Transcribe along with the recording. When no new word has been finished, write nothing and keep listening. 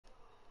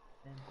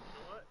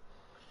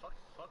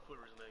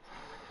whoever's next.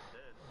 He's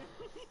dead.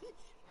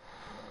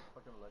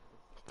 Fucking Alexis.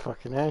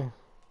 Fucking A.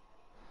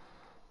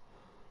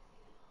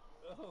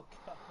 Oh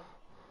god.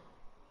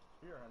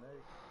 Here, an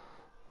egg.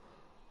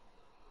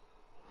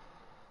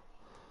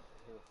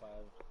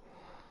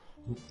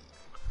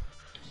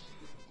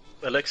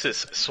 5.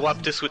 Alexis,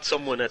 swap this with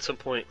someone at some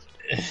point.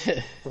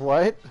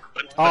 What?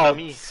 But Oh, not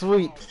me.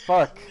 sweet.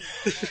 Fuck.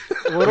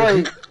 What do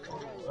I...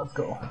 Let's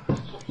go.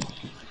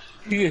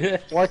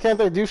 Why can't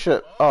they do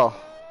shit? Oh.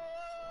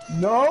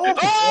 No!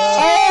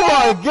 Oh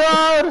my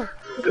god!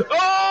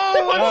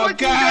 Oh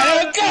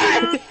god! Oh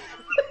god!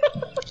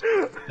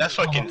 That's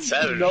fucking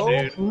savage, No!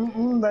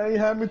 dude. That ain't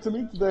happened to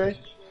me today.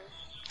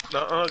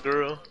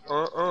 Girl.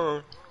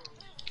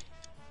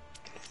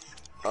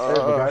 Hey,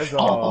 guys,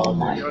 Oh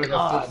my you only have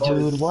god, two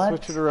cards. dude, what?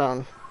 Switch it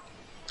around.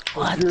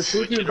 What? You're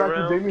switching it back to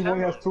around. Damien who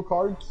only has 2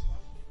 cards?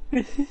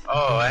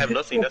 Oh, I have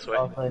nothing, that's why.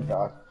 Oh, thank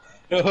God.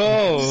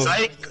 Oh!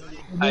 Psych!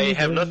 I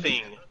have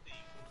nothing.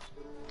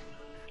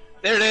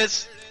 There it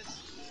is!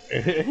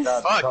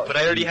 Fuck, but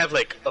I already have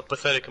like a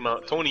pathetic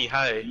amount. Tony,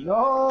 hi.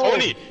 No!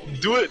 Tony,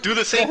 do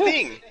the same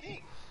thing!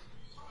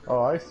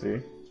 Oh, I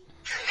see.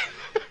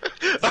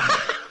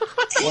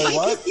 Wait,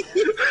 what?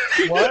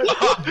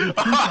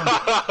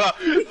 What?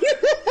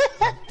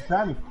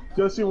 Sammy,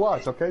 just you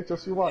watch, okay?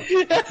 Just you watch.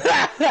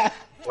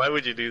 Why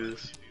would you do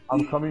this?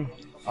 I'm coming.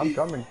 I'm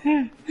coming.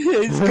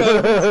 It's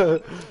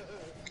coming.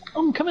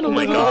 I'm coming Oh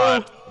my along.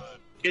 god.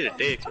 Get a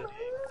dick.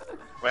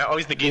 Why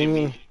always negating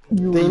me?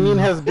 Damien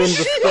has been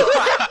destroyed.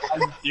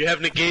 You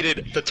have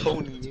negated the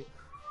Tony.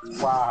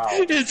 Wow.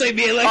 It's like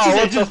me and Oh, Alexis are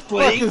what the just fuck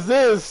playing. is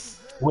this?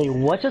 Wait,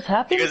 what just You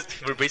happened? guys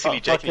were basically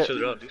fuck jacking it. each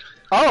other up, dude.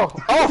 Oh,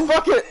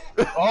 fuck it!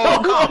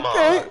 Oh, come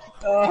on.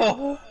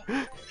 Oh.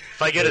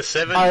 If I get a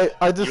 7, I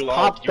just you will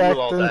popped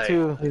all back die.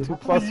 into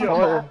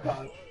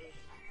 2+4.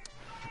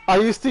 I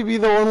used to be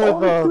the one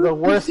with the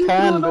worst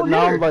hand, but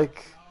now I'm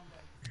like,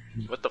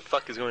 What the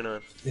fuck is going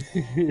on?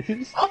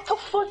 What the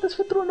fuck? This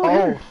fit through no oh,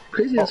 hair.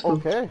 Crazy as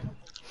fuck. okay.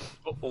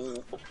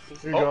 Oh.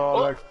 Here you go,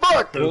 Alex.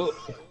 Fuck!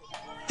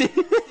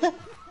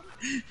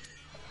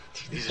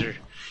 These are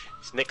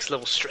next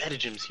level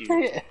stratagems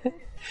here.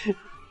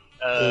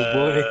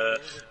 Oh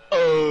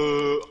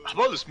How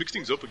about let's mix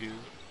things up again?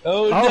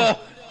 Oh Oh. no!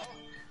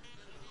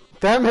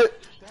 Damn it!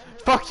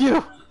 Fuck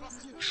you!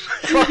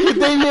 Fuck you,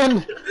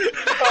 Damien!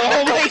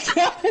 Oh my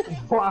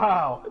god!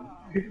 Wow.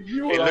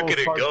 Hey, look at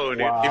it go,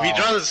 dude. Wow. If he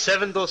draws a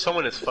 7 though,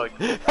 someone is fucked.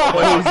 Oh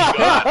my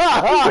god.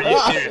 Are you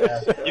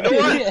serious? You know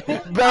what?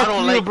 Back I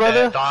don't to like you,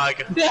 brother. that, dog.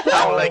 I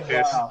don't like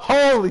this.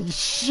 Holy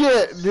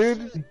shit,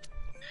 dude!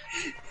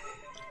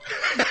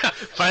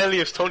 Finally,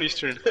 it's Tony's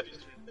turn.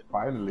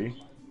 Finally.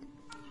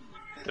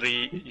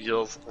 3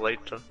 years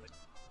later.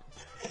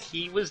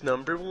 He was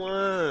number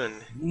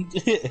 1.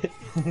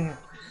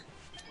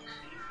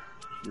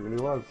 He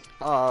really was.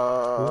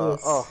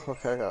 Oh,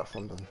 okay, I got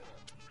something.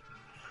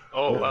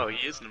 Oh wow,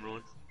 he is number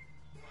 1.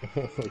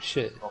 Oh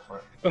shit! Go for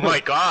it. Oh my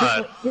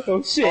god.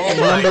 Oh shit! Oh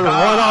my Number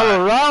god. 1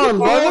 all around,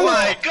 brother! Oh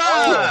my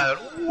god!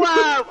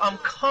 Wow, I'm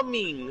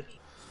coming.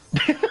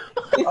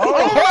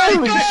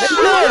 Holy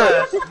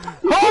shit!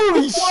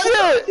 Holy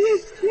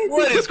shit!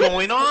 What is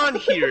going on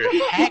here?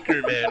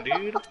 Hacker man,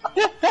 dude.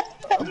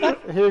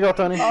 Here you go,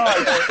 Tony. No!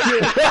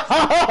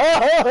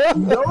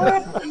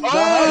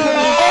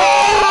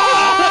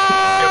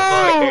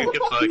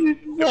 Good fuck, dude.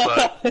 Good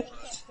fuck.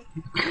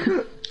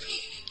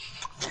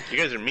 You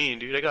guys are mean,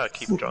 dude. I gotta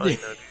keep drawing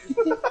now,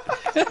 dude.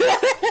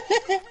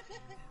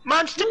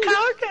 Monster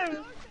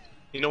counter!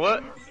 You know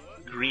what?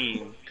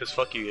 Green, cause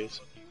fuck you guys.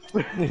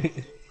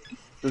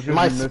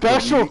 My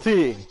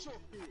specialty!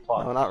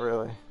 No, not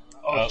really.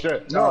 Oh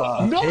shit.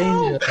 No!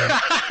 No!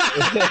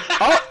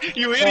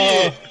 You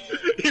idiot!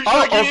 You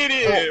fucking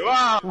idiot!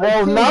 Wow!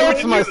 Well, now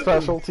it's my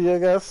specialty, I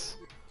guess.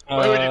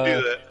 Why would you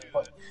do that?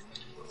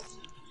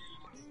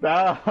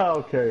 Ah,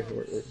 okay.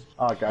 Wait.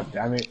 Oh god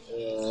damn it.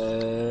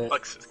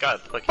 God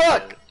fucking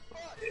Fuck! damn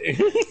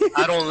it.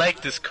 I don't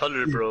like this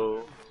color,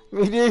 bro.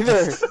 Me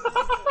neither.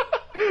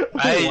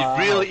 I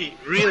really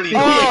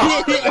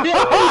Oh.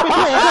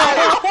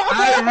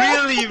 I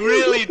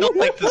really don't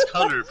like this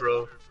color,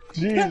 bro.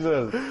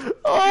 Jesus.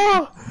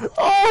 Oh,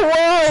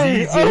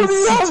 why? I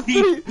already have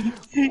three.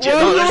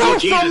 No, there's no so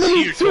Jesus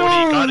many here,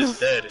 Tony. God is twos?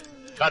 dead.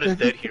 God is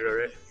dead here,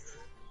 alright?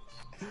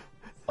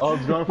 Oh,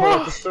 it's going for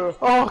us too.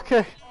 Oh,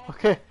 okay.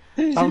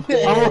 I'm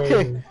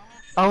okay.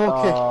 I'm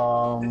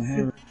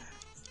okay.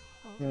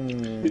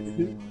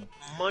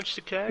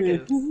 Monster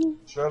Kagan.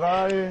 Should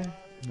I?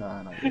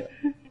 Nah, not yet.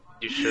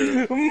 You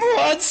should.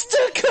 Monster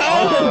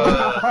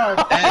Cow!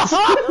 That's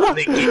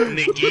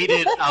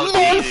negated,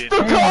 outdated.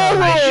 Monster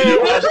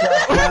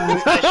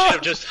I should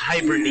have just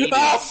hibernated.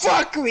 Oh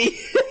fuck me!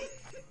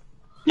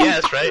 Yeah,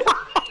 that's right.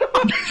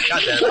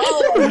 God damn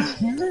it.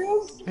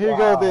 Here you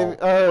go, Dave.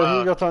 Here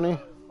you go, Tony.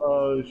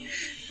 Oh,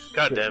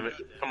 God damn it.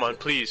 Come on,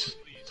 please.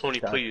 Tony,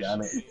 God please.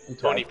 damn it.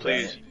 Tony, God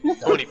please. damn it.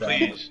 Tony,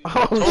 please.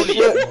 Oh, Tony,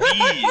 shit.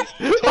 please.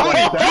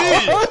 Tony,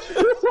 please.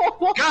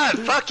 God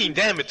fucking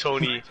damn it,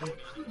 Tony.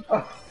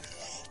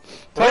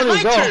 Where's Tony,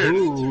 my go. turn?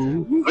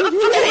 Where the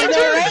fuck is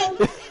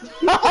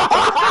my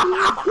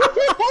turn?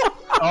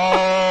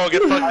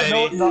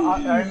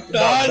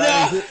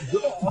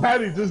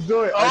 Patty, just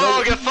do it.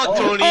 Oh, get fucked,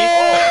 Tony.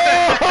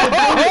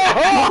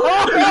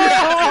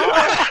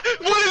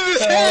 What is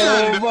this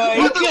hand? my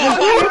What the fuck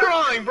are you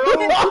drawing, bro?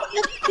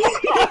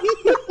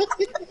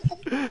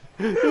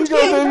 Here you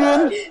go,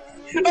 Damien.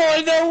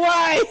 Oh no,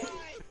 why?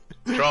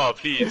 Draw,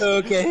 please.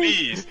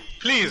 Okay.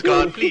 Please,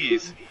 God,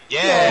 please. Oh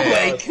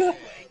Yeah. my god.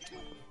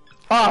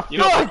 Ah, You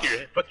know, fuck!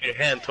 fuck your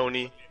hand,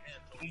 Tony.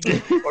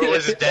 Or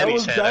was it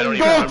Danny's hand? I don't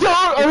even Go, remember.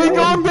 are we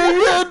going,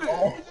 Damien?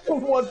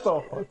 What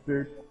the fuck,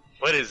 dude?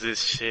 What is this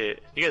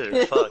shit? You guys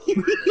are fucked.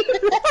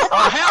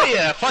 Oh, hell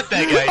yeah. Fuck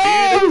that guy, dude.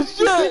 Oh,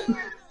 shit!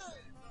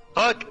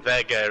 Fuck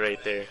that guy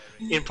right there.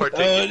 In Oh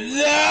particular.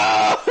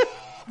 no!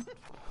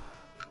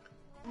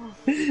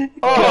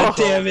 Oh. God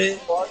damn it!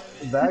 Fuck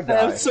that I guy.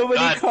 have so many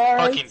God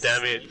cards. fucking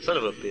damn it. Son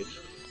of a bitch.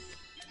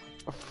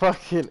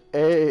 Fucking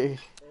A.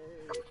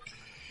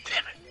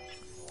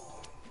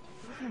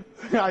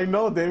 I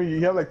know, Damien. You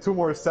have like 2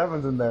 more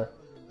 7s in there.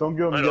 Don't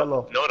give him I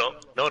yellow. don't.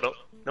 No. I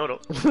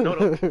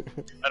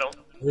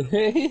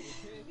don't.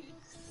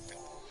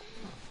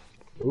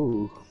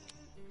 Ooh.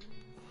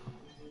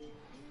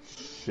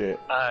 Shit.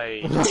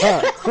 Yeah,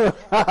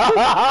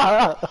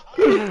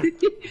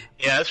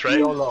 that's right.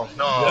 YOLO. No.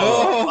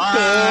 No.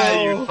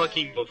 Ah, you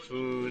fucking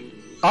buffoon.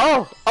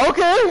 Oh,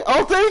 okay,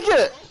 I'll take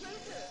it.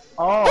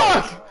 Oh.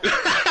 Fuck!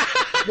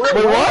 Wait,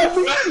 what?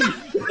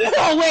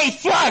 Oh wait,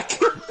 fuck!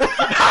 I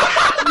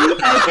You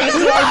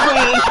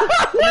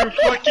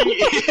fucking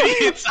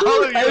idiots.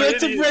 All of you I are meant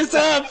to idiots. press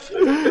up!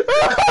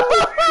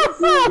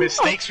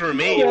 Mistakes were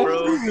made,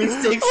 bro.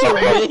 Mistakes for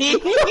me!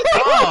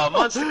 Oh,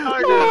 Monster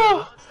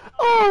Cardinal.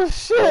 Oh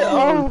shit!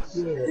 Oh,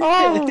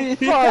 oh fuck!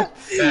 Yeah,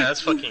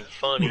 that's fucking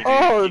funny, dude.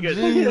 Oh you guys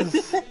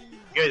jeez! are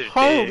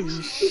Holy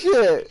dicks.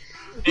 shit!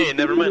 Hey,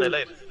 never mind, I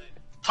lied.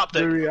 Top The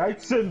deck.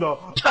 reaction though.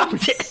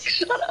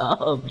 Shut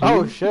up.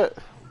 Oh shit!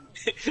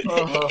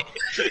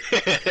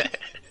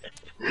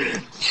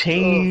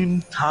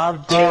 Chain,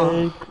 top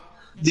deck.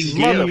 The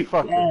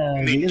Motherfucker.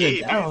 Yeah, The you guys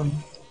game. are down.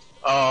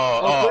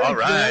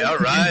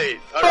 Alright.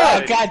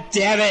 Oh god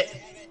damn it!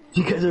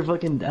 You guys are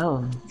fucking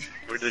down.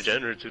 We're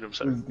degenerates, dude, I'm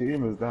sorry. This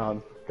game is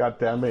down. God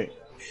damn it.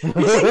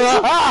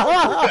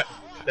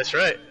 That's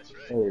right.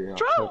 There you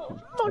go.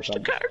 Monster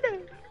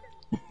Cardinal.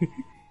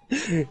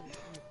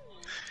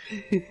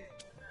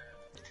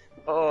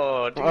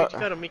 Oh, dude, you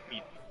gotta make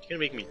me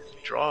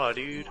draw,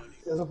 dude.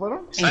 ¿Eso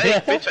fueron? Hey,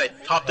 bitch, I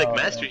top deck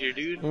master here,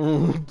 dude.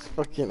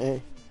 Fucking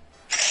A.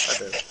 I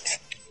bet.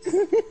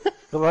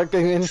 Good luck,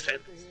 Damien. It's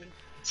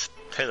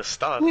time to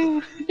stop.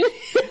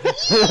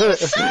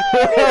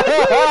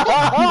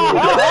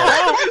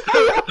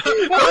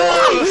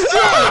 Oh,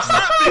 stop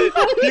it!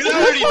 He's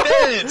already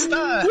dead.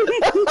 Stop.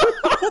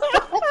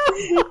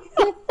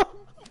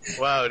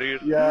 Wow,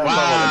 dude. Yeah,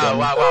 Wow.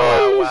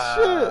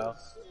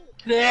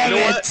 Damn You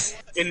know it! what?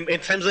 In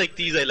times like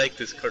these, I like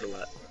this card a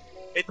lot.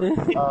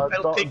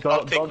 I'll take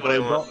don't what I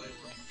want.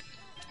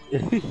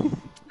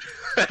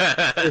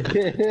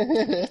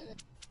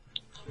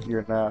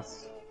 You're an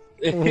ass.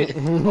 All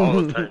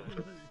the time.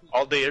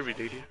 All day, every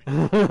day, dude.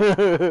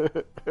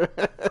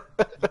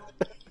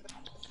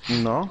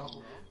 No?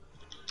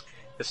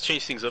 Let's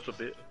change things up a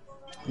bit.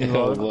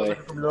 Oh boy.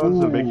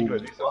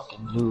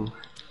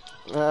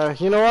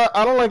 You know what?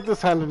 I don't like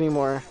this hand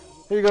anymore.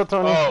 Here you go,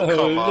 Tony. Oh,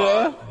 come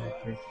on.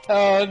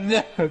 Oh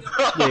no!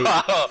 Wait.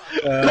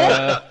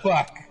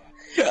 Fuck.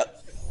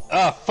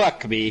 Oh,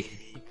 fuck me.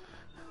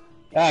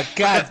 Oh,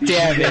 god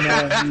damn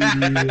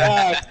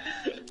it.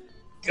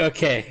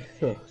 Okay.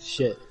 Oh,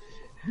 shit.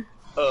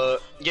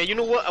 Yeah, you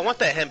know what? I want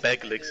that hand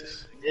back,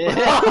 Alexis.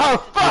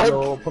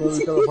 Oh, fuck!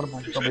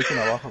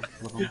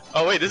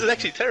 Oh, wait, this is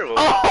actually terrible.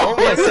 Oh,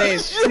 Yeah, same.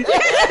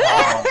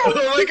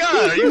 Oh my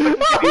god, are you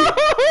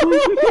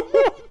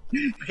I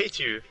hate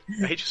you.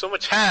 I hate you so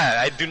much. Ha!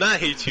 I do not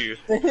hate you.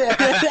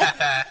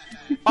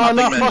 Oh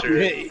no, fuck,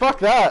 Master. fuck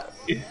that.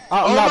 I'm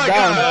Oh not my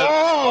down. god!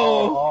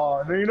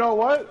 Oh, you know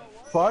what?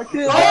 Fuck. I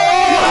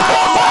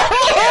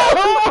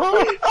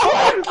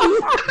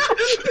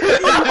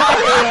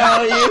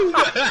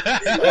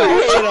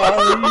hate all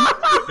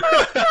you.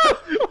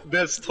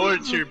 That's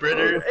torture,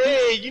 brother.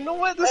 Hey, you know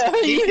what? This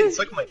game can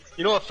suck my.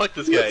 You know what? Fuck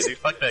this guy, dude.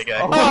 Fuck that guy.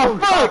 Oh,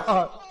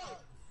 fuck!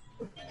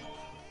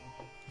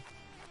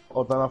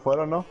 ¿O están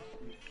afuera, no?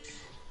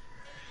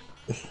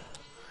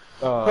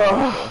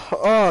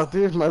 Oh,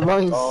 dude, my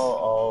lungs.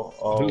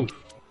 Oh.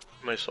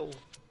 My soul.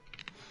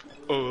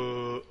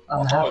 I'm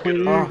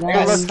halfway there, Oh,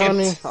 guys. look,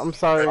 Tony, I'm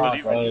sorry.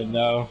 Oh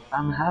no.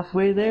 I'm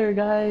halfway there,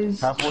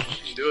 guys. Halfway, You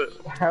can do it.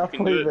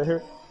 halfway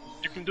there.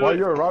 You can do While it.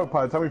 you're a rock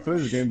pilot, tell me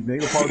finish this game.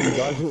 Nigga probably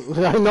done.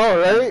 I know,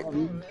 right?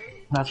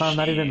 That's why I'm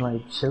not even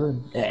like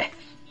chilling.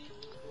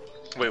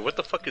 Wait, what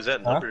the fuck is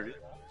that number, dude?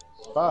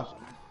 Ah.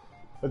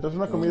 ¿Esto es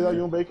una comida y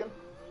un bacon?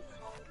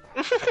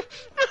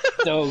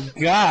 Oh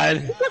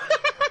god.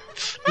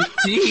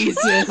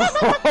 Jesus. God.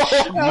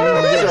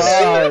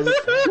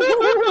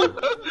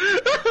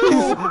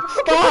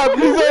 Stop!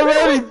 He's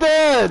already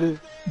dead!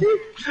 Yeah,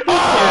 that's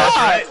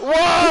right.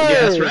 Why?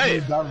 Yeah, that's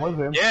right. That was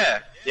him. Yeah,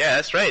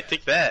 that's right.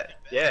 Take that.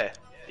 Yeah.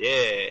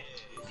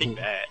 Take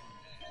that.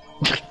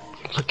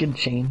 Fucking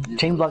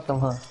chain blocked them,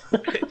 huh?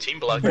 Team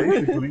block.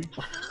 Basically.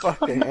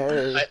 Fucking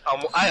A.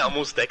 I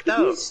almost decked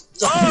out.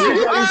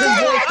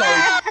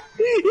 Oh,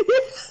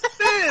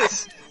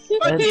 this.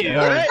 Fuck That's you,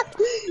 alright?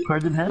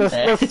 Cards in hand.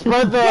 Let's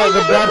spread the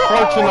bad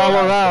fortune all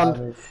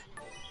around.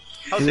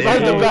 How Spread dare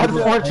the you? bad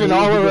fortune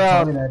all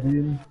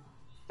around.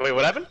 Wait,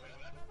 what happened?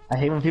 I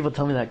hate when people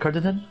tell me that. Cards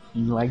in hand?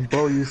 Like,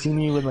 bro, you see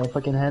me with my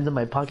fucking hands in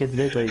my pockets,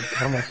 bitch. Like,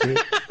 how am I shit?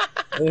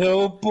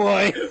 Oh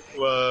boy.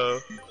 Whoa.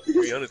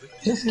 To be honest.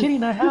 Just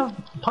kidding, I have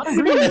pot of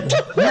greed.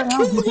 I have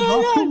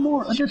two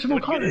more additional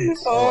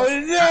cards. Oh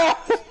no.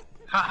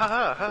 Ha ha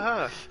ha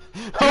ha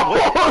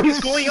ha. What is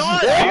going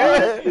on,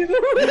 dude?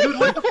 Dude,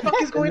 what the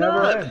fuck is going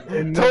on?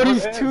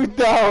 Tony's 2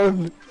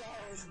 down.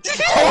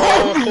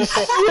 Holy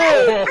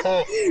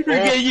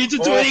We're getting you to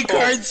 20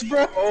 cards,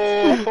 bro.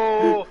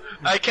 Oh,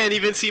 I can't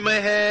even see my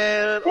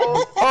hand.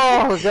 Oh,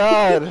 Oh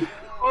god.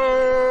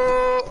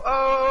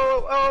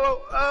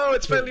 oh,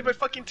 it's finally my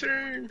fucking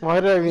turn. Why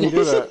did I even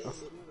do that?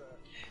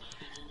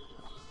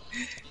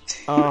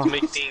 To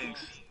make things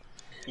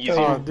easier.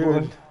 Oh,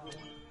 dude.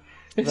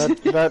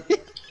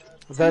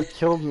 That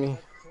killed me.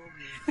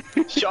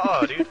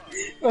 Shaw, dude.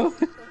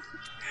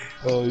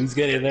 Oh, he's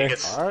getting there.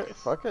 Alright,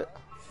 fuck it.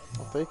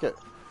 I'll take it.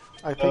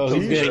 I think Oh,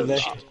 he's those- getting there.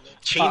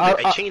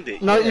 I chained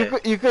it. No, yeah.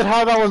 you could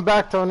have that one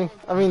back, Tony.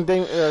 I mean,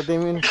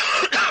 Damien.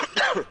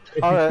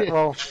 Alright,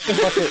 well,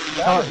 fuck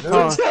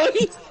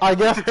it. I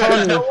guess You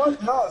Tony. know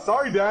what? No,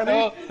 sorry,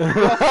 Danny. God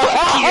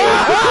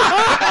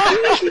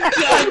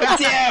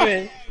damn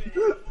it.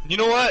 You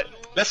know what?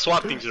 Let's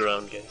swap things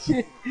around, guys.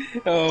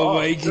 Oh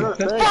my Sure,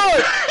 god.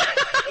 thanks.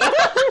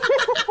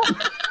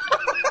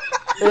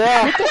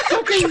 Yeah. What the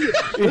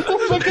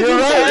fuck is You're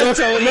this right. hand,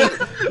 Tony?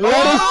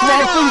 Let us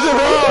swap things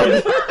around.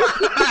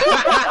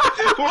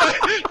 What?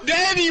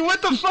 Danny,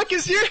 what the fuck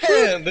is your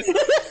hand?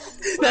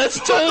 That's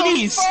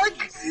Tony's.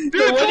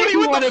 Dude, What Tony, if you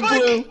what the wanted fuck?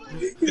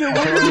 blue?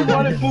 What if you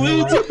wanted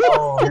blue too?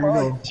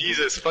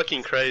 Jesus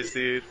fucking Christ,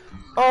 dude.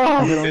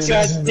 Oh, This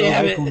God is,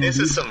 damn it. this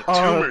is some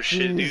Oh, tumor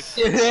shit, dude.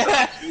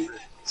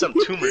 Some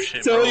tumor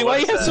shit, bro. Tony, why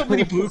you What's have so that?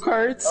 many blue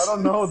cards? I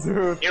don't know,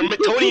 dude.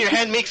 Tony, your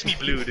hand makes me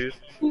blue, dude.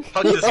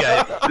 Fuck this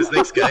guy. This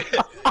next guy.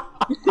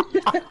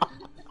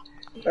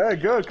 Hey,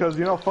 good, cause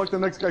you know, fuck the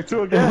next guy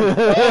too again.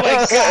 Oh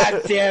my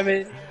god damn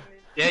it.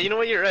 Yeah, you know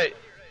what? You're right.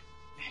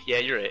 Yeah,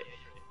 you're right.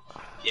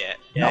 Yeah,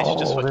 I should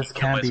just No, fucking this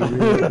kill can't be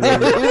myself.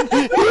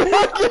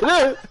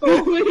 real.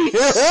 Holy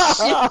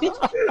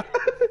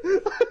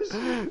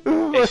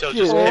Hey, so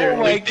just Oh there.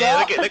 my Look,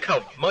 God. look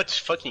how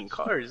much fucking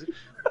cars.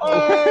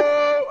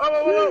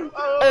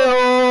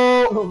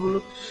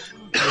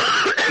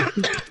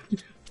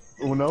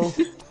 Uno.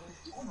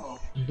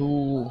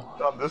 Dude.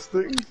 On this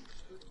thing.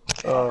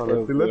 Oh,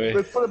 Let's, see, boy.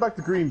 let's put it back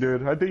to green,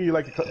 dude. I think you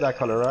like that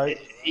color, right?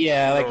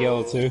 Yeah, I like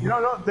yellow too. You know,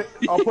 no,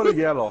 I'll put a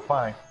yellow.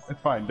 Fine. It's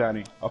fine,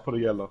 Danny. I'll put a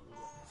yellow.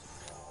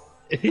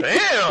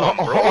 Damn,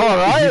 bro.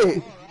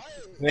 alright.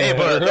 Hey,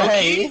 but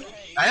Right. low-key,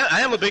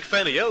 I am a big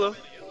fan of yellow.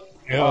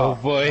 Oh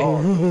boy. Oh,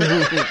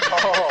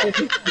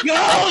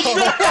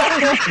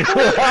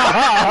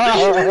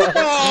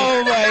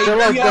 Oh my Good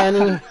luck, god.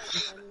 Danny.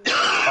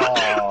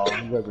 oh,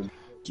 you guys are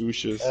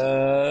douches.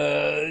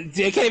 I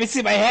can't even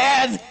see my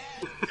hand.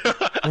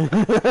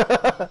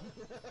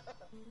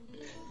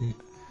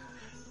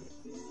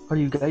 Are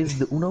you guys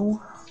the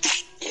Uno?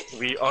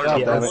 We are Oh,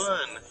 number damn it. one.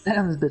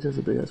 Damn, this bitch has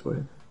a big ass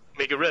forehead.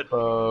 Make it red.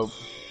 Uh,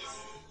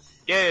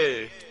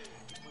 Yay.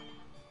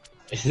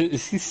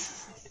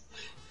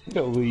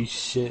 Holy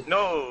shit.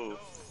 No.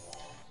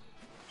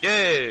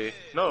 Yay.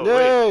 No,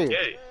 Yay. wait.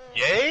 Yay.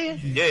 Yay?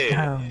 Yay.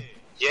 Damn.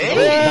 Yay?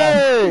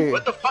 Hey!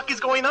 What the fuck is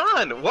going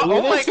on? What? What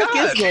Oh the my fuck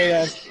god. is going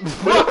on?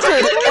 Fucking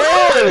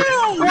hey!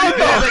 What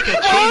That's like the a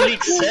Chain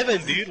Link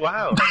 7, dude.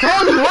 Wow.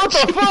 Tony, what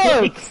the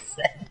fuck?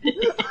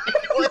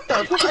 What the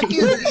fuck is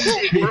this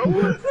shit,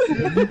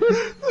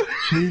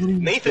 bro?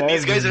 Nathan,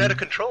 these guys are out of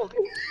control,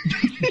 dude.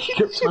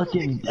 You're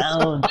fucking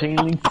down, chain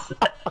links.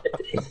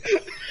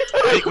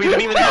 Like, we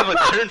didn't even have a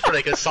turn for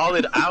like a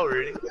solid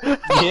hour.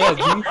 Yeah,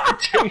 dude.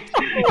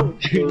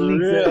 Chain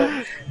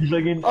links. You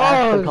fucking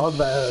Oh, called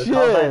by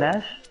shit.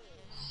 Nash?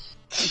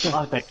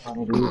 Fuck, that's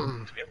funny,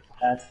 dude.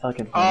 That's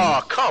fucking funny.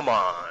 Oh, come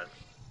on.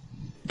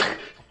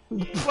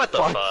 What the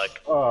fuck?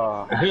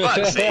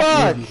 Fuck's sake.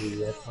 Fuck! Dude,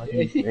 that's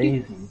fucking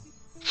crazy.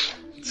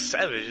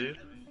 Savage, dude.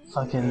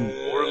 Fucking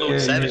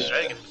Warlord Savage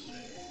Dragon.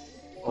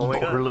 Oh my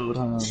god. overload,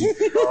 huh?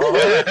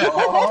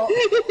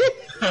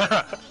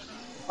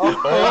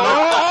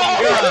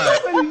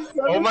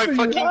 Oh my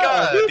fucking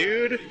god,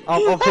 dude.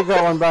 I'll take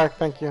that one back,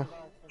 thank you.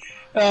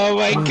 Oh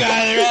my god,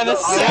 they're at a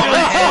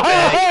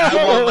I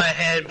seven. want my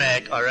hand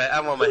back. Alright,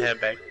 I want my hand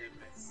back.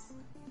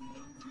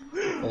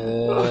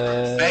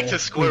 Back to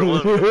square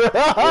one.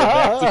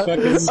 I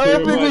don't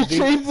think we one, dude.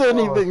 changed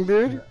anything,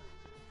 dude.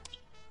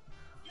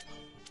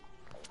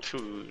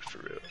 Dude, for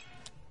real.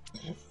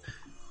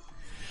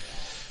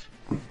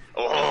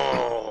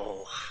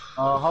 Oh.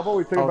 how about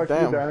we take Oh, it back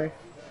damn. to you, Danny?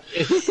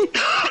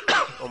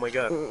 Oh my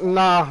god.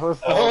 Nah, let's,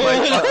 Oh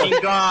my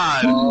fucking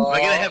god. Am I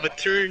gonna have a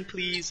turn,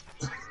 please?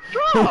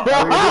 No,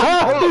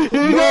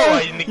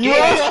 I negate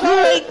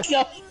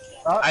it.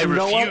 I you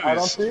know refuse. what? I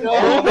don't think.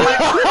 Oh my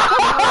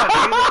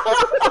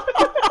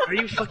god, are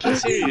you fucking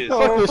serious?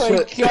 Fuck this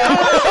shit.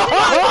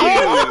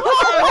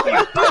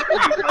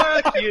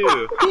 Fuck you!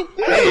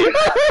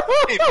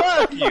 Hey,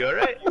 fuck you!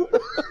 Alright?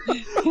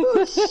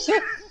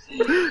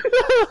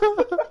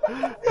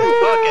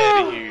 Fuck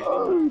out of here!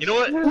 You know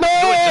what? You know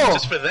what?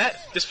 Just for that,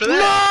 fuck this guy.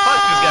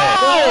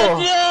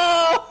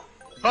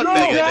 Fuck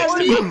that guy next to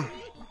me.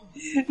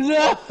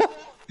 No!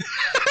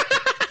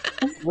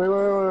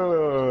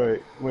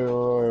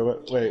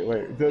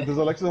 Wait. Does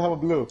Alexis have a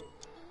blue?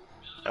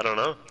 I don't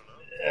know.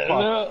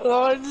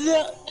 No!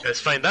 Let's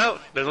find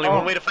out. There's only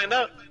one way to find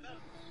out.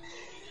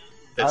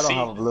 Let's I see.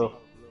 don't have a blue.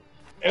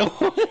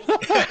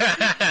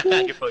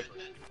 Get fucked.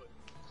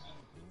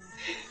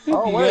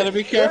 Oh, You wait. gotta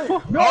be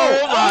careful. No!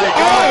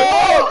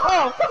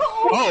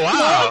 Oh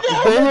wow!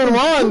 Damon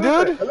won,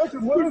 dude.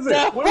 Alexis, what is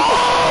it? What is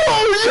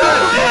God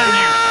damn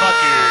you,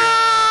 fucker!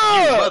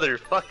 You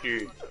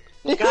motherfucker!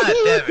 God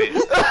damn it!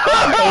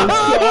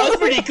 That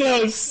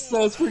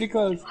was pretty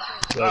close.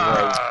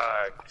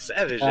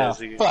 Savage Oh, ass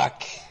dude.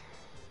 fuck.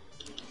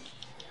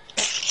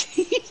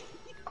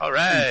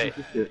 Alright.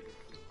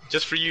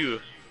 Just for you.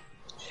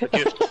 A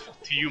gift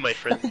to you, my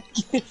friend.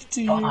 Gift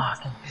to you.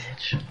 Fucking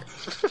bitch.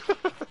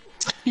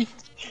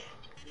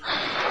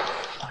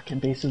 Fucking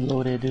base is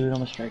loaded, dude. I'm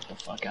gonna strike the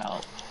fuck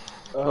out.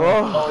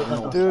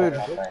 Oh, dude.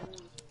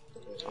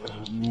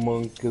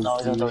 Monkeys.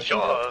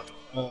 Sure.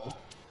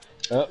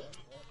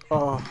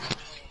 Oh.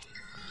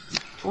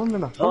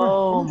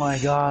 Oh my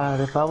god,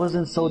 if I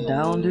wasn't so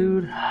down,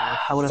 dude,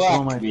 I would have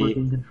thrown my Fuck me.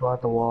 fucking control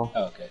at the wall.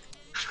 Oh,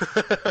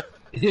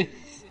 okay.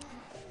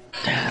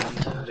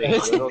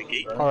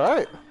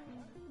 Alright.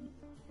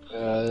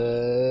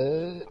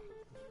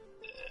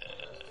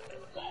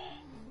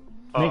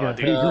 Nigga, dude. what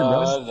are you doing,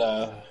 bro?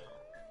 No.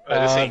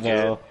 This ain't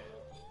no.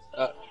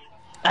 good.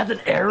 That's an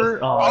error?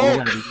 Oh, Oh, you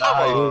gotta be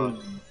come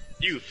on.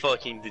 You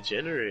fucking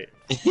degenerate.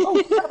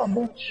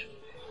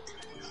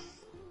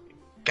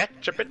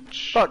 Gotcha,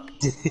 bitch. Fuck.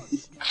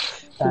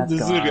 That's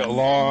This is gonna be a gone.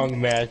 long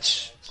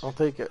match. I'll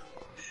take it.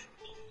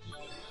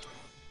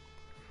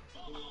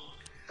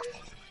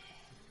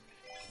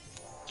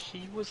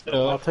 He was the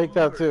I'll take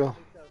that too.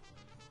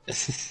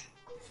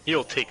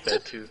 He'll take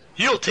that too.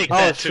 He'll take Oh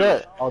that too.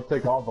 shit. I'll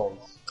take all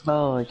those.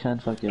 Oh, I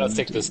can't fucking. I'll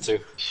take this too.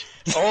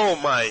 Oh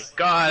my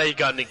god, he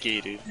got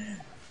negated.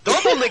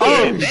 Double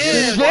negated!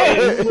 Damn,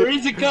 shit. dude. Where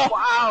is it go?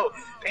 Wow!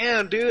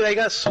 Damn, dude, I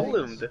got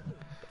solemned. The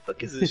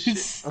fuck is this shit?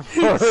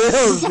 For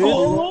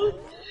real,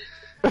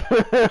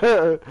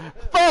 dude.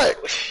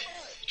 Fuck!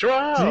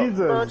 Draw! Jesus.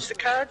 Launch the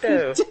card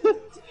down.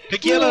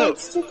 Pick yellow!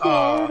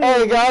 Aw.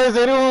 Hey guys,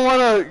 anyone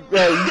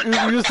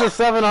wanna use the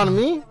 7 on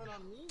me?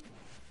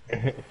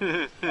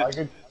 I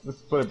could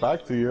just put it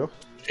back to you.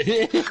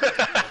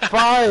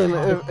 Fine.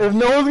 If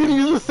no one's gonna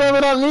use the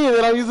 7 on me,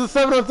 then I'll use the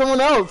 7 on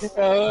someone else.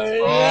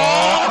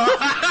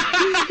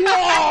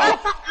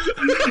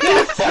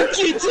 Fuck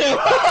you too!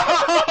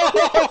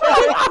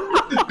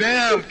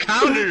 Damn,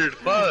 countered!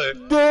 Fuck!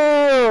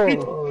 Damn!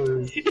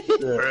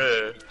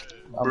 Bruh.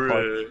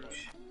 Bruh.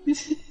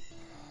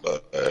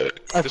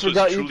 I This was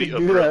forgot you truly could a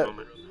do bruh that.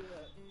 moment.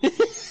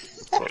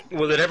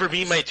 Will it ever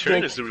be my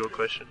turn is the real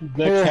question.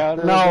 The Here,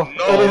 counter. no,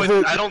 No, it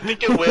isn't. I don't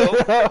think it will.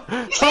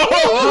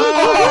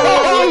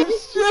 Oh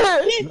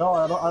shit! No,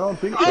 I don't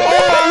think so.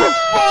 Oh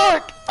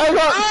fuck! I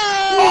got.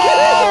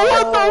 Oh,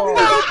 what the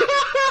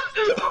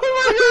fuck?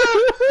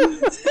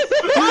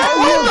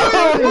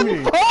 Kidding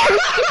me.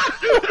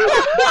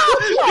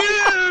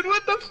 Dude,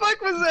 what the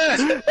fuck was that?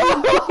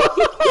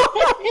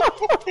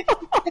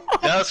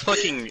 That was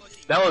fucking.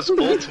 That was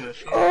ultimate.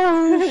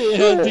 Oh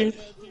Yeah, shit! dude.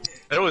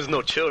 There was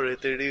no chill right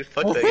there, dude.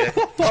 Fuck that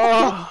guy.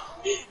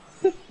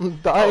 Oh, I'm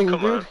dying, Oh,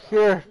 come dude. on.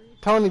 Here,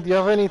 Tony, do you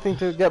have anything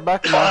to get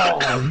back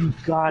at him? Oh, you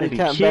gotta You be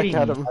can't back kidding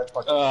at me. him.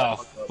 Oh,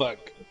 fuck.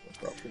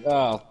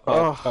 Oh, fuck.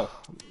 Oh. Oh.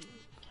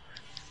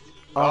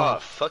 Oh,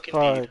 fucking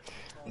Fuck.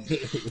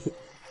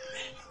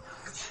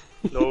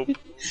 Nope.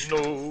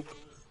 Nope.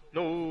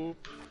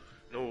 Nope.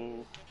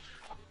 Nope.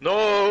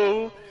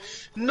 No.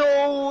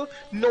 No.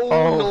 No.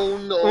 Oh. No.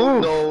 No.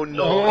 Ooh. No.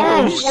 No.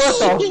 Oh,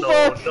 what the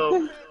No. fuck?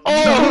 No.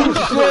 Oh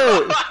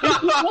shit!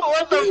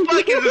 What the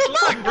fuck is this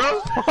luck, bro?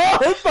 What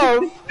the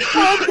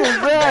fuck is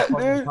that, dude?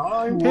 Here,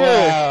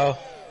 Wow.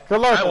 good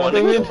luck, I want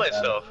to kill Damien.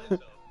 myself.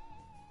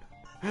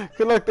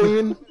 Good luck,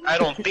 Damien. I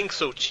don't think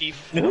so,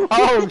 Chief.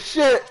 Oh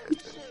shit!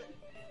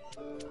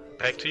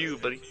 Back to you,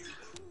 buddy.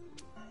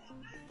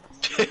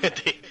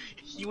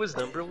 He was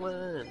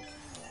 #1.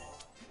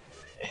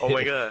 Oh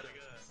my god.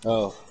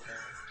 Oh.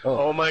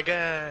 Oh my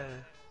god.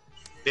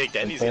 Big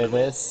Daddy's Play gonna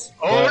win. this.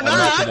 Oh, Yeah, we're I'm not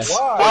not!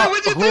 gonna- Why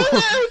would you do Who that?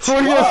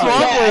 are you gonna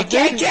swap I with?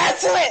 can't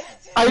cancel it!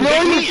 I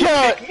know you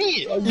can't. Pick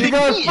me! You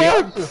got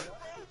fucked.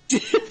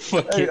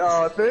 Fuck Hey,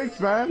 it. thanks,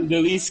 man.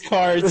 Release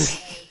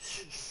cards.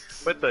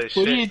 What the What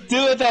do you shit?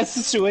 do in that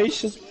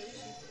situation?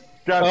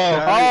 God Oh.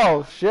 damn it.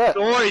 Oh shit!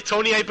 Don't worry,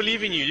 Tony, I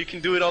believe in you. You can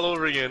do it all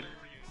over again.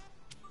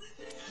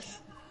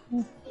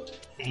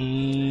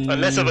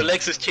 Unless if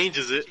Alexis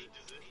changes it.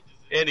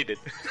 And he did.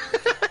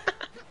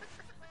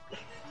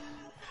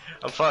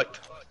 I'm fucked.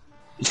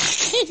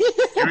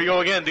 Here we go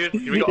again, dude.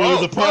 Here we go.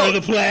 It was a part of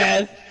the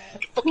plan.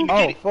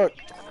 Oh, fuck.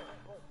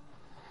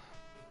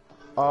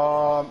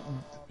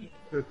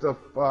 It's a.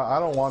 I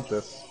don't want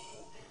this.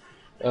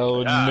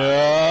 Oh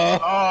no.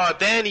 Oh,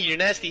 Danny, your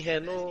nasty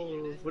hand.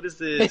 No, what is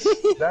this?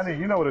 Danny,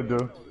 you know what to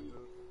do.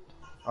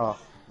 Oh,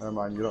 never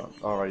mind. You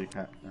don't. All right, you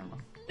can't. Never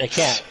mind. I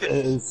can't.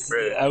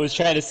 I was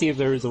trying to see if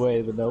there was a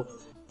way, but nope.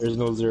 There's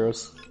no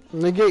zeros.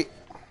 Negate.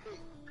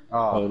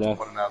 Oh, Oh, no.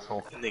 what an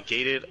asshole.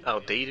 Negated,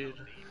 outdated.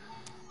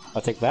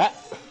 I'll take that.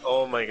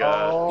 Oh my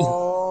god.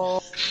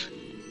 Oh.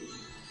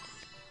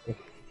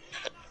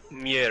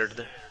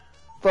 Mierda.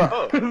 Fuck.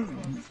 Oh,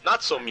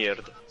 not so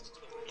mierda.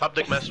 Top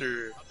deck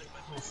master.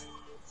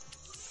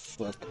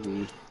 Fuck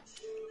me.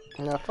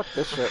 Yeah, fuck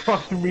this shit.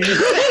 Fuck me.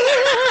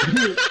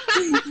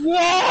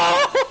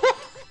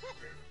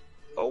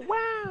 Oh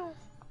wow.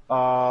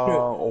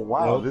 Oh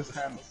wow, Nope. this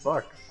hand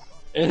sucks.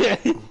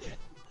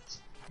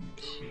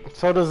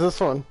 So does this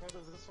one.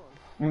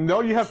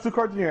 No, you have 2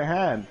 cards in your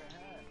hand.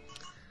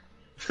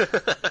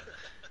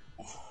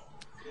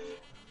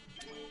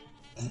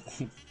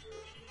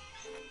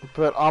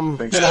 But I'm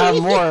gonna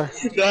have more.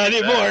 Not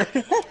anymore.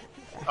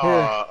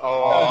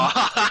 Oh.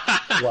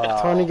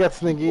 Wow. Tony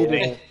gets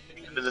negated.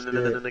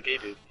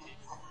 Negated.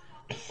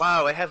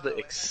 Wow, I have the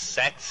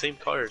exact same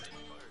card.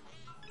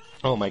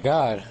 Oh my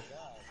god.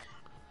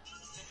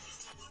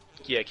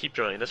 Yeah, keep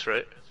drawing. That's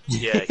right.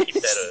 Yeah, keep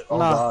that Oh,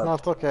 no, God. no,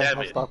 it's okay. Damn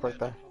I'll it. stop right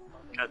there. up.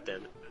 God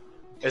damn it.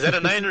 Is that a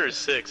 9 or a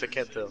 6? I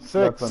can't tell. 6.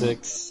 That's an-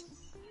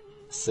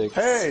 6.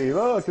 Hey,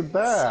 look at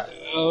that.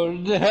 Oh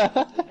no.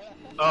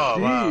 Oh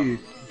wow. Jeez.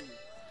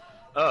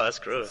 Oh, that's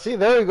gross. See,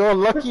 there you go.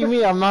 Lucky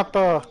me. I'm not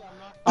the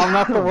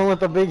one with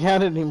the big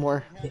hand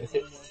anymore.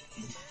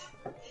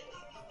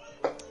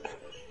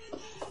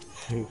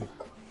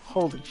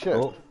 Holy shit.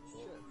 Oh.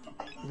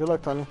 Good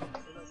luck, Tony.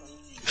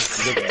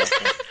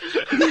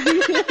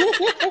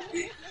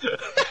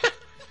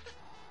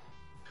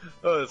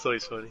 Oh, that's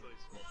always funny.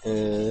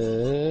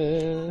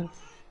 Oh,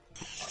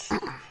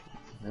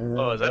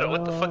 is that a,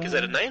 what the fuck is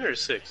that? A 9 or a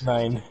 6?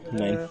 9.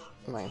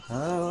 Nice.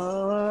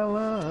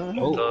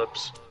 Oh.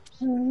 Dubs.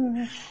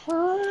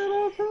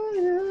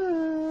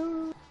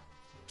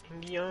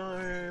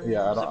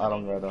 Yeah, I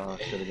don't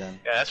got shit again.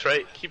 Yeah, that's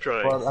right. Keep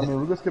drawing. But I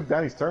mean, we can skip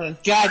Danny's turn.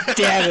 God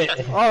damn it.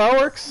 Oh, that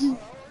works.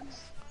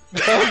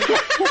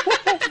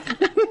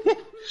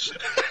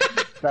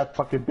 That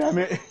fucking damn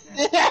it.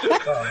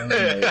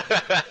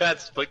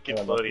 That's fucking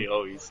funny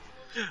always.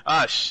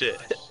 Ah shit.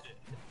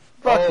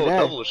 Fucking Oh, heck.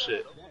 double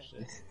shit.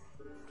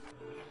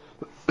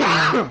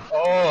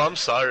 Oh, I'm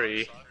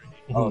sorry.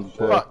 Oh shit.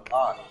 Fuck.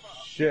 Ah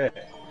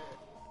shit.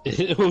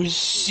 Oh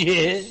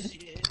shit.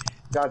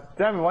 God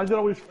damn it, why is it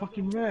always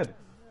fucking red?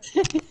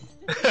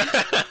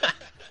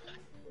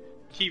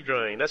 Keep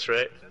drawing, that's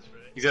right.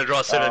 He's gonna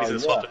draw 7, he's gonna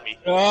swap with me.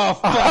 Oh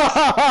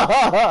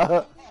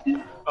fuck.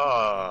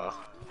 Ah,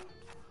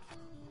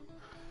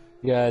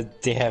 God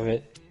damn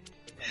it.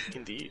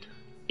 indeed.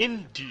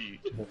 Indeed.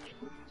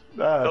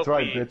 That's Help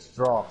right, me. bitch.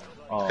 Draw.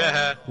 Oh.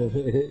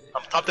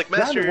 I'm top deck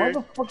Damn it, why master.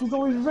 the fuck is it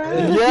always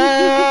red?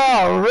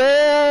 Yeah,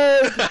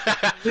 red.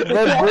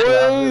 Red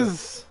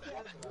boys.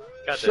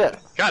 God damn Shit. it.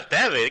 God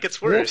damn it, it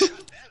gets worse.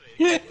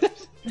 Get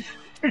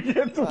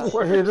the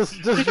word. Here, just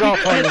draw,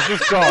 Tony.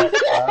 Just draw.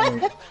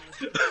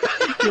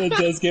 It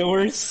does get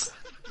worse.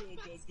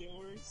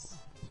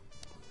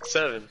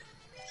 7.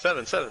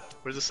 7.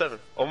 Where's the 7?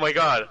 Oh my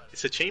god.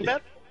 It's a chain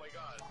bat?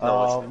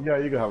 Yeah,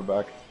 you can have it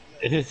back.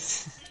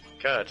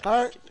 God.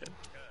 Alright.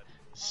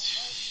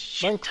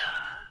 Shit.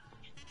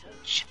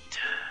 Shit.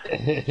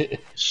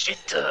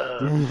 Shit.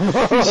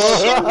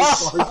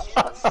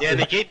 Yeah,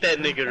 negate that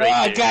nigga right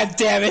Oh there. god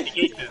damn it.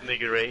 Negate this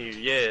nigga right here.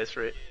 Yeah, that's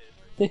right.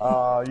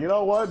 You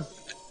know what?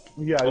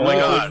 Yeah. Oh my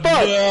god.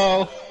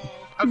 No.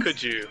 How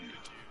could you?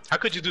 How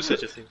could you do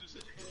such a thing?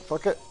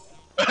 Fuck it.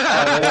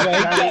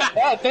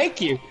 Oh, thank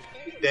you.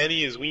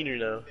 Danny is wiener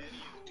now.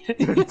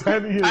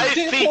 Danny is- I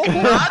think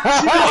not.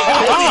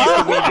 Danny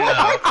is wiener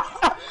now.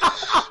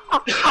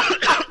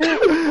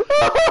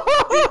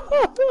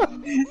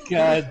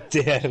 God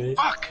damn it.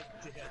 Fuck.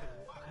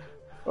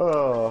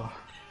 Oh.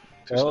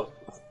 Oh.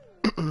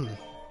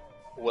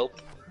 Welp.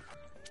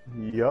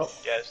 Yup.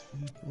 Yes.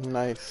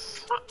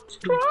 Nice.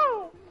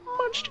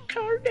 Munch the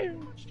card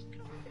down.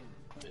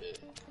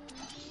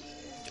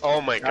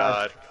 Oh my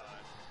god.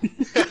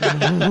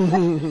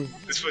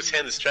 This was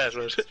hand is trash,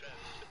 wasn't it?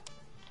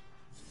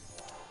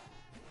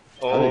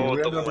 I think Oh, we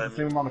ended double up with the whammy.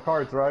 same amount of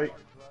cards, right?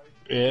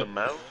 The Yep.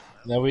 mount?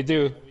 Now we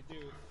do.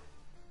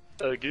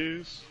 A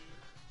goose.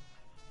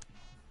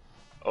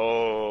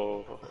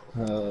 Oh.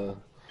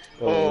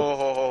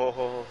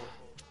 Oh.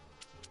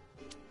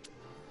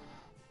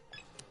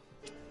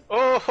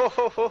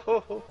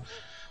 Oh.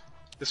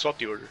 Just swap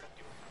the order.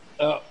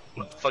 Oh.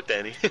 Fuck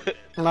Danny.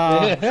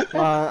 Nah, Or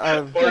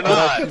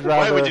not.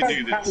 Why would you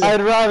do this?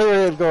 I'd rather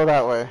it go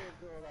that way.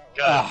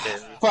 God damn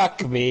it.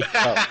 Fuck me.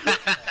 Oh.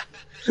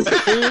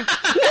 Damn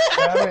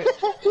it.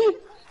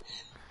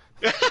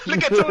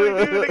 Look at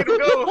Tony, dude. Look at him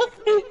go.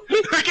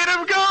 Look at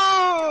him go.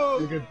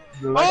 You could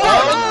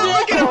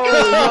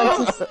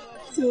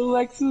Still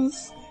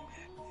Lexus.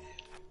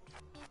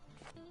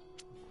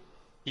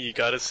 You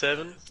got a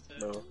 7?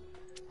 No.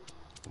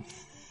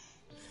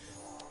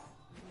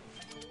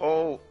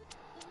 Oh.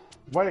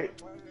 Wait.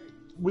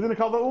 We didn't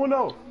call the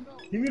Uno.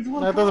 He needs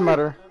one. That doesn't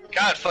matter.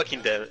 God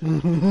fucking damn it.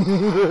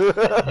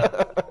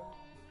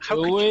 How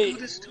could you do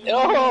this to me?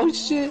 Oh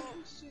shit.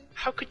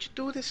 How could you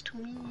do this to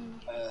me?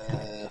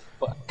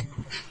 Fuck.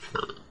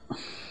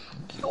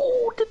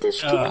 Oh, did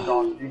this Keep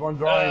on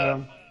drawing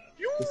them.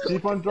 Just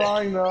keep on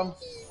drawing them.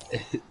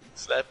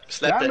 Slap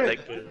Damn that it.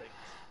 like button.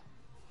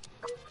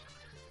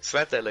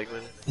 Slap that like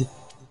button.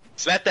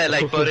 Slap that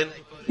like button.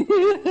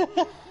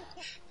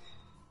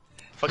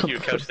 Fuck you,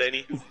 Couch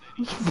Danny.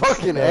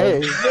 Fucking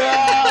A.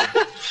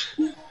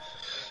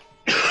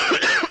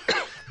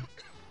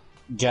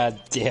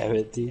 God damn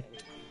it, dude.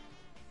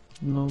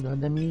 No, God,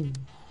 that mean.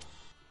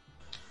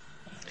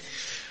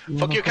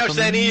 Fuck you, Couch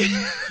Danny.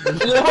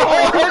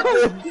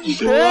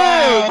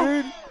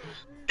 Yeah, dude.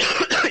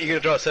 You're gonna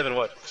draw a 7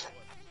 what?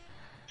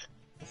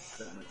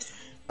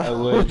 I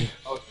would.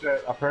 Oh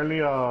shit. Apparently,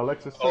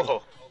 Alexis.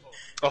 Oh.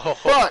 Oh.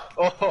 Fuck.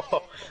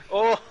 Oh.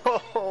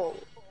 Oh.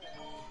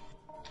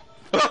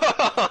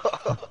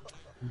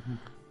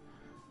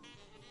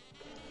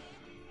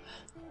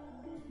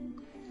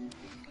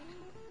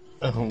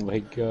 Oh my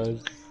god.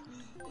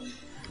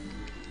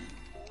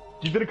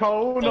 You didn't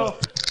call Uno.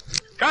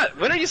 God,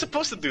 when are you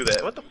supposed to do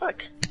that? What the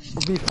fuck?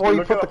 Before you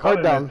Look put it the up card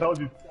on it, it down. tells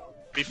you.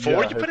 Before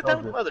Yeah, you put it it down?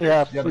 tells you. Mother.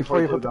 Yeah, Yeah,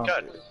 before you put the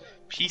down. God,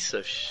 piece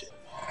of shit.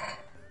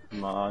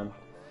 Come on.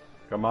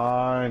 Come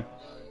on.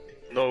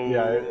 No.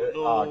 Yeah,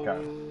 no. okay.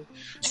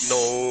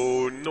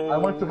 No. I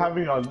went to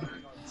having a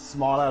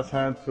small ass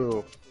hand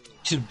too.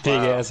 Just big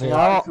ass hand.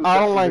 Yeah, I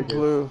don't like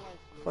blue.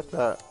 Fuck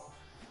that.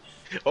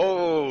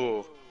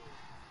 Oh.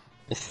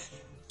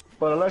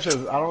 But Alexis,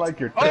 I don't like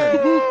your turn.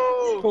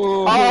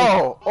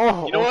 Oh.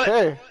 Oh, You know what?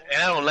 okay.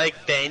 And I don't like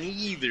Danny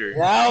either.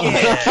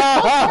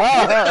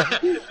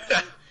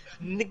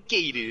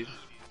 Negated.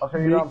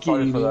 Okay, you know, I'm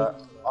sorry for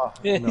that. Oh,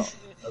 no. That's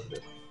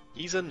it.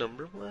 He's a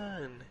number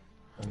 1.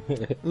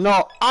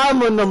 No,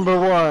 I'm a number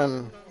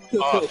 1.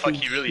 Oh fuck,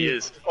 he really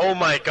is. Oh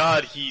my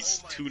god,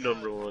 he's 2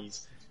 number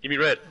 1s. Give me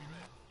red.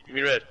 Give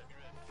me red.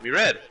 Give me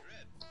red.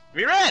 Give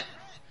me red.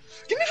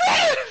 Give me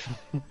red.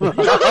 What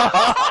the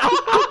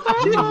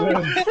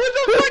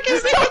fuck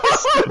is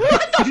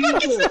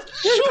this?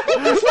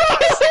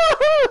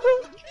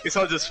 Guess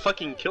I'll just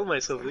fucking kill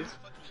myself, dude.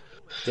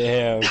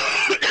 Damn.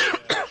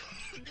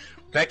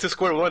 Back to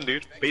square 1,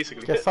 dude.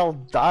 Basically. Guess I'll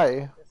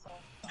die.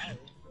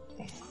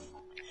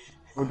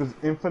 With this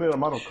infinite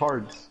amount of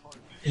cards.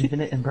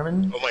 Infinite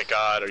impermanence? Oh my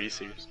god, are you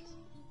serious?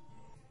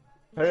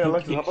 Hey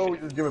Alexis, how about we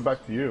just give it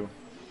back to you?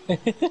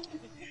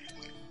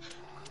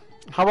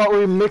 How about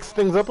we mix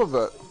things up a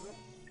bit?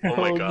 Oh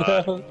my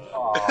god. No.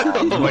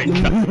 Oh my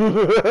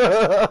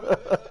god.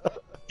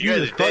 You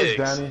guys are Christ,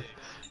 dicks. Danny.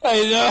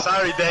 I know.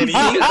 Sorry, Danny.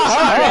 I'm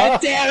sorry.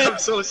 God damn it. I'm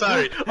so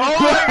sorry. Oh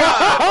my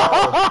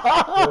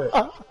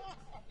god.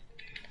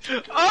 Oh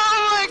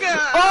my god.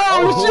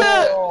 Oh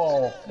shit!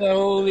 Oh,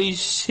 Holy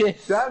shit.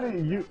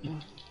 Danny, you.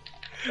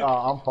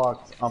 I'm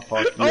fucked. I'm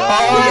fucked. Oh,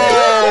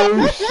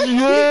 Oh shit!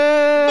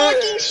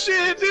 fucking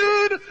shit,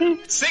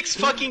 dude. 6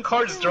 fucking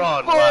cards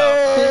drawn.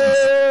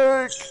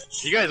 Wow. Fuck!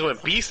 You guys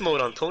went beast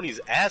mode on Tony's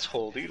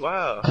asshole, dude.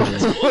 Wow. For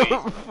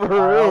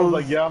I was real.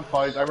 like, yeah, I'm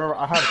fine. I remember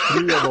I had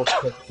 3 of those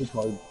two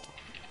cards.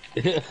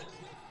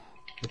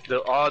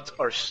 The odds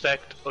are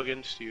stacked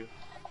against you.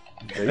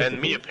 And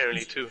me,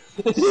 apparently, too.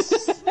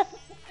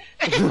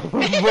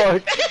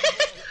 Fuck.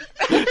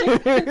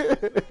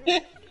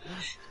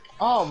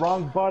 Oh,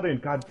 wrong button.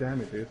 God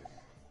damn it, dude.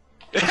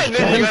 And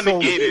then you got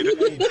negated.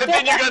 And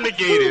then you got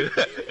negated.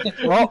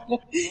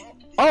 Well,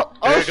 oh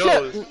There it shit!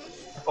 goes.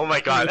 Oh my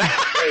god.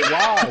 Hey,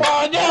 why?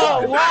 Oh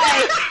no,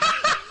 why?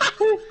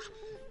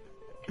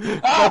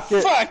 Oh Fuck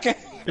it. fuck.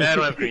 Yeah, I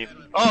don't have green.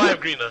 Oh, I have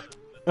green now.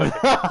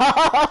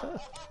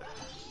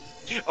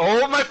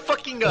 Oh my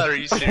fucking god, are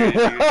you serious,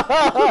 dude?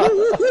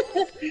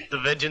 The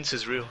vengeance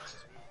is real.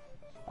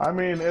 I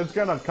mean, it's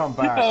gonna come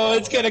back. Oh,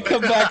 it's gonna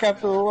come back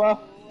after a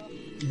while.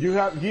 He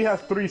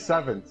has 3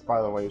 7s, by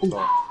the way. So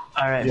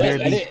Alright, Wait, I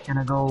Baby's didn't-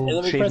 gonna go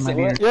let me shave press my it.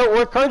 beard. Yo,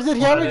 what cards did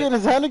he have in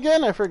his hand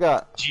again? I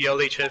forgot.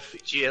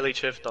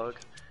 GLHF, dog.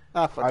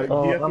 Ah, fuck it.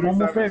 Oh, He has I'm 3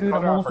 almost there, 7s. dude.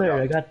 I'm I almost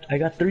there. forgot. I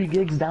got 3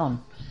 gigs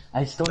down.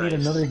 I still need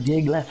Nice. another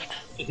gig left.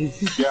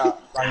 Yeah,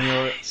 I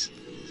knew it.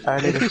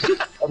 Alright, later.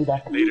 I'll be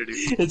back. Later,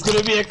 dude. It's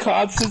gonna be a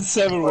constant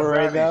 7 word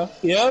right now.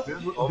 Yep.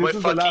 Oh This my is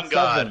the fucking last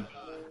god. 7.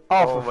 Oh,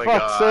 Oh for my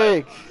fuck's God.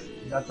 sake!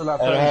 That's the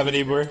last I don't 7. have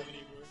any more.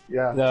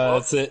 Yeah. No,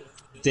 that's it.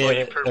 Oh, Damn you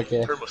it.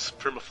 Okay.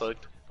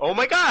 perma-fucked. Oh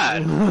my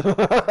god!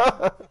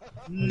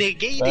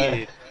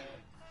 Negated!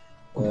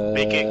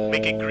 Make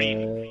it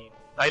green.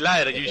 I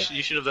lied, you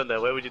should have done that.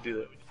 Why would you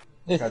do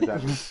that? God damn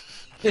it.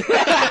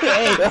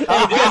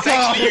 Yes,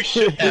 actually, you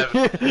should have.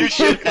 You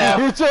should have.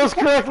 You chose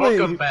correctly!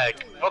 Welcome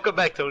back. Welcome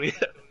back, Tony.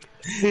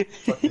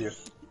 Fuck you.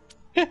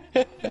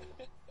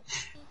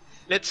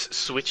 Let's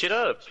switch it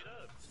up.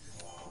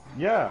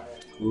 Yeah.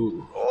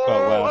 Ooh. Oh,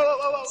 Oh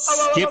wow.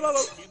 Skip.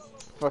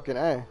 fucking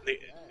A.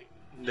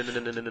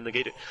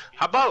 Negate it.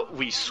 How about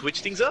we switch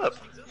things up?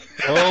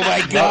 Oh my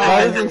Why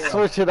god! doesn't he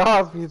switch it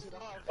off? He's,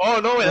 Oh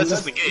no, wait, that's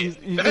just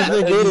negate. you just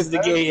negated the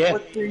game, yeah.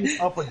 Put things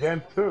up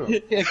again too.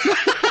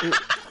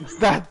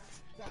 that.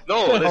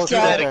 No, let's do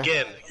that Okay.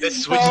 again.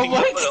 Let's switch Oh things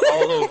my up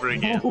all over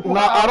again. No,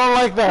 I don't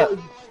like that. I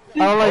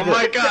don't like Oh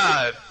my it.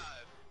 god!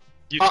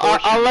 You I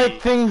tortured me.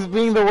 like things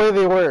being the way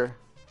they were.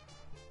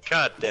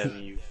 God damn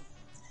you.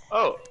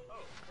 Oh,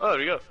 there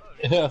we go.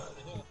 Yeah.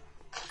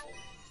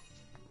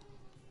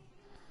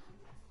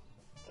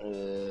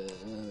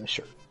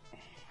 Sure.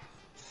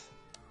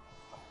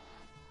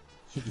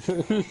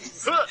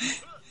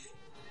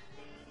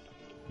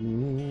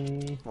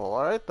 Well,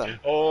 alright then.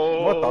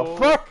 Oh, What the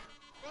fuck?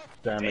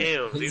 Damn it.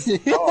 Damn,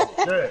 dude. Oh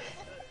shit.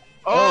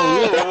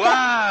 Oh,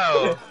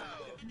 wow!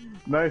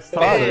 Nice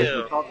talk. Damn.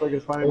 This top deck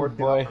is finally working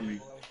boy. out for me.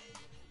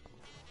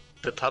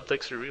 The top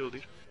decks are real,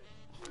 dude.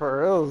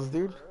 For reals,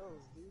 dude.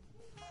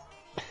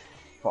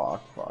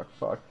 Fuck. Draw! Whatever.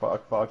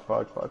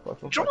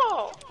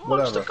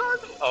 Monster card!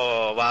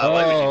 Oh, wow,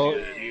 why would Oh, you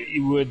do that, dude?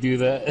 you would do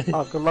that.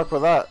 Oh, good luck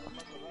with that.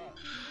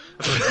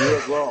 You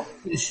as well.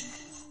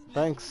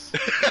 Thanks.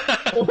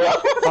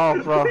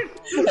 Oh, bro.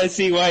 I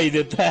see why you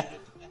did that.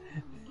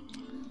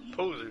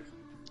 Poser.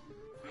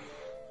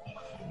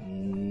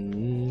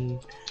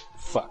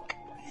 Fuck.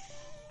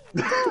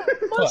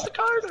 Monster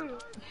card!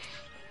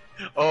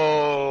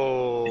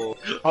 Oh.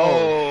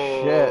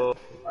 Oh,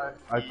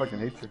 I fucking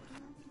hate you.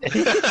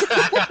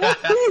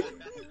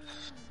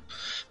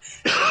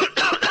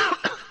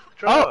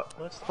 Draw.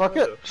 Oh, fuck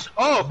it.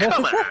 Oh,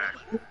 come on!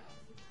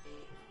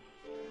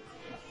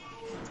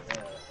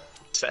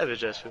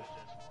 Savage ass food.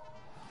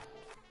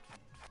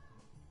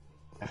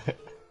 How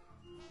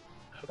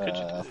could you do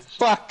this?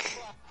 Fuck.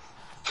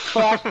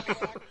 Fuck.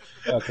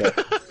 Okay.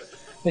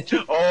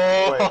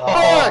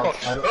 Oh!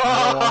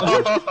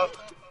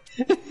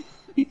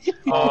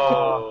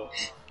 Oh!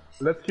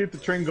 Let's keep the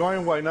train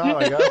going. Why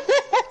not? I guess.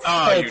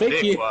 Oh, Hey, you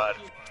thank you. dickwad.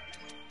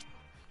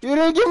 You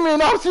didn't give me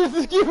an option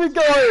to keep it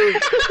going!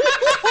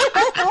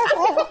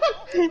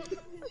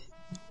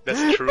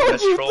 That's true. Fuck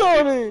That's you, troll.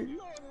 Tony!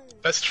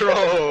 That's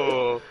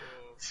troll.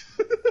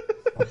 You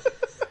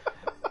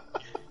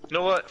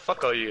know what?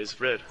 Fuck all you guys.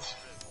 Red.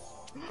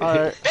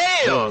 Alright,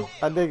 Damn!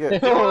 I dig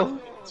it.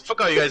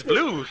 Fuck all you guys.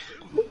 Blue.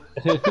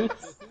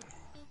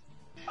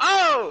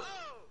 Oh!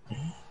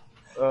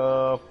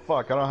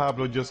 Fuck. I don't have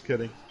blue. Just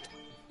kidding.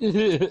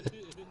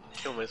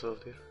 Kill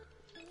myself, dude.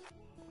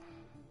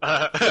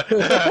 Oh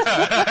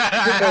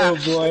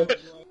boy.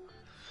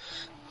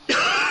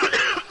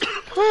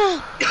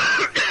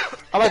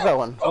 I like that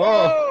one.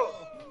 Oh.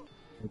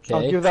 Okay.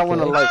 I'll give that one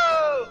a like.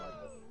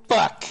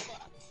 Fuck.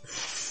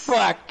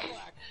 Fuck.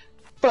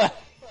 Fuck.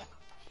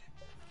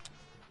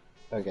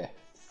 Okay.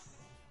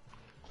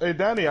 Hey,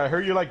 Danny. I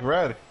heard you like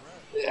red.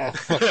 Yeah,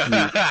 fuck you.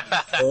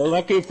 Well,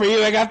 lucky for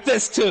you, I got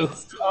this too.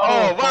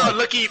 Oh, wow,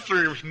 lucky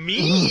for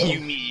me, you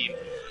mean?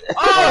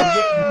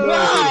 Oh,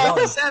 wow,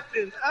 this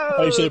happened.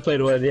 I should have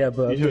played one, yeah,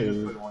 but You should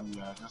just put one.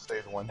 Yeah, just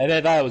stay the one. and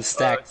then I was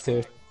stacked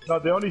too. No,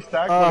 they only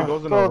stack when it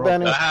goes in a go, row.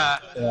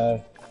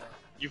 Danny.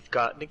 You've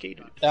got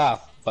negated.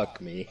 Fuck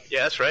me.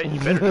 Yeah, that's right. You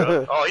better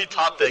drop. Oh, he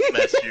top deck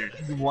mastered.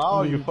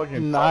 Wow, you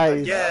fucking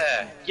Nice.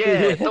 Yeah,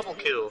 double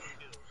kill.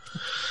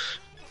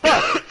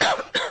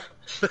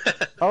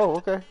 Oh,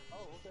 okay.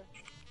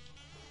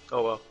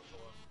 Oh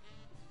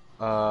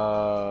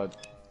well.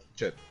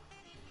 Shit.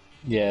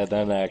 Yeah,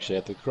 then I actually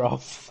have to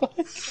crawl.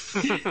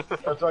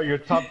 That's right. Your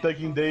top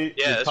taking day.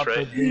 Yeah, your that's top right.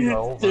 deck days are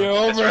over. They're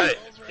over. That's right.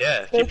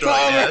 Yeah, keep It's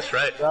drawing. over. Yeah, that's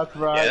right. That's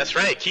right. Yeah, that's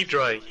right. Keep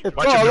drawing. It's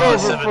Watch all your draw over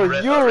 7 for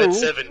red, you. red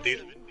 7,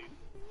 dude.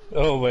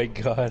 Oh my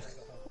god.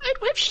 I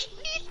whip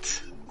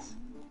shit.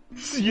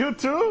 You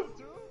too?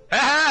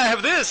 Haha, I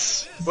have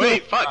this.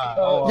 Wait, fuck.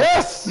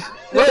 Yes!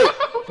 Wait!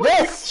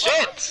 Yes!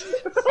 Shit.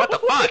 What the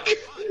fuck?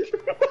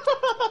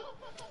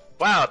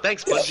 Wow,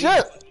 thanks,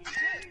 Bungie.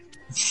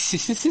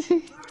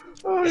 Shit!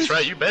 That's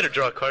right. You better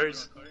draw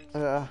cards.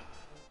 Yeah.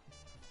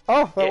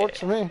 Oh, that Yeah. works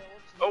for me.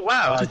 Oh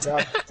wow.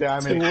 God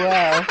damn it.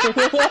 Wow.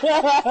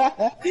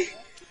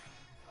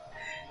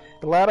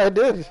 Glad I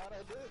did.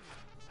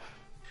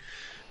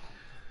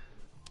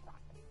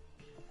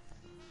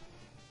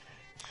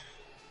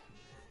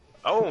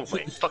 Oh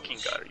my fucking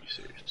god, are you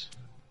serious?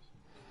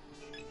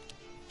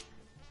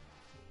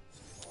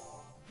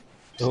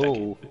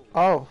 Oh.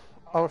 Oh.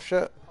 Oh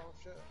shit.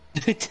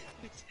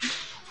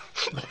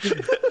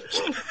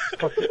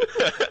 Fuck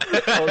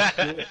it. Oh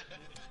shit.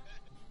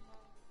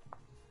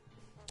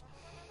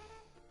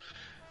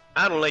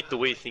 I don't like the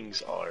way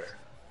things are.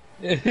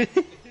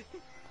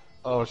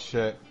 Oh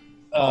shit.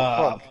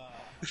 Fuck.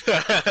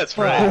 That's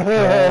right.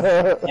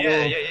 Yeah,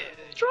 yeah, yeah.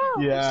 Draw.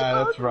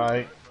 Yeah, that's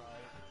right.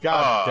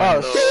 God Oh, damn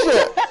it. Oh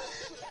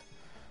shit!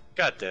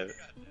 God damn it.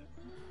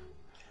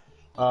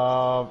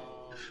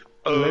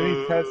 Let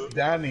me test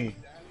Danny.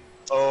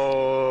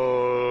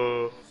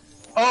 Oh.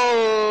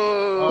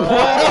 Oh.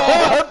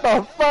 What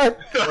the fuck?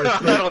 I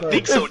don't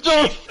think so, It's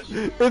still,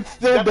 Chief. it's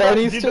still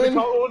Danny's You didn't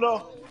turn. call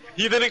Uno.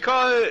 He didn't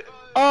call it.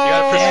 Oh! You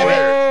gotta press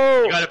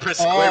square. You gotta press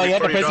square Oh, you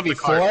have before to you press drop it the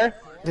card. before?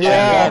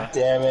 Yeah. God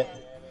damn it.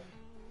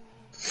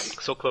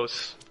 So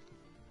close.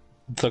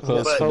 So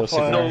close, But no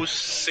cigar. no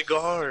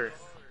cigar.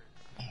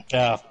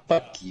 Ah,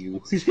 fuck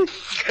you. Look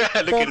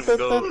at him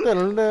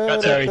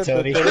go. Sorry,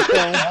 Tony.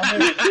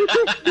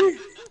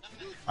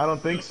 I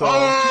don't think so.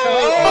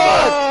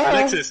 Oh!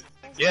 Alexis.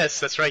 Yes,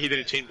 that's right. He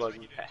didn't chain block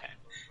me.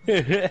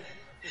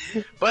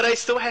 But I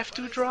still have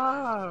to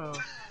draw.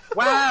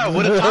 Wow,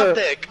 what a top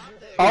deck.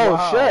 Oh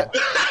Wow. shit.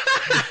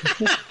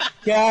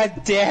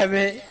 God damn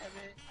it.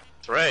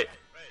 That's right.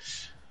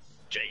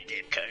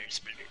 Jaded curse.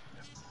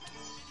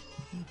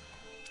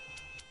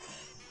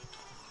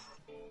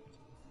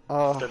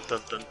 Oh, Dun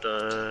dun dun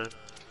dun.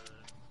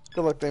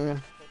 good luck,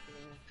 Damien.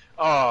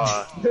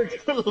 Aw,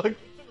 Look,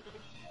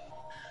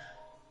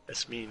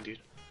 that's mean, dude.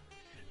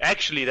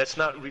 Actually, that's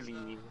not really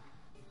mean.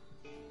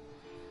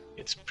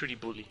 It's pretty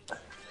bully.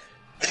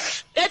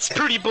 That's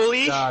pretty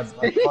bully! God,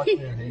 I fucking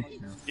hate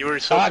you. You were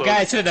so Oh, close.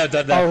 guys, should have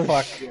done that. Oh,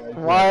 Fuck.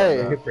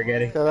 Why? Keep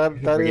forgetting. Yeah, that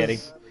Keep that forgetting.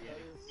 is.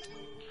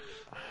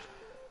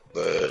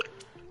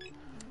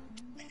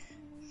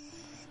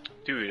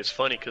 Dude, it's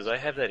funny because I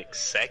have that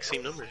exact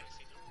same number.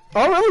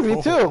 Oh, really?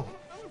 Me too.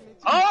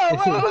 Oh,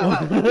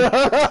 wow.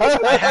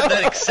 I have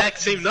that exact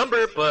same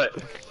number,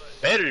 but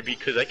better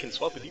because I can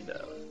swap with you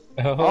now.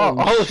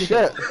 Oh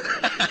shit.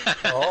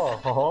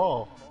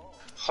 Oh,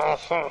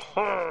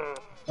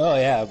 Oh,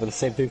 yeah, but the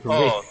same thing for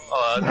me.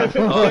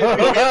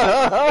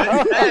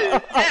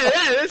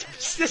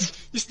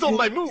 You stole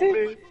my move,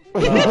 man.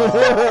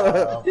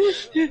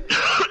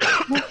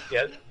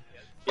 Yeah.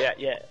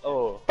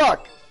 Oh.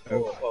 Fuck.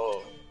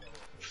 Oh.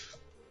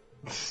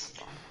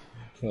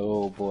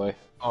 Oh, boy.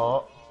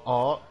 oh.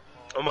 Oh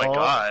my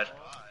god.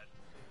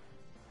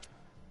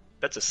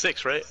 That's a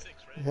 6, right?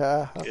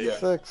 Yeah, that's Yeah.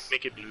 6.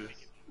 Make it blue.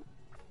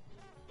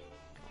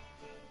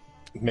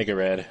 Make it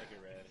red.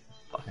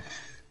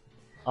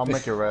 I'll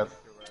make it red.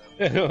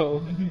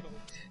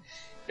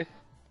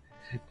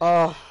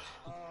 Oh.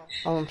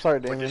 I'm sorry,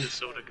 Where Damien. did the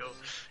soda go?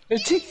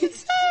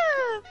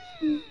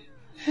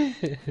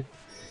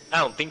 I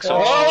don't think so.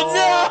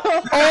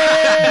 Oh,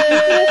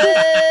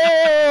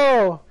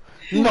 Oh!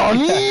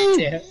 Nani?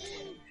 Damn.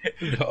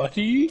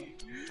 Naughty?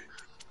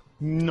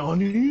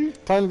 Nani?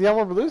 Tony, do you have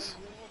more blues?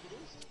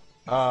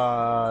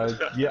 Yeah,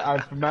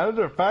 as a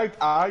matter of fact,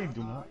 I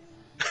do not.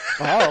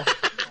 Oh.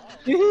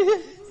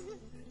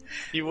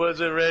 He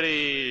wasn't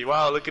ready.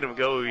 Wow, look at him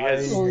go. He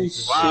has... Holy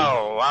shit.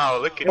 Wow,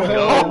 look at him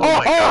go. Oh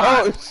my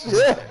god. Oh,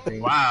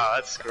 shit. Wow,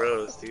 that's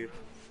gross, dude.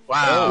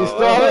 Wow. You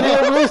still have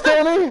any more blues,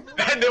 Tony?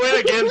 And they went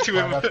again to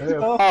That's him. it.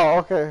 Oh,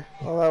 okay.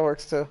 Well, that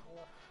works too.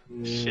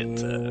 Shit.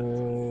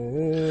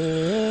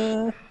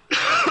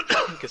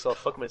 Guess I'll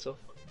fuck myself.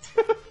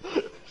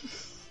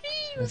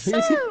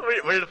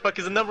 Where the fuck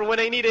is the number when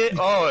I need it?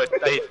 Oh,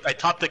 I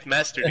top deck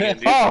mastered again,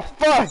 dude. Oh,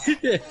 fuck!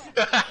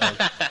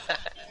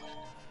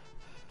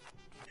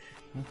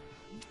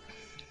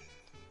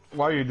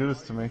 Why you do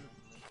this to me?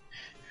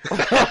 Oh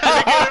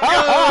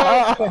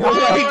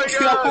my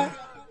god!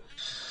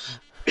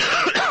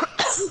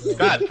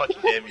 God fucking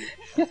damn you.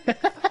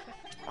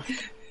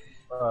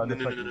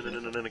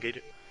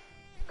 Negated.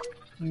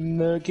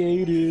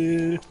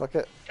 Negated. Fuck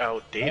it.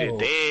 Outdated, Oh.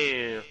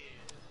 damn.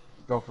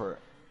 Go for it.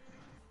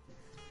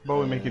 But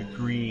we make it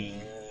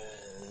green.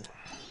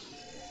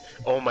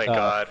 Oh my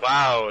god,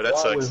 wow, that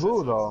With sucks.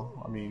 who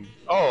though? I mean,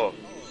 Oh,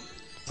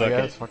 I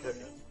guess, fuck it.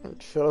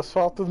 Should have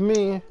swapped with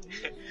me.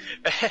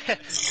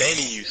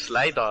 Danny, you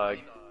sly dog.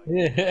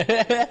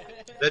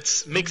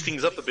 Let's mix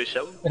things up a bit,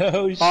 shall we?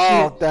 Oh, shit.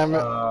 Oh, damn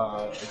it.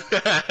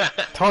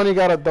 Tony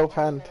got a dope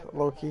hand,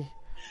 Loki.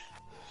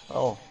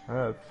 Oh,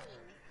 yeah, it's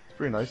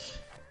pretty nice.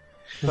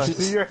 I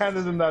see your hand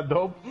isn't that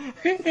dope.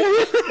 Yeah,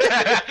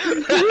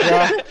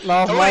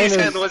 no, mine Tony's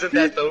hand is. wasn't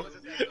that though.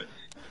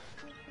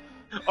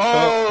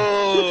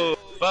 Oh,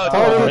 fuck,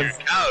 Tony. your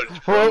couch.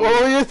 What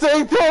were you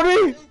saying,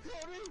 Tony?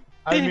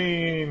 I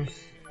mean,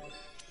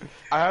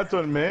 I have to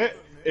admit,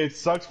 it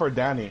sucks for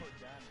Danny.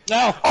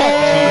 No. Oh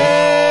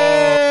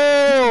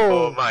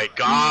Oh! my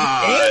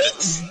god.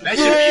 That should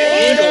be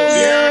illegal,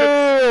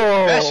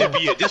 dude. That should be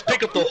it. Just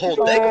pick up the whole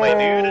deck, my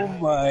Oh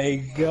dude.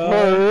 my For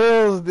god.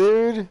 reals,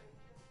 dude.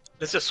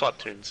 Let's just swap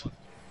turns.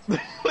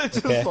 It's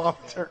just Okay.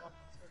 softer.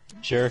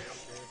 Sure.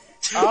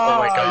 Oh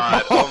my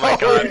god. Oh my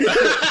god.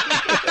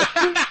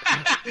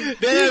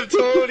 Damn,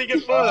 Tony,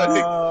 get fucked.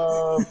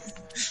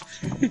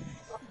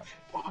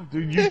 Fuck,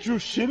 dude, you drew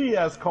shitty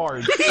ass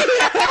cards.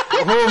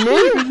 Who,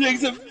 me?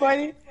 Makes it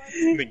funny.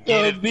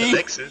 Negated me.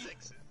 Alexis.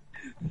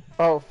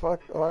 Oh,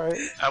 fuck, alright.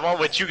 I want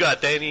what you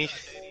got, Danny.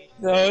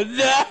 No,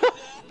 no.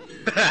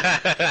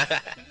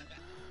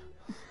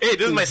 Hey,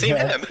 this is my same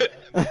hand.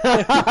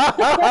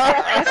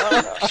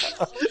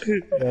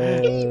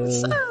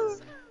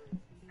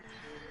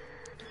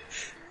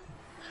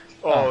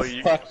 Oh,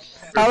 you. Fuck.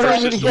 How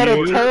did we get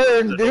a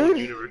turn, dude?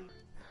 Universe.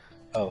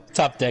 Oh,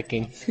 top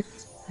decking.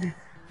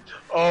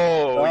 Oh,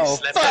 Oh, you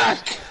slapped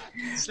fuck. that.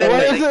 Slap Why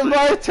that is it leg.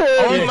 my turn?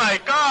 Oh my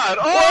god!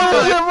 Why Oh,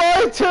 is it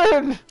my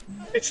turn?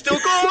 it's still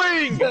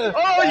going!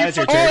 Oh, you That's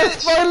your Oh, turn.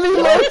 it's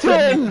finally my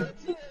turn!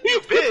 you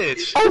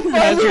bitch! I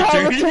finally your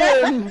have a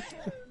turn. turn!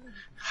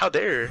 How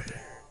dare?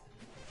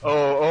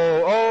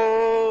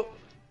 Oh.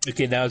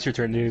 Okay, now it's your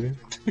turn, dude.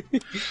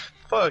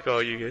 Fuck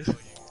all you guys.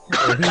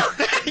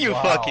 You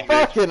Wow. fucking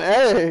bitch. Fucking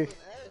A!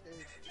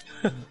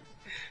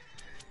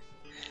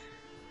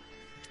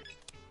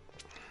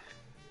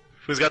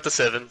 Who's got the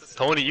 7?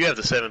 Tony, you have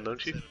the 7,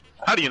 don't you?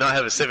 How do you not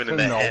have a 7 in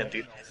that No. hand,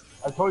 dude?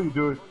 I told you,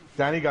 dude.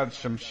 Danny got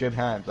some shit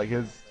hands. Like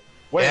his.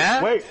 Wait,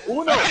 Yeah? wait.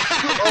 Oh no.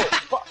 Oh,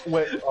 fuck.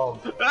 Wait. Oh.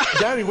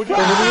 Danny, what did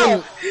you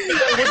have? Danny,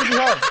 what did you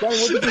have? Danny,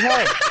 what did you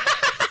have?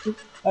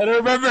 I don't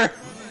remember.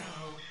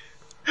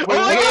 Oh my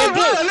god,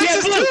 You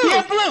Alexis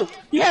had blue! too!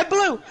 You had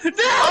blue! You had blue! No!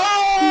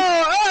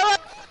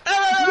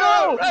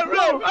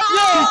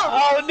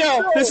 Oh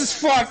no! This is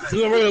fucked.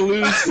 We're gonna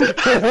lose. I'm not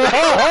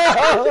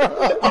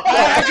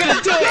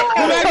gonna do it.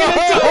 I'm not gonna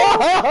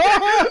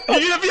do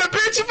it. You gonna be a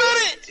bitch about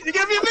it? You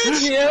gonna be a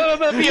bitch? Yeah, I'm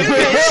gonna be a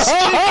Bitch! bitch.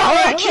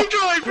 Alright, keep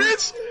going,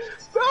 bitch!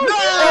 No!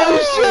 Oh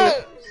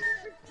shit!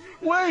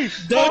 Wait.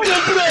 Don't do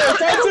blue.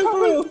 Don't do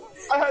blue.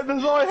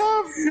 That's all I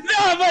have. No,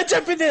 I'm not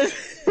jumping in.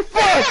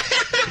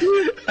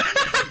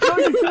 No,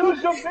 you should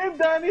have jumped in,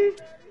 Danny.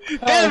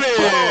 Damn Oh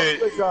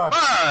it! my god.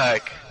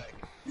 Fuck!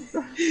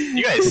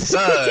 You guys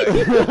suck! You're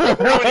ruining my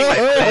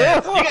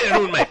plans! You guys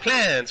ruined my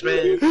plans,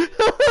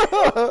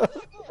 man!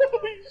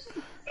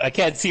 I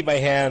can't see my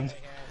hand.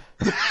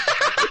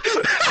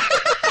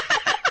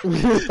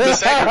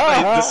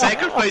 The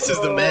sacrifice is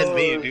the man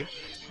made, dude.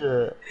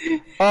 Shit.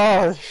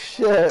 Oh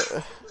shit!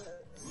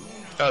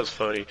 That was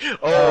funny.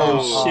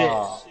 Oh, shit.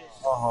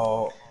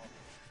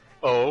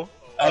 Oh.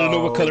 I don't know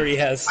what color he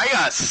has. I got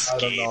I don't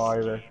scared. know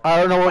either. I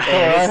don't know what color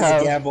I This is a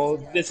have. gamble.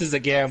 This is a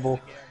gamble.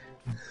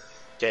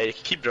 Yeah, you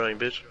can keep drawing,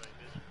 bitch.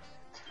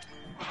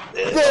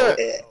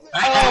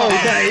 Oh,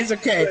 nice.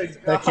 Okay.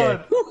 Okay.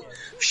 Whew.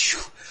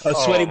 I'm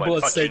sweating my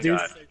bullets there, fucking dude.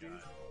 God.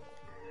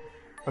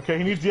 Okay,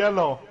 he needs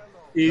yellow.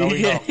 No, we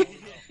Yeah. know.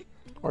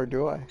 Or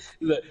do I?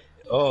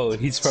 Oh,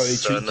 he's probably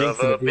Son jinxing of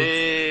a it, dude.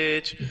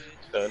 bitch.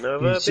 Son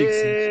of a He's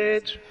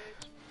jinxing. bitch.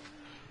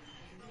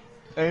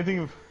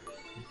 Anything.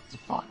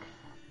 Fuck.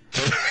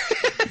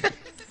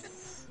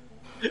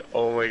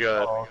 Oh my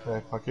god. Oh,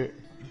 okay, fuck it.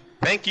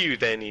 Thank you,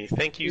 Danny.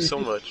 Thank you so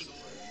much.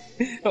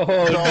 Oh,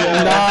 no.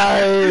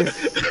 Nice.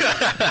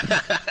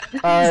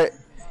 Alright,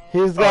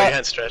 Oh, your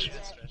hand's stretched.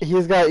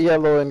 he's got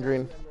yellow and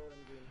green.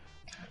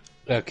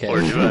 Okay. Or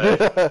do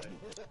I?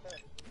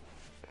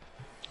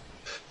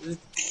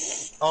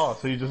 Oh,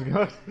 so you just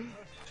gonna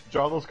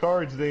draw those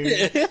cards, then?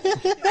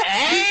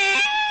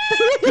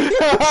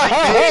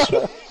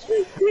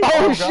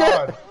 Oh shit!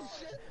 God.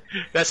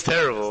 That's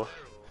terrible.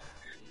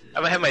 I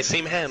might have my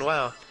same hand,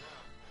 wow.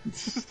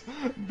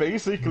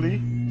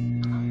 Basically.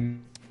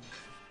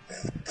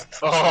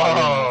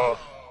 Oh.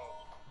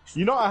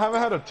 You know, I haven't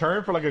had a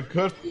turn for like a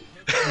good minute.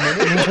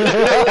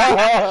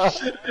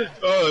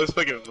 Oh, that's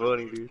fucking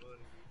funny, dude.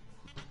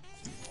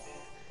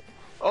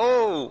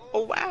 Oh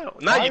wow.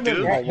 Now you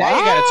do. Now you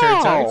got a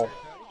turn, Tony.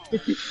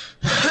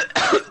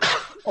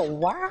 Oh,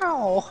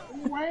 wow.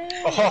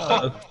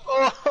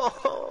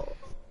 Oh.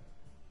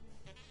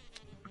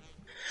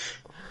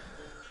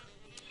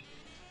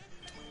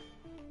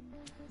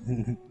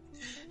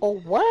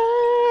 Oh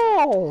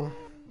wow!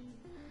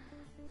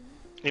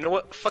 You know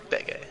what? Fuck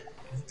that guy.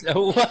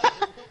 Oh,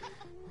 what?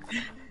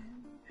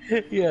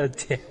 Yeah,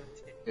 damn.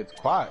 It's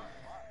quiet.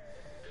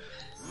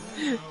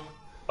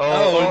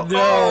 Oh,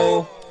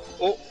 no.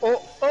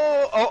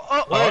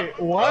 Wait,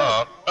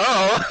 what?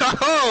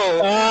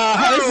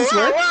 How does this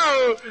work?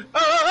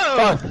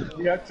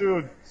 You have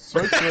to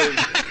search it.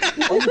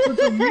 Oh, you took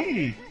to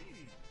me.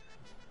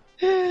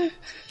 Yay!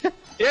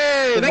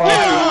 Thank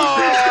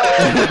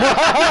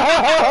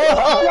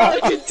Why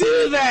did you do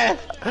that?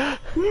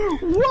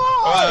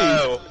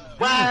 Why?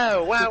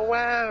 Wow!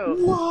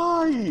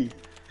 Why?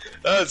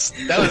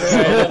 That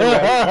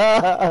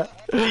was.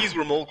 These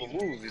were mogul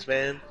moves,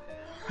 man.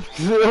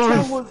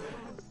 Because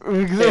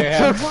it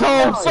took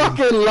so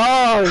fucking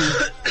long!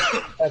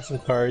 That's some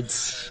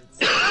cards.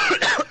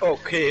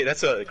 Okay,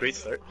 that's a great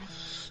start.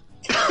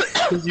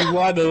 Because you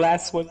won the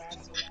last one.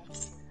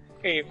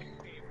 Hey.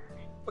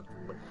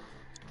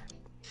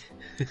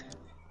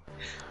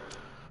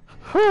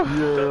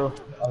 Yeah,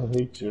 I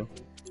hate you.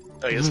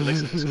 Oh, yes,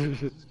 Alexis.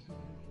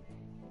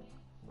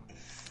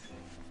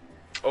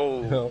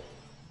 Oh, No.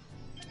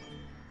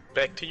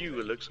 back to you,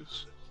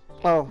 Alexis.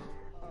 Oh.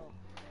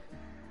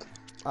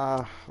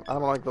 I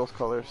don't like those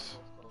colors.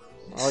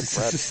 I like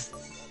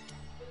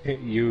red.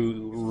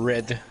 You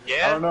red. I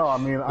Yeah? don't know, I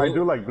mean, I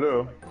do like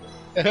blue.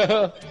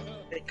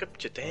 Make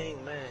up your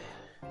thing, man.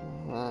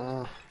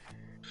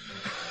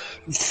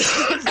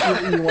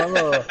 You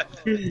wanna...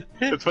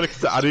 It's funny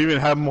because I don't even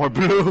have more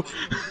blue.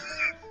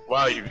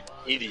 Wow, you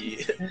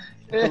idiot.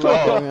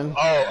 Man.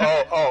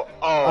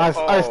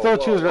 I still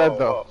choose red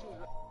though.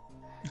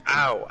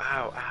 Ow.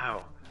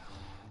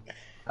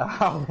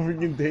 Ow,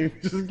 freaking Dave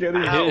just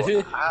getting Ow.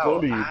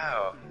 bullied.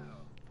 Ow.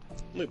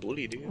 I'm a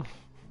bully, dude.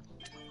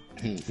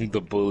 The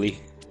bully.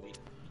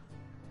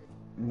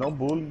 No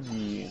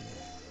bully.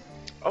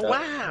 Oh,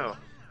 wow.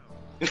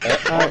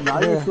 Now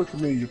you yeah. switch to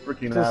me, you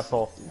freaking Just-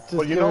 asshole. Just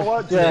But you give know it-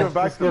 what? Just Yeah, give it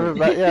back just to give me. it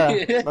back.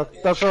 Yeah,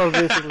 that's what I was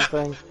basically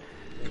saying.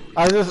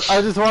 I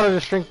just wanted to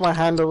shrink my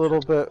hand a little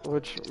bit,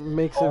 which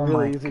makes it Oh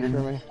my really easy for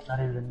goodness. me. Not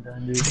even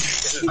done, dude.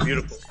 This is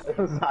beautiful.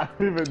 It's not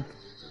even.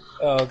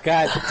 Oh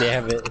god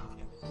damn it.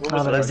 What Now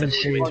was the that last I've time been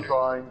you Keep made on your-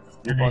 drawing.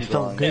 Keep And on it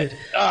felt drawing. good.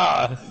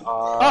 Ah!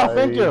 Oh,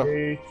 thank you.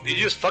 hate- Did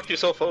you just fuck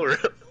yourself over?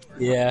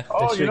 Yeah,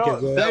 Oh, that's you know,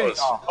 freaking That dang, was.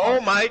 oh, Oh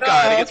my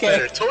god, it gets okay.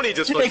 better. Tony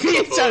just fucked He's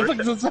himself trying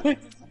to over. fuck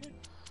this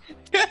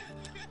up.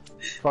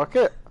 Fuck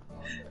it.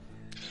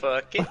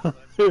 Fuck it.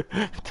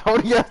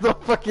 Tony has the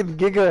fucking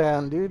giga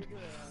hand, dude.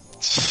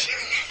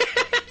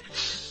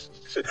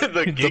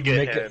 The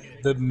giga hand.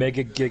 The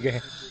mega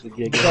giga. The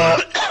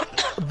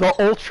giga. The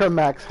Ultra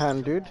Max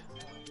hand, dude.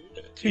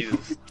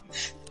 Jesus.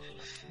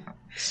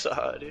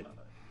 Saw, dude.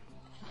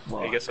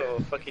 I guess I'll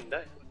fucking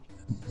die.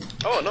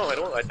 Oh no, I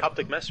don't. I top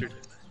deck mastered.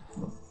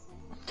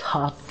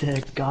 Top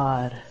deck,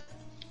 God.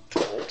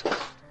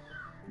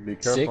 Be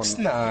careful.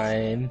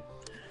 6-9.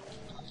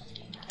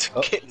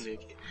 Oh. Getting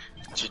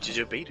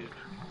it. Baited.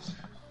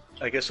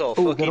 I guess I'll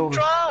Oh, get fucking over.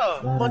 draw!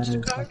 That Monster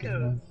is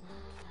Cargo!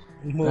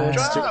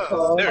 Monster.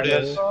 Draw! There it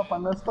is. I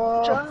messed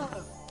up. Draw!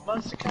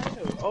 Monster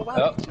Cargo! Oh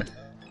wow! Oh.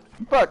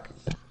 Fuck.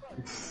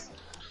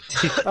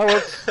 That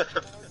works.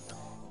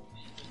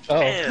 Oh.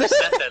 Damn,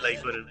 snap that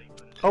like button.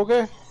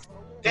 Okay.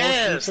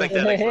 Damn, snap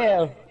that like button.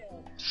 Hell.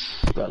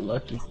 Got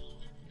lucky.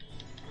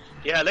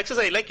 Yeah, Alexis,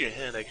 I like your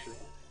hand actually.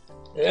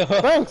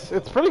 Thanks.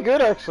 It's pretty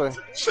good, actually.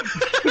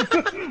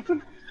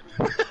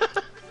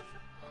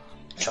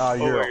 Ah,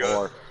 you're my a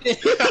God. whore.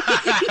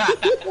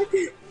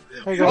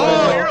 Hey, go Oh,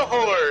 ahead. you're a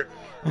whore!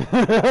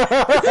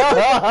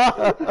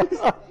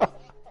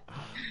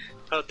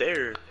 How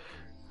dare.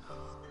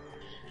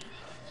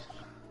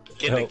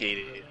 Get Oh.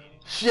 negated.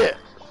 Shit.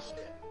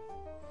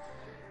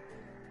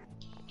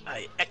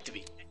 I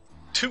activate.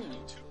 2.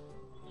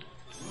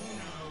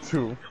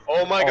 Two.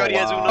 Oh my god, he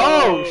has Uno!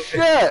 Oh,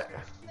 shit.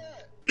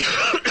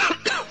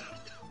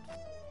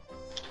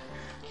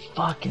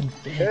 Fucking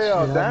bitch.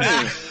 Hey, dude.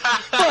 Danny.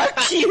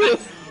 Fuck you.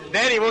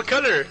 Danny, what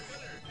color?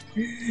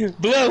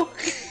 Blue.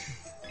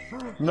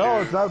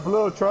 No, it's not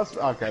blue. Trust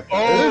me. Okay.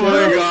 Oh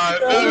my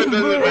god, no, it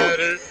doesn't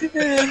matter.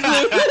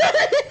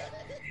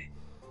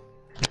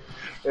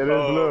 It is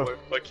Oh blue. my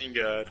fucking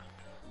god.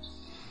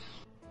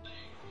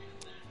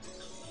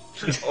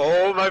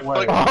 Oh my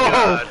Wait. fucking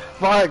god.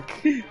 Fuck.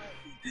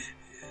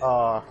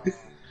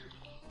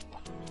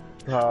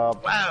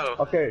 Wow.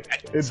 Okay,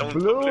 it's Someone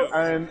blue put blue.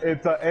 and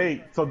it's an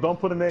 8, so don't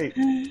put an 8.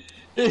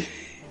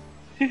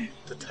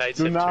 The tight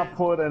Do not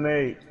put an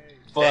 8.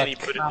 Danny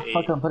Fuck. put an Ah, 8.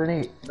 fuck him, put an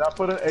 8. Not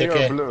put an 8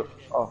 Okay. or blue.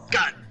 Oh,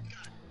 God.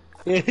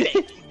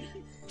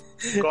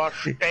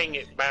 Gosh dang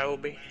it,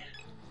 Bobby.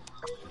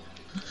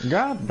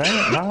 god damn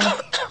it, man.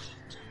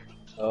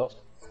 Oh.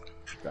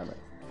 Damn it.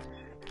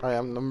 I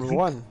am number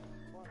 1.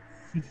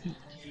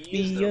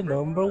 Be a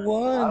number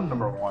one. I'm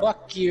number 1.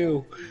 Fuck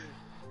you.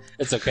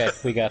 It's okay.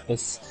 We got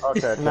this.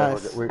 Okay, okay,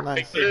 Nice. we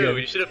Nice. Pick blue.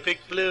 You should have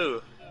picked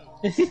blue.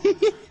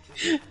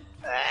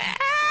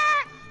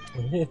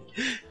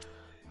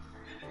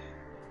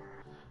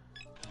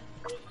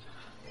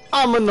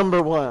 I'm a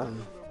number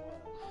 1.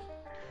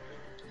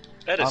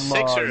 That is I'm,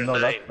 6 or a no,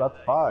 9. that's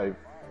 5.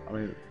 I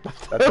mean,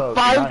 that's a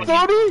 5,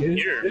 9.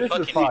 Tony? You're It is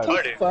fucking a 5.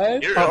 retarded.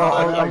 5? You're Oh, a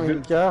I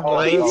mean, yeah. Oh,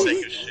 blind no.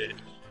 sick of shit.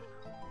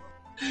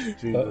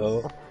 Jesus.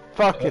 Uh-oh.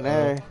 Fucking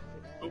A.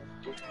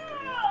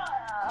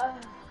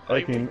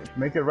 Hey, can you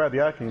make it red?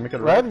 Yeah, can you make it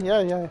red? Red? Yeah,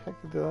 I can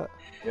do that.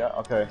 Yeah,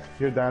 okay.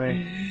 Here,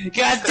 Danny.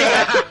 God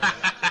damn it!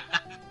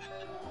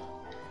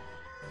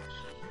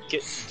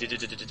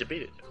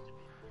 Beat it.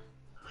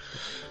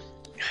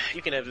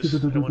 You can have this. I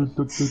don't want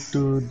it.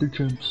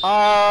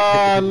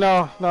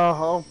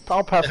 No,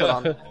 I'll pass it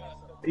on.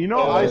 You know,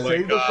 Oh I my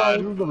saved this God.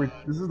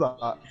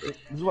 song. This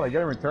is what I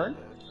get in return?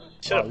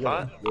 Shut up,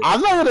 pot.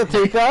 I'm not gonna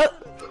take that.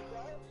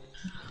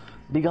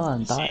 Be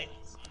gone, Dot. See,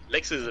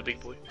 Lex is a big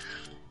boy.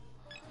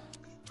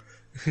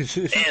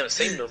 Damn,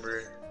 same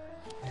number.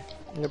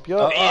 Yep.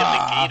 Damn,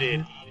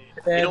 negated.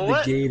 You know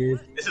what? Negated.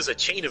 This is a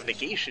chain of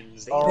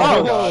negations. Oh,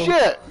 Oh, God.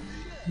 shit.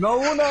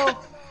 No, no.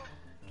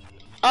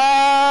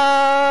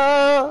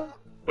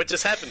 What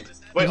just happened?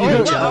 Wait, You oh,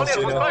 yeah, challenged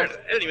I Uno.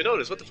 didn't even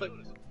notice. What the fuck?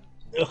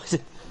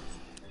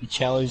 You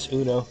challenged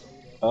Uno.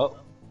 Oh,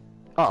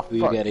 Oh, who are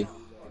you fuck. getting?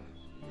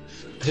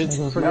 Pretty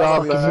You have a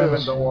obvious.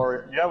 7, don't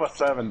worry. You have a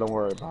 7, don't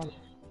worry about it.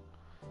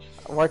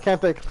 Why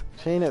can't they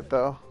chain it,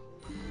 though?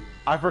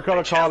 I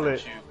forgot to call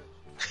it.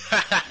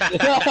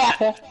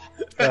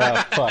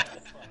 Oh, fuck.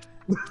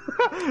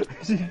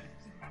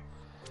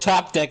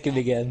 Top decking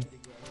again.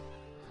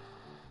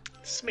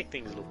 Let's make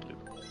things a little blue.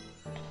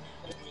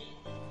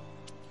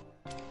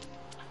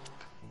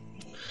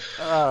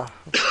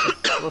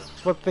 Let's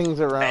flip things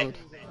around.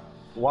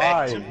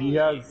 Why? to He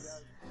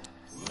has.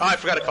 Oh, I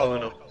forgot to call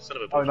Uno. Son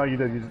of a Oh bitch. no, you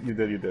did. You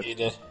did. You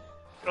did.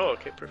 Oh,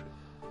 okay, perfect.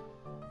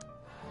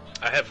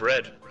 I have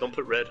red. Don't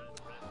put red.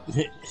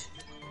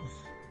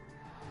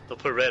 Don't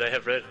put red. I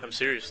have red. I'm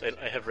serious.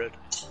 I have red.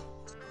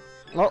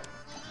 Oh,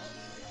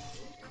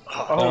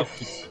 Oh, Oh,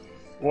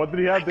 What did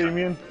he have,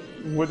 Damien?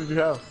 What did you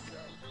have?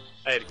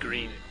 I had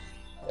green.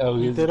 Oh,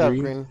 You he's did have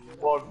green. green.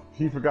 Well,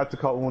 he forgot to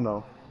call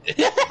Uno.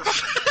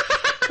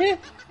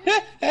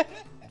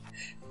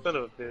 Son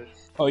of a bitch.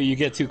 Oh, you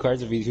get 2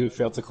 cards if you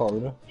fail to call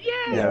Uno?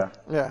 Yeah.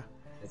 Yeah.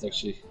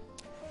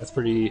 That's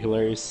pretty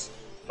hilarious.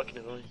 Fucking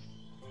annoying.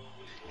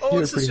 Oh,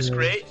 You're this is just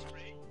pretty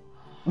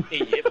great.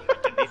 Hey, yep.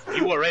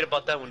 You were right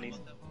about that one,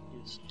 Nathan.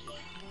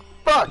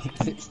 Fuck!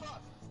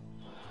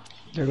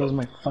 There goes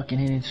my fucking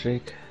hitting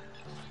streak.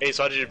 Hey,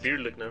 so how does your beard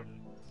look now?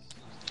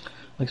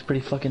 Looks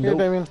pretty fucking Here, dope.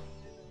 Damien.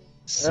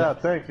 Yeah,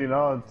 thanks, you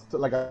know, it's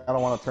like I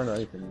don't want to turn or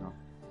anything, you know.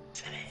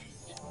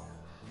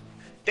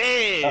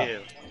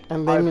 Damn!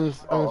 And Damien's,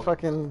 I mean,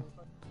 fucking...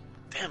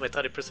 Damn, I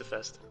thought I pressed it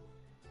fast.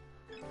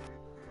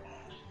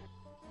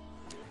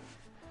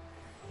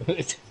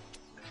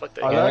 Fuck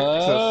that guy.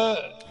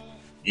 Alexis.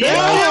 Yeah!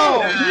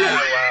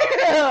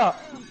 Yeah!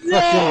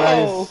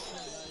 Fucking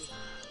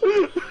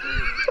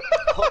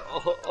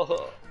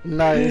nice.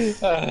 Nice.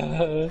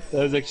 That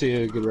was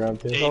actually a good round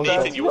too. Hey,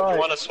 Nathan, you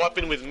want to swap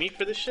in with me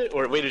for this shit?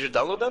 Or wait, did you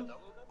download them?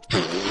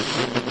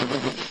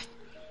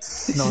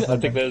 No, I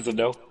think that is a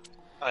no.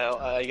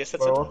 I guess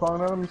that's Wait, it. what's wrong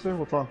now? Let me see.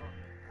 What's wrong?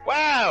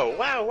 Wow!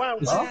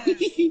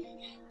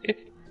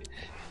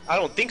 I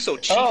don't think so,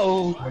 Chief.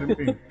 Oh! What do you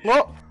mean?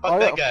 Well, Fuck I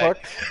that got guy.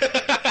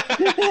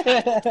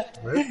 fucked.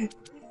 Really?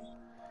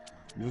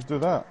 You just do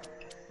that.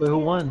 Wait, who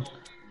won?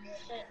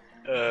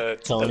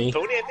 Tony.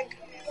 Tony, I think.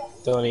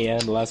 Tony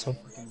and the last one.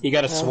 You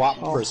got a swap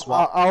for a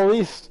swap. I'll at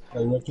least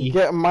A rookie.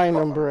 get my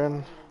number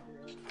in.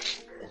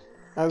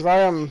 As I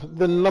am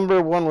the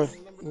number 1 with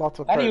lots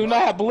of How do you cards.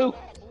 not have blue?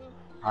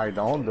 I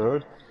don't,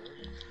 dude.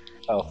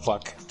 Oh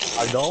fuck.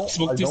 I don't.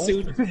 Spoke I too don't.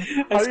 soon.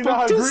 How do you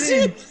not have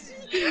green?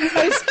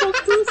 I spoke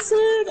too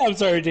soon. I'm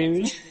sorry,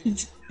 David.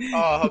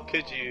 Oh, how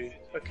could you?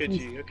 How could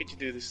you? How could you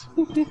do this?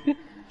 Muy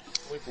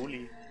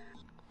bully.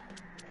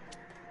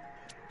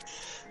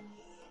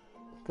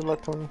 Good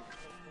luck, Tony.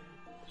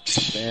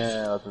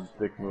 Damn, that's a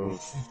dick move.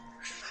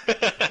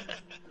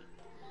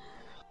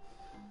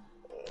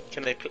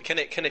 Can I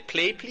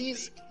play,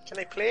 please? Can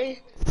I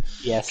play?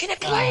 Yes. Can I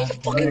play the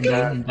fucking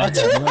game?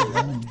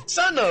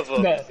 Son of a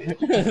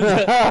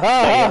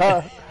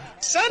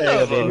son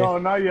of a No,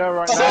 not yet,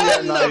 right now.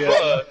 son Not of yet.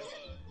 a.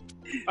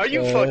 Are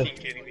you fucking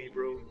kidding me,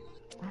 bro?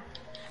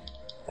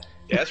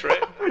 Yeah, that's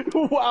right.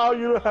 Wow,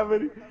 you don't have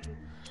any. You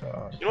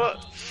know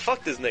what?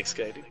 Fuck this next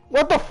guy, dude.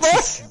 What the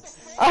fuck?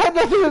 I had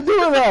nothing to do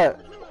with that.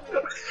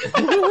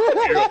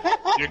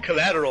 You're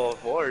collateral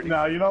of war, dude.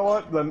 Now, you know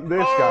what? Then this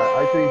guy,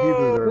 I think he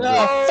deserves it.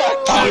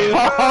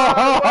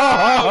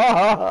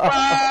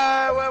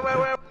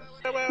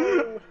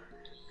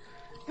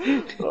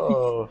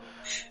 Oh.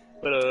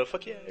 But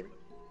fuck yeah.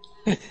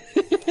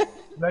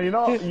 Now, you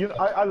know,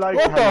 I like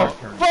What how the you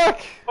turn.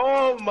 fuck?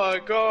 Oh my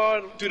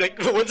god, dude!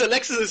 When's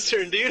Alexis'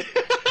 turn, dude?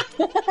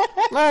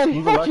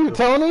 Man, fuck you, Alexis?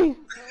 Tony.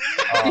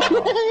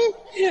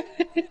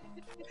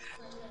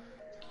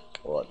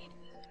 What?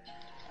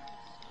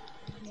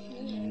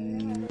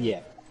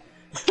 Yeah.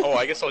 Oh,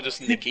 I guess I'll just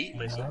negate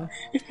myself.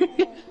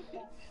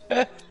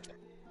 Let's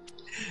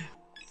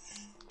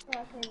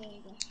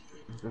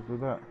do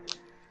that.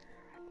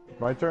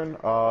 My turn.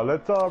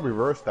 Let's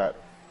reverse that.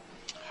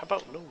 How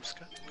about no,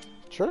 Scott?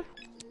 Sure,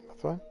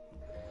 that's fine.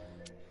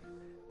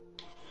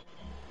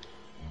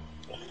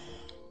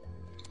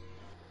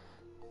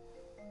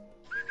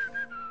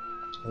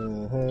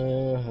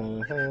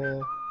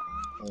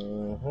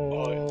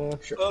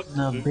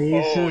 The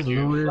bases,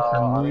 Lewis,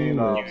 and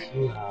Lewis.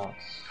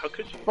 How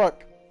could you?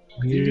 Fuck.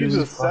 You need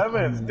the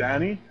 7th,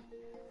 Danny.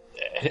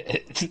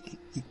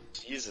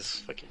 Jesus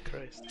fucking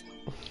Christ.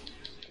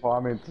 Well, I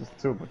mean, just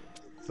 2, but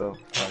so.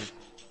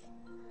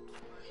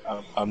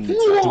 I'm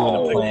doing a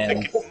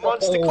plan.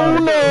 Monster Oh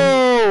card.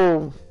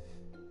 no!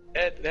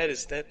 That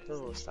is that.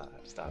 No, stop.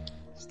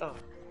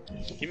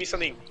 Give me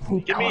something.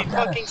 Give me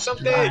fucking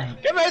something.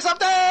 Give me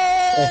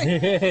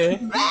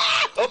something.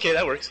 Okay,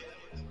 that works.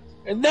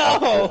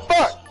 No!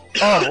 Fuck!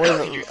 Oh,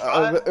 wait,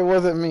 it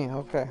wasn't me.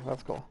 Okay,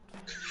 that's cool.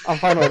 I'm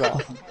fine with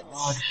that.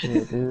 Oh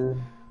shit, dude.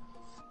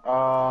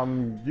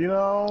 You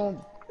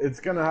know, it's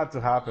gonna have to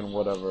happen,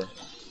 whatever.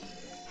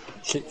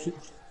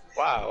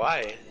 Wow,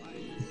 why?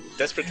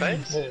 Desperate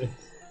times?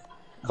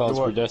 Calls Do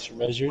for what? desperate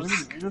measures.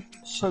 You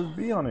just press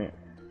B on it.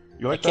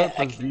 You like can't-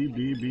 that? Press B,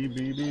 B, B,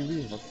 B, B,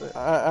 B. That's it. Oh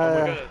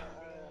my I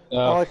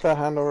god. like that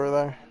hand over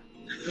there.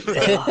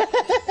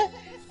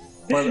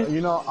 But,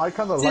 you know, I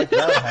kind of like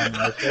that hand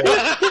right there.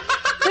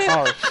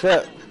 Oh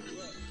shit.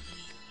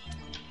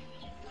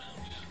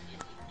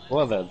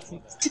 Well then.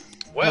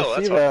 Well, I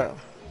that's see all. that.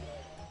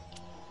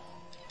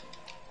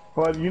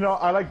 But you know,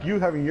 I like you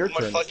having your Oh my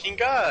turn. fucking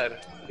god.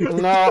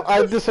 No,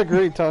 I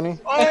disagree, Tony.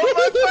 Oh my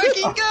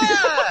fucking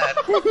god!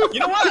 You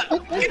know what?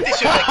 Get this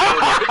shit back to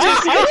normal.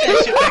 Just get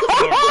that shit back to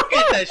normal.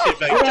 Get that shit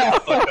back. Shut the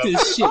fuck up.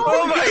 This shit.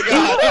 Oh my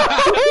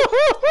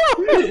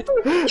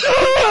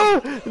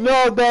god!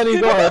 No, Danny,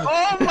 go ahead.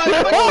 Oh my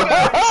fucking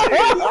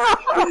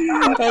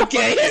god!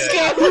 Okay, let's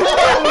go.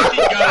 Oh my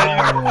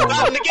god!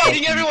 Stop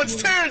negating everyone's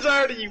turns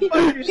already, you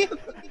fuckers!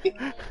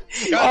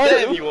 God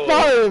damn you all.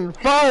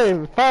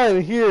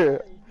 Fine,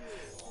 here.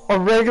 A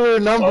regular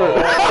number.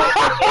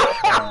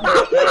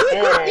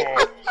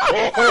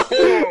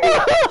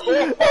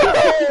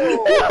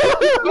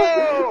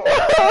 Oh.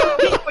 What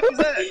the fuck is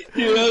that?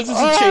 Dude, that was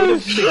just a chain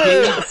of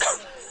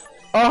negates.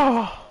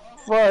 Oh,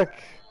 fuck.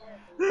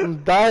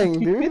 I'm dying,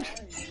 dude.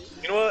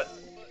 You know what?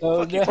 Oh,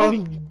 Fuck you, no. Tony.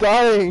 I'm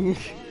dying.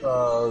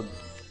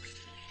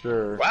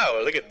 Sure.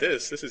 Wow, look at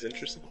this. This is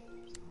interesting.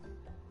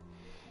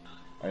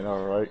 I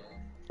know, right?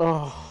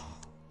 Oh.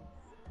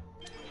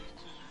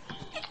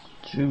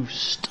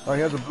 Juiced. Oh,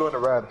 he has a blue and a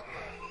red.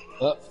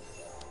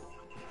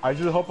 I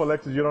just hope,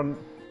 Alexis, you don't.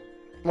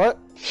 What?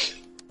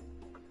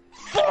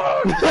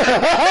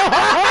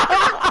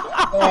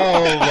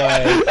 Oh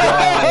my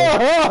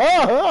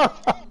god.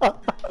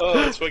 Oh,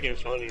 that's fucking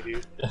funny,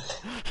 dude.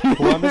 Who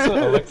am I missing?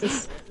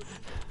 Alexis?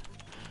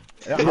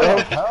 Yeah,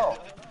 hell.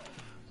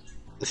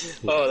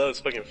 Oh, that was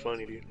fucking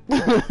funny, dude.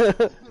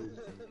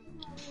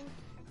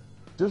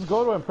 Just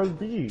go to it and press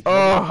B.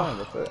 Oh. Fine,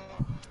 that's it.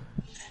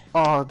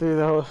 Oh, dude,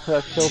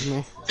 that killed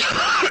me.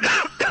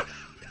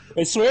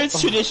 I swear it's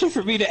tradition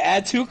for me to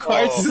add 2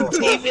 cards to the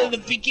team in the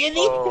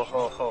beginning.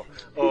 Oh.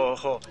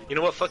 You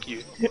know what? Fuck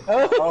you.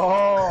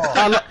 Oh.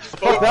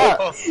 Fuck that.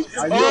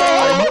 I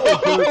knew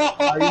it, dude.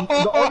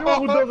 The only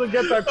one who doesn't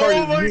get that card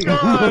Oh is my me.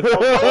 god! Oh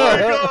my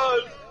god!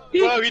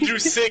 Wow, he drew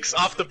 6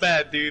 off the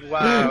bat, dude.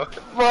 Wow.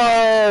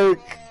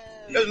 Fuck.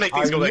 Let's make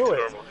things I go back to knew it.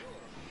 normal.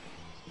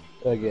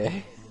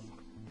 Okay.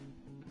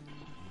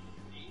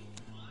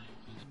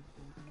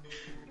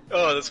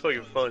 Oh, that's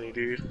fucking funny,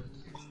 dude.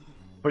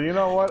 But you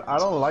know what? I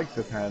don't like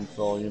this hand,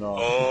 so you know.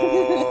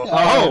 Oh.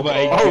 Oh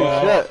my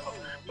god.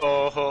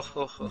 Oh, shit.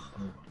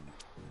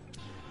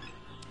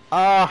 Oh.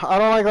 I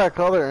don't like that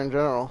color in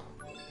general.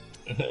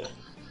 I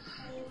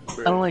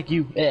don't like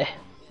you. Eh.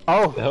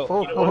 Oh, No,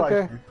 oh, you know what?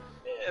 okay.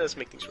 Yeah, let's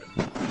make things right.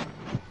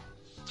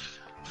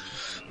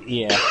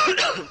 Yeah.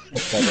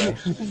 Okay.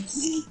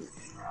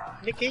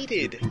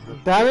 Negated.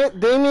 Damn it,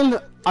 Damien,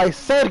 I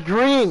said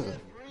green.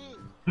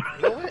 You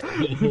know what?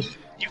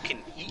 You can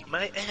eat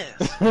my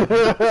ass. You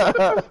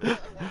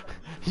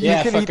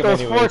Yeah, can fuck eat 'em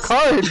those 4 anyways.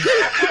 cards.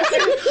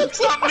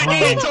 Stop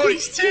negating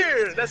Tony's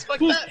turn. That's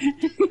fucked up.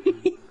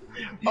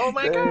 Oh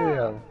my god.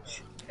 Damn.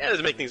 Yeah,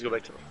 let's make things go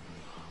back to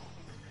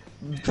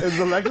normal. Is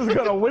Alexis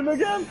gonna win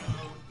again?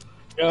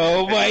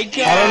 Oh my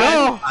god. I don't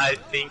know. I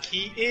think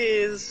he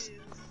is.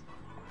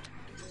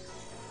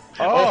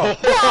 Oh.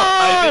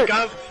 I think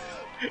I'm.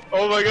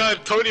 Oh my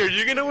god, Tony, are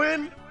you gonna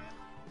win?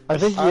 I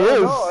think he I don't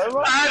is. know,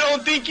 Emma. I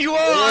don't think you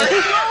are.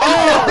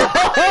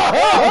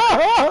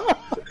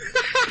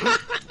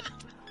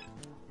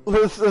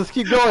 Let's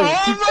keep going.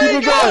 Oh keep my it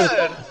going.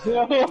 god!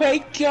 Oh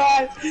my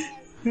god.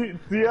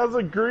 He has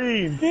a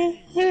green.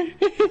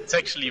 It's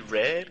actually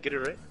red. Get it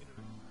right.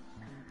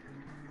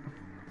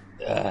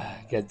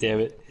 God damn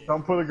it.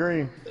 Don't put a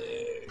green.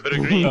 Put a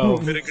green. Oh,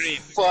 Put a green.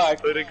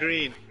 Fuck. Put a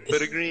green.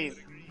 Put a green.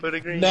 Put a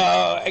green.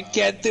 No, I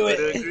can't do Put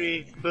a it.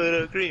 green. Put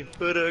a green.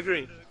 Put a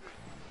green.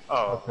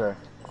 Oh. Okay.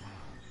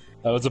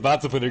 I was about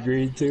to put a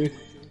green too.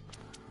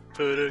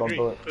 Put a Don't do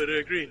green. it. Put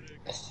a green.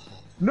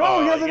 No,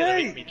 Oh, he has you an gotta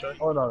make 8. me try.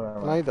 Oh no, no,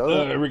 No, no. he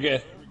doesn't. We're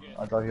good.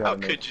 I thought he had How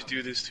an 8. could you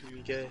do this to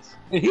me, guys?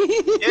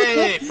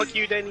 Hey, fuck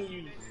you,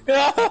 Danny.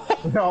 No.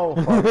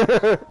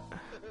 Fuck.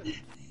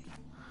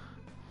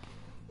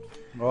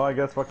 Well, I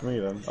guess fuck me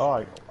then. Oh,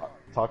 I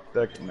talk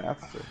deck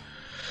master.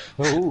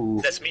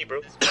 Oh. That's me, bro.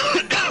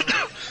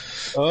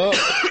 Oh.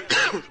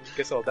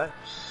 Guess I'll die.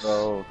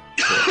 Oh.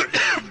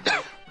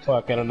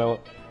 Fuck, I don't know.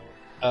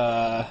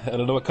 I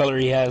don't know what color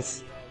he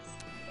has.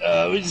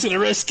 We're just gonna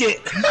risk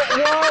it.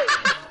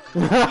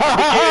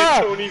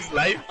 Tony's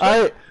life.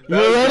 Alright, you That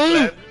was the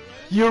ready? plan.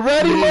 You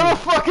ready,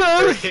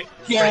 motherfuckers? For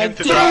God him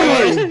to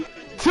die. damn 3,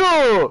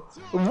 2,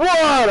 1.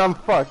 I'm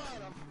fucked.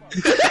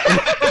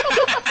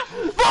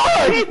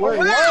 Fuck! Wait, what?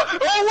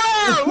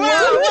 Oh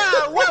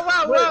wow! Wait,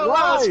 That's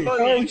why?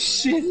 funny. Oh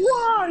shit.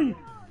 Why?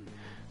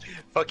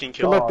 Fucking Good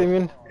kill. luck,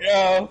 Damien.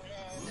 No.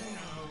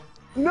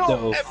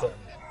 No. No.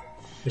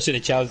 I should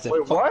have challenged it.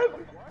 Wait, what?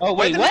 Oh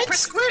wait, I what? press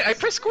square. I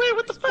press square.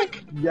 What the fuck?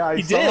 Yeah, I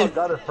He somehow did.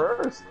 got it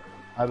first.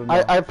 I don't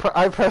know.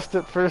 I pressed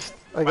it first,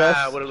 I guess.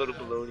 Wow, what a little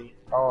baloney.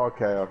 Oh,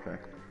 okay, okay.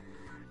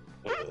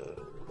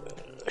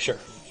 Sure.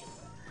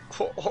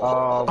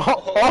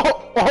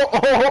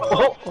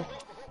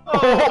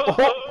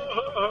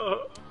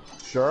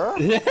 Sure?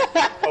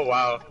 Oh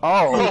wow. Oh,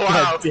 Oh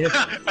wow. damn.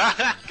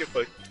 Good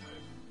fuck.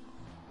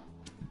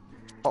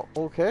 oh,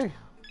 okay.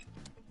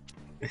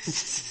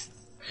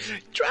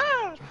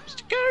 Drive,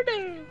 Mr.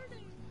 Garden.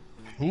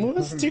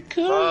 Mr.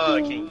 Oh, I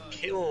Cole. can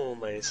kill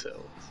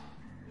myself.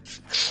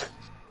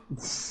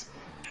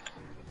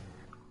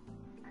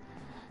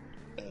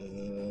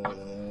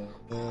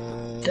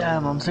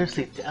 Damn, I'm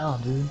seriously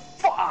down, dude.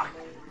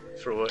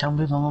 For what? Can't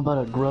believe I'm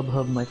about to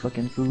Grubhub my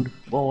fucking food.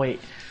 Oh wait,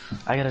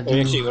 I gotta Oh,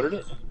 you actually do. ordered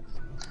it?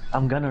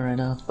 I'm gonna right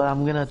now, but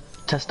I'm gonna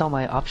test out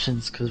my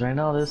options because right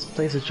now this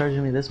place is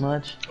charging me this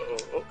much. Oh,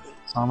 oh.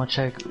 So I'm gonna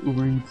check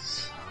Uber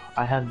Eats.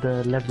 I have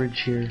the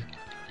leverage here.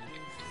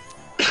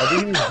 I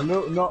think he's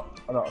blue. No,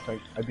 no, I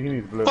think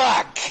he's blue.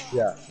 Fuck!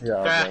 Yeah, yeah.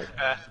 Okay.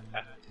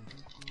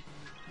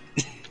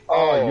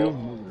 Oh, You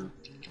mother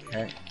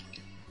can't.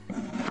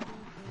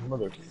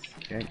 Mother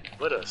can't.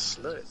 what a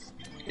slut.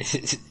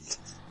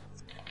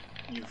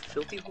 You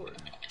filthy whore.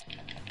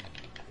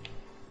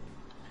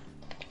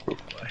 Oh,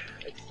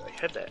 I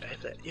had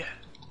that, yeah.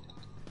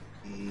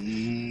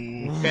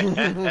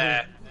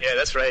 Yeah,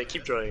 that's right,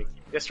 keep drawing.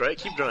 That's right,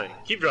 keep drawing.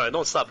 Keep drawing,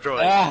 don't stop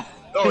drawing. Ah.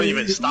 Don't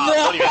even stop, No.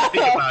 don't even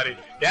think about it.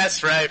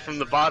 That's right, from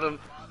the bottom.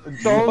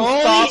 Don't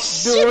Holy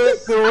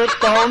stop, do it,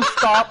 don't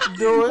stop,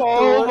 do it,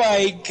 Oh do it.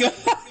 my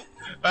god!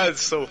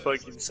 That's so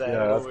fucking sad.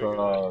 Yeah, Oh that's my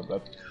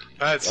God.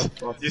 that's.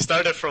 You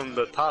started from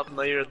the top,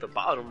 now you're at the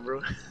bottom,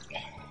 bro.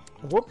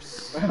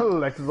 Whoops.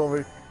 Alex is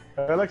over.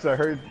 Alex, I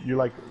heard you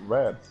like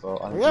red, so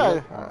I'm. Yeah,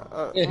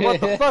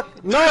 what the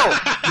fuck? No!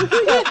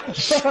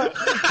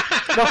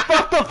 The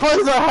fucked up part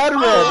is I had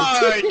red.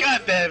 Oh,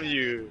 god damn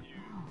you.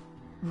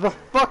 The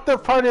fucked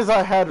up part is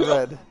I had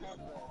red.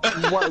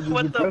 What? Did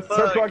What you the press fuck?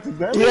 circle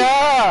accidentally?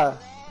 Yeah!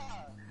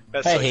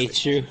 That's I so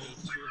hate you.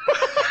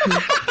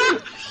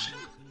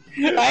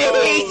 I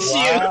hate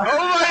you!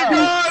 Oh my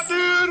god,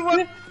 dude, what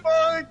the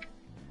fuck?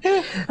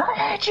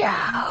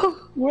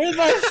 Where's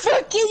my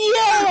fucking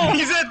yellow?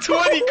 He's at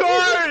 20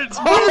 cards!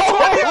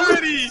 What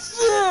already?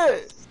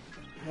 Shit!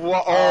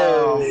 Whoa.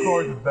 Oh, of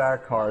course it's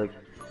that card.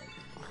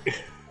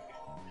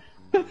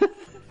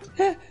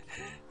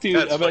 Dude,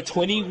 That's I'm at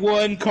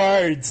 21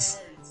 cards.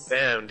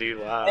 Damn, dude,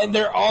 wow. And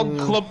they're all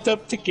clumped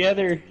up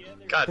together.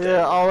 God damn.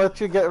 Yeah, I'll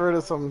let you get rid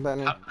of some,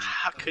 Danny.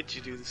 How could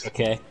you do this?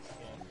 Okay.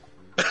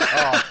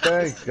 Oh,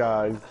 thanks,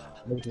 guys.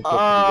 Makes me feel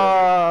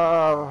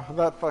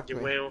That fucked You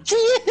me. will.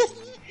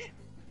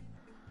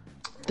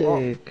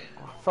 Dick.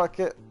 Fuck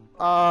it.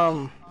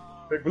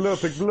 Pick blue,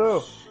 pick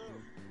blue.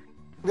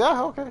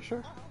 Yeah, okay,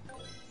 sure.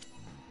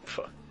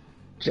 Fuck.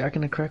 Jack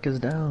and the Crack is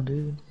down,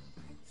 dude.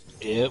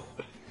 Yep.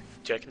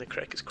 Jack in the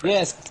Crack is crack.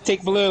 Yes,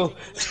 take blue.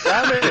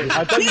 Damn it!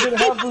 I thought you didn't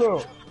have blue.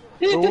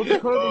 So what the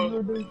color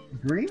is blue?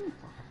 Green?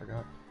 I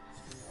forgot.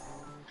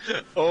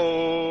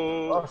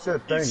 Oh. Oh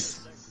shit!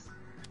 Thanks.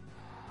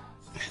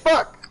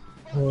 Fuck!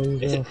 Oh, you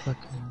Is go it-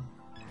 fucking.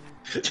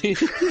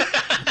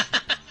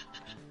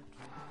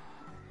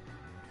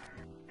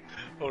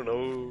 Oh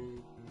no.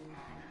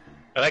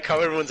 I like how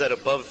everyone's at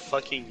above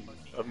fucking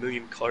a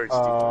million cards,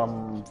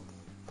 dude.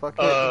 Fuck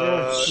it,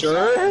 yeah.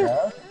 Sure?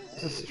 Yeah?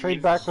 Just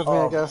trade back with me,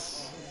 I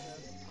guess.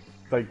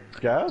 Like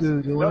gas?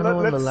 Dude, you No, wanna know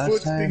when let's the last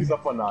switch time- things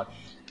up a notch.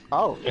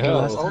 Oh, Yeah.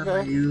 Last time I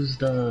okay.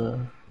 used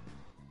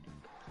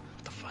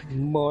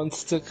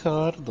Monster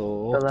Cardo.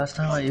 the last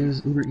time I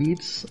used Uber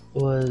Eats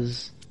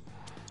was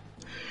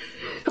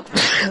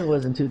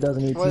in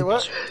 2018. Wait,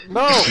 what?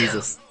 No!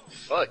 Jesus.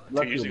 Fuck, 2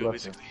 Bless years you, ago,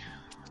 bless you. basically.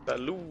 That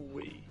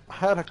Louis. I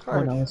had a When I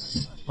card.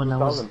 was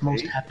 2008?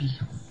 most happy.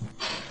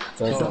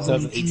 So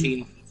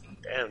 2018,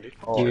 Damn, dude.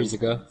 Oh, years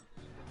ago.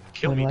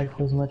 Kill When me. life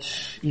was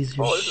much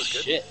easier. Oh, this is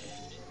good. Shit.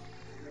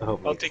 Oh,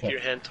 I'll take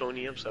your hand,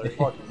 Tony. I'm sorry.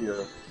 fuck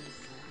you.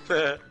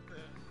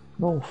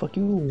 No, fuck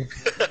you.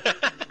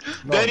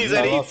 Danny's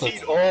at I'll also-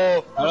 18.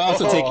 Oh, I'll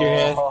also take your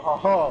hand.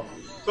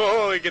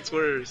 oh, it gets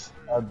worse.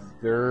 That's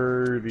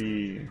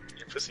dirty.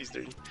 Your pussy's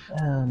dirty.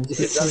 Damn,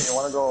 Hey, Johnny, you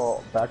wanna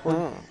go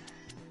backwards?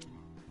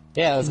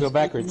 Yeah, let's go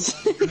backwards.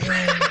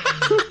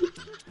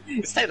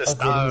 It's time to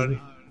stop.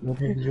 No,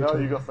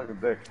 you go suck a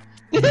dick.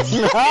 It makes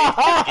me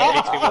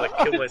want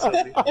to kill myself,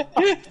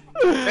 dude.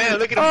 Man,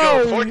 look at him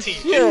go. Holy 14,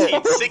 shit.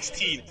 15,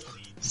 16,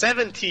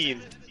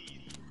 17.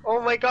 Oh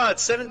my god,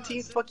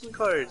 17 fucking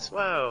cards.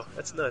 Wow,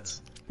 that's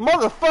nuts.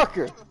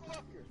 Motherfucker!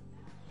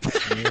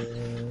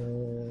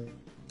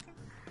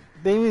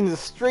 They mean to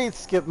straight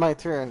skip my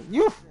turn.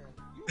 You.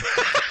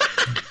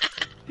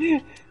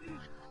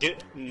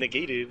 Get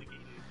negated.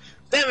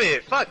 Damn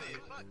it, fuck.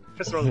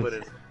 Press the wrong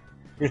button.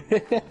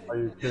 Are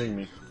you kidding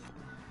me?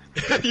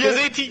 He has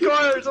 18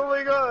 cards, oh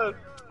my god.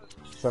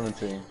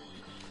 17.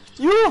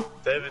 You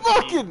 17.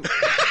 fucking.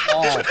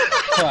 Oh,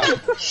 fuck.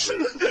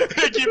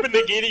 Keeping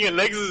negating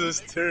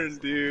Alexis's turn,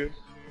 dude.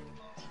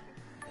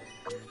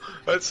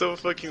 That's so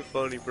fucking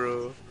funny,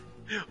 bro.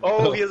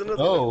 Oh, he has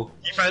another Oh. one.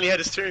 He finally had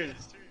his turn.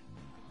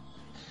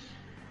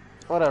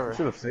 Whatever.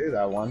 Should have saved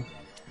that one.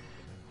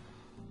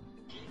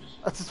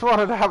 I just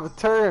wanted to have a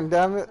turn,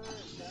 damn it.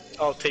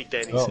 I'll take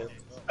Danny's Oh. hand.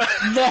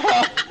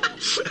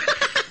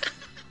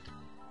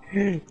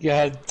 No!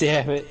 God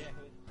damn it.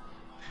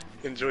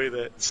 Enjoy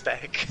that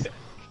stack.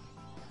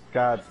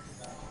 God.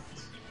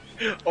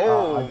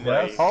 Oh I my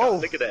guess. god, Oh.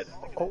 look at that.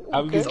 Oh,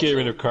 I'm okay. just getting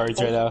rid of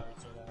cards right now.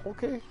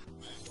 Okay.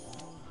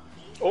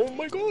 Oh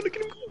my god, look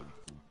at him go.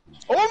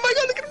 Oh my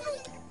god, look at him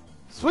go.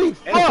 Sweet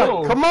And fuck!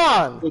 go. Come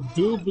on! The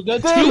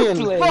Damien,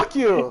 two play. fuck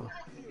you!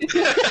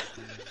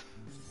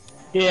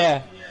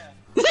 Yeah.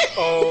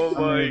 Oh I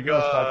mean, my it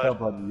does stack god. up,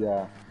 but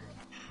yeah.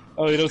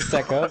 Oh, you don't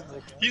stack up?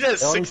 He's at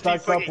It only 60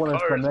 stacks up fucking when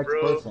it's the cards, next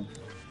bro. person.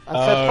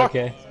 I said fuck.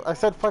 okay. I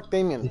said fuck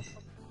Damien.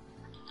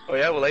 Oh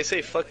yeah, well I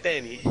say fuck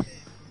Danny.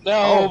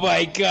 Oh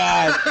my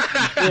god!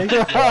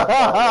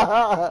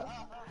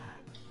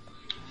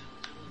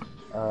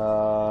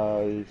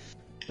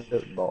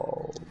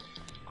 Shitball.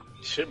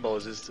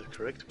 Shitballs is the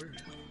correct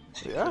word.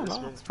 Yeah,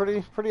 no, it's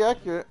pretty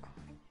accurate.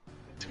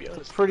 To be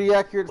honest. Pretty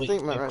accurate Wait,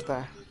 statement wait. right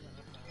there.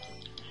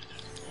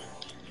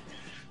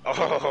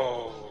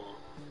 Oh.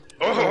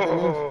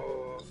 Oh.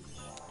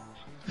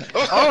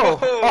 Oh,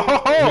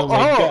 Oh my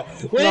god!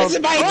 When is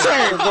it my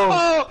turn?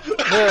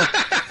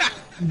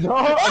 No,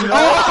 Oh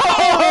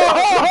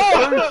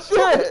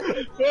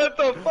shit! What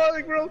the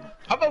fuck, bro?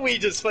 How about we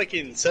just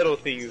fucking settle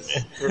things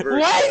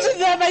reverse? Why isn't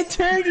that my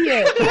turn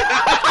yet?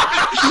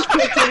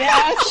 Fucking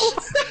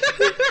ass!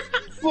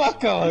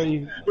 Fuck all of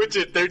you. With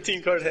your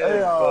 13 card hand. Hey,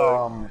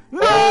 No!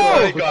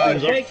 Oh my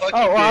god, you fucking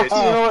Oh, well, bitch.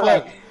 actually, you know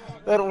what?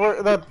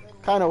 fuck. That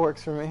kind of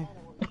works for me.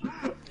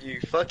 You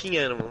fucking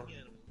animal.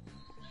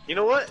 You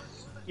know what?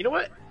 You know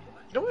what?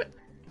 You know what?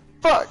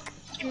 Fuck.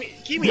 Give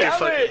me your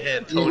fucking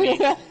hand, Tony.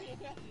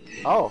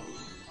 Oh.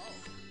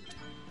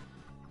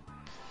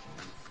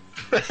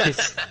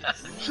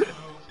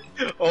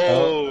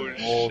 Oh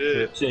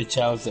shit. Shit,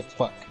 challenge the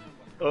fuck.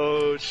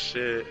 Oh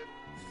shit.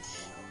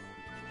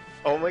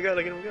 Oh my god,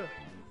 look at him go.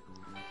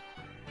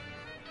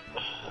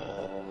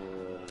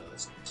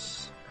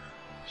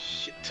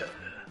 Shit.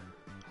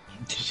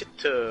 Shit.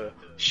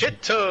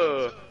 Shit.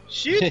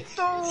 Shit.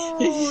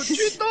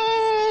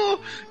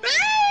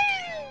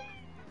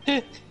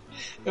 Shit.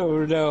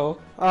 Oh no.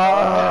 I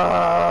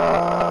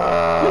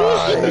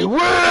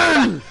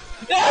win!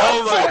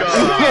 Oh my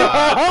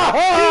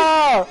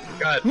god.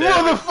 God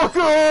damn it.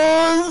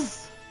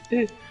 Motherfuckers!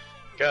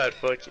 God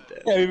fucking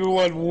damn. I even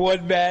won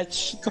one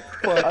match. What the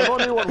fuck? I've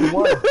only won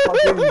one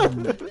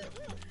fucking.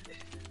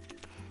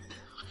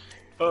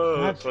 Oh,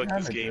 God fuck damn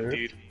this it, game,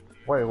 dude.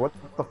 Wait, what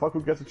the fuck?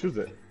 Who gets to choose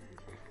it?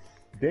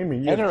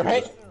 Damien, you I know, get to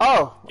choose right? it.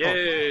 Oh.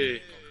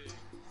 Yay!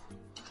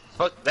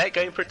 Fuck that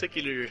guy in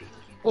particular.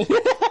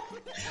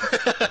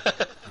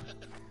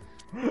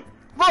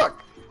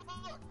 Fuck!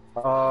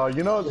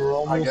 You know, We're I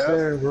almost guess.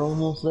 there. We're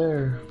almost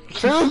there.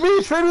 Trade with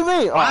me! Trade with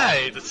me! Oh.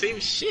 Why? The same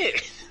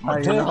shit. You know,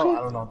 I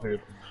don't know,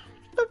 dude.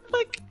 What the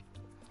fuck?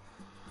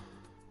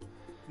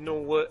 You know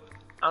what?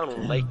 I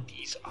don't like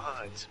these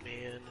odds,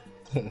 man.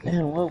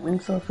 Man, what?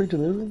 Wingstop free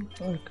delivery?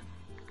 Fuck.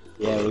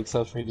 Yeah, looks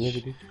out free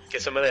delivery.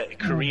 Get some of that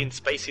Korean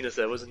spiciness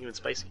that wasn't even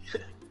spicy.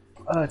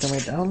 Fuck, am I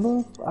down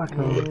low? Fuck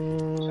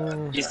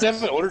no. You still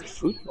haven't ordered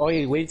food? Oh,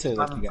 yeah, wait till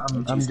like, you got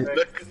I'm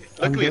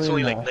Luckily, it's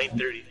only doing like that.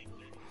 9:30.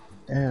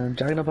 Damn,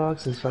 China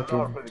box is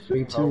fucking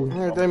free too.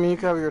 Here, Damien, you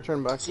can have your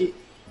turn back. See,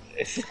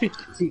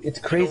 it's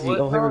crazy. what?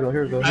 Oh, here we go.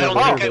 Here we go. I don't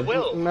here think we I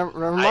go. will. Never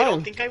I don't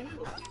mind. think I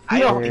will. I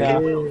don't think I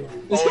will.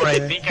 Or I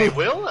think I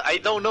will? I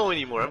don't know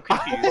anymore. I'm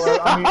confused. Well,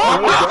 I mean,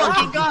 Oh my really,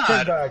 fucking Darren,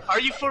 god! back. Are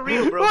you for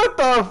real, bro? What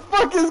the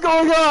fuck is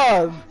going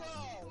on?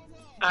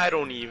 I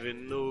don't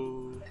even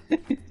know.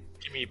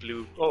 Give me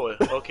blue. Oh,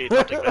 okay,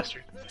 Topic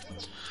Master.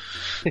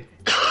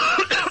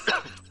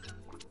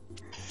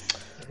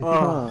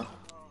 Oh.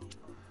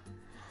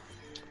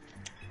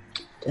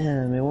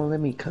 Damn, it won't let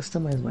me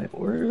customize my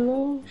order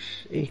though.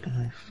 Shake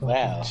my fucking.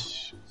 Wow.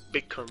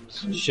 Big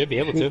comes. You should be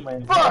able Shake to.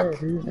 my Fuck!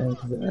 dude.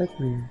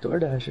 Exactly.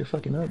 DoorDash, you're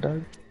fucking up,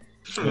 dog.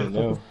 I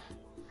know.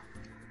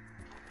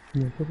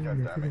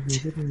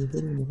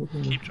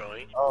 Keep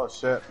drawing. Oh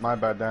shit, my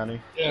bad,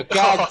 Danny.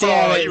 God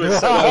damn it! You were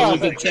so It was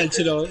close.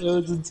 intentional. It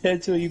was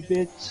intentional, you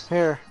bitch.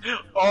 Here.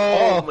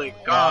 Oh my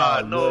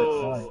god, Ah,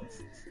 no.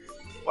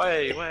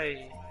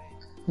 Why?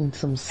 Need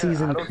some I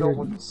seasoned don't know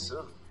what curd. to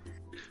do.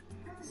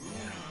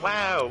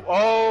 Wow.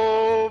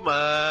 Oh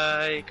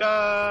my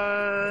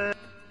god.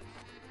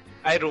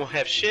 I don't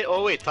have shit.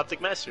 Oh wait,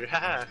 Topic Master.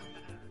 Haha.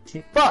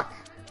 Fuck!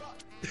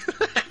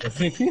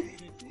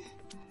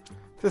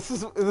 This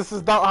is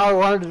not how I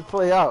wanted it to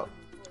play out.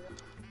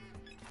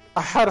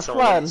 I had a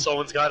plan.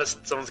 Someone's gotta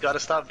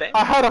stop Danny.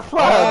 I had a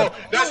plan. Oh,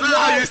 that's not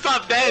how you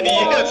stop Danny.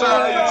 That's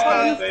not how you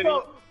stop Danny.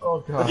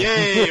 Oh god.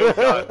 Yay! Oh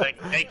god,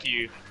 thank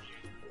you.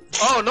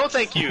 Oh no,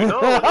 thank you. No,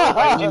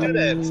 why would you do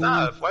that?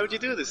 Stop. Why would you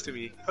do this to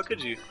me? How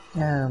could you?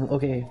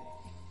 Okay.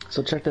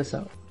 So check this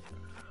out.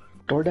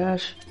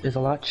 DoorDash is a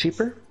lot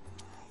cheaper,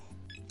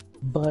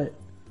 but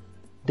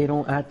they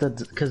don't add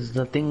because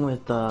the thing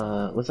with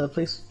what's that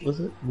place? Was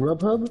it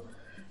Grubhub?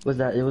 Was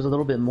that it was a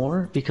little bit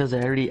more because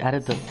they already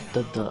added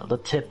the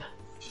tip.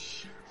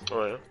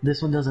 Oh yeah.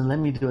 This one doesn't let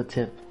me do a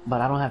tip,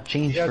 but I don't have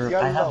change Yeah, for. yeah,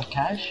 I yeah. have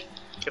cash,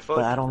 Get but fucked.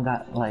 I don't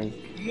got like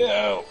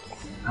No!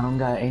 I don't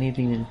got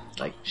anything in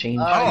like change.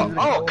 Oh,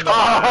 come on!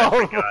 I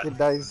Oh, forgot. okay,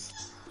 nice.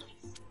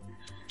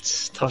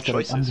 It's tough Fuck it,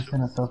 I'm choices. just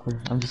gonna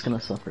suffer. I'm just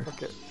gonna suffer.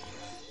 Okay.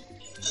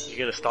 You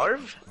gonna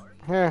starve?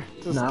 Here,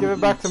 just Nah, give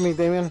it back to me,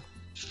 Damien.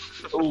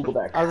 Oh, go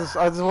back. I just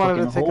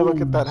wanted to Fucking take a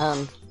look at that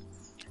hand.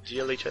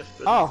 GLHF?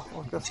 Oh,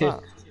 well, guess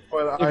not.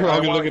 Well, You're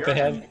wrong to wanna look at the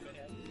hear- head.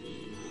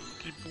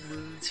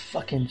 It's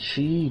fucking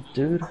cheap,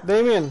 dude.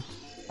 Damien.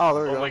 Oh,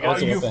 there we Oh my go. god.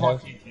 Also,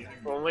 what the heck?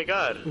 Oh my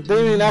god.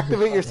 Damien,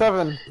 activate your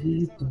 7.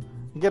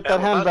 Get that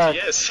hand back.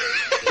 Yes.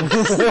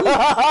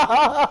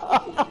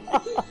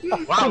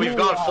 Wow, we've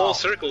gone full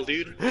circle,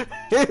 dude.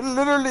 It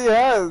literally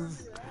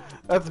has.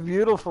 That's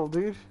beautiful,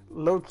 dude.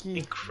 Low key.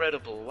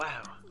 Incredible.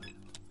 Wow.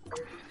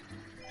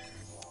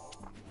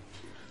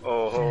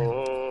 Oh ho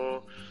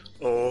ho.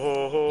 Oh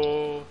ho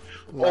ho.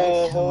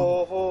 Oh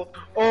ho ho.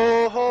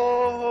 Oh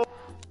ho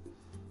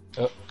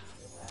ho.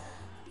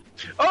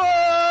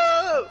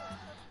 Oh!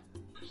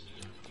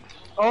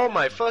 Oh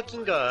my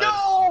fucking god.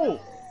 No!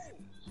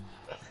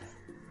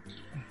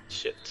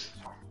 Shit.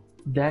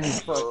 Danny,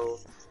 Oh.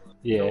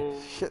 Yeah. No.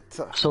 Shit.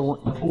 so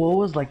what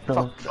was like the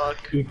Fuck.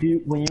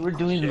 when you were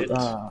doing Shit.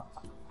 Papa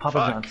Fuck.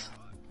 John's,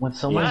 when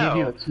someone Wow. gave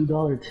you a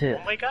 $2 tip,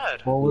 Oh my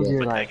god. what was Yeah.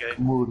 your Fuck that like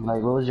guy. mood?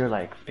 Like what was your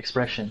like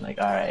expression? Like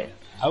all right,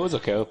 I was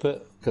okay with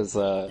it because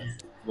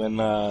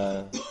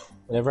whenever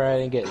I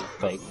didn't get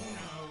like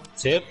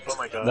tip, Oh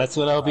my god. that's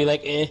when I'll be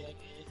like, eh.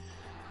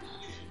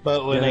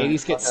 But when Yeah, I at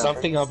least get fuck that.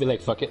 something, I'll be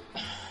like, fuck it.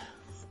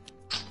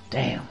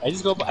 damn. I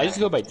just go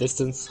by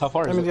distance. How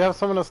far I is mean, do it? you have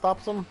someone to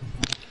stop them?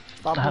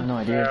 Stop I have them? no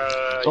idea.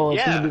 Oh, it's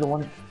yeah. gonna be the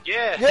one.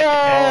 Yeah.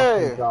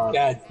 Yay! God.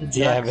 God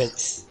damn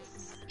it!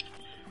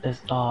 It's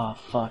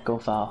fuck, go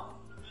foul.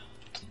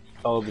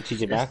 Oh, the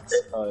TJ Maxx.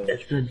 Oh, yeah.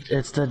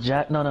 It's the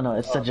Jack. No,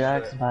 it's the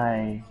Jacks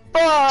by.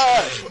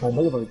 Fuck!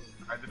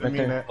 I didn't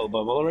mean it. Oh,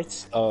 bubble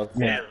Ritz? Oh, okay.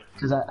 Damn.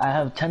 Cause I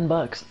have $10,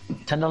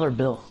 $10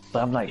 bill,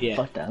 but I'm like, Yeah.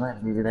 fuck that, I'm not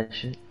gonna give you that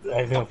shit.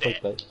 I know, fuck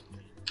that.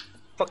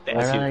 Fuck that.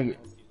 I like,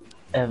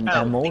 at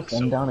I don't most, think so.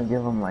 I'm down to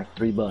give them like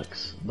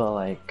 $3, but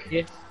like,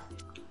 Yeah.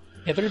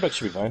 Yeah, $30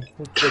 should be fine.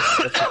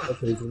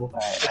 That's reasonable.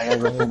 I gotta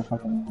go spend a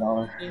fucking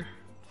 $1.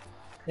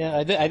 Yeah,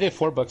 I did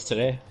 $4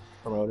 today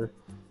from order.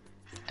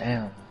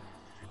 Damn.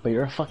 But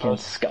you're a fucking Oh.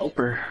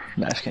 scalper.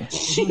 Nah, just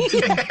kidding.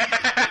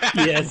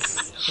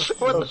 Yes.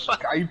 What the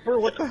fuck? Skyper?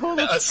 What the hell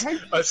is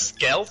A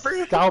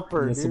scalper?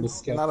 Scalper, Yes, dude. I'm a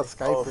scalper. Not a Oh,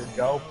 Skyper.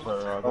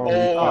 scalper.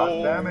 Oh,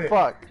 God damn it.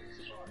 Fuck.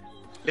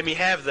 Let me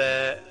have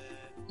that.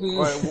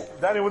 Wait,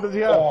 Danny, what does he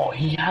have? Oh,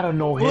 he had a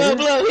no Blue, hitter.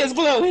 blue, here's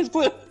blue, here's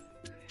blue.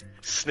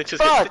 Snitches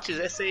Fuck. get stitches,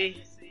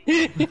 essay.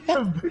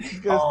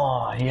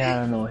 Oh, he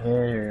had a no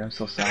hitter. I'm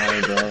so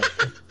sorry, bro.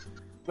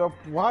 So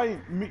why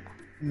me?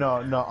 No,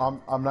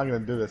 I'm not gonna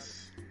do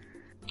this.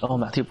 Oh,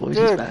 Matthew Boys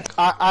is Dude, back.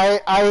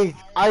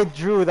 I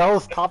drew. That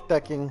was top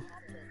decking.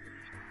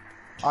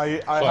 I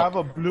Fuck. have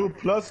a blue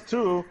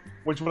 +2,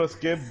 which would have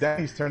skipped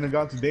Danny's turn and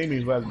gone to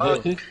Damien, who has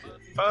blue.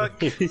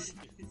 Fuck. Oh,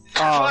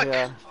 Fuck.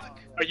 yeah.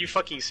 Are you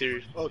fucking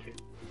serious? Okay.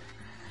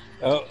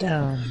 Oh,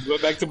 Damn. go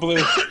back to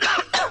blue.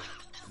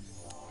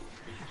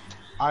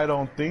 I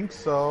don't think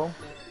so.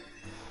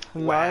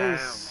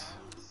 Nice.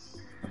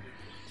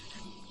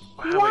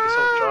 Wow, I guess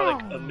I'll draw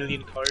like a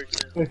million cards.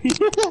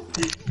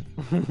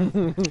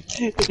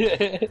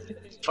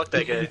 Fuck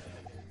that guy.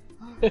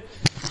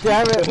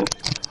 Damn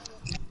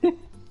it.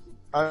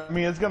 I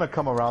mean, it's gonna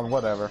come around,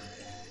 whatever.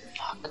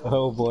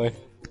 Oh boy.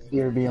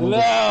 You're being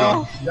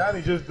No!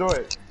 Danny, just do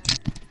it.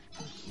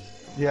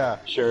 Yeah,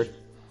 Sure.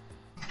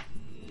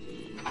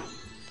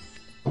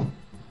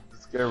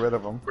 let's get rid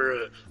of him.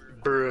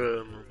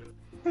 Bruh.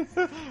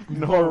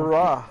 No.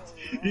 Hurrah.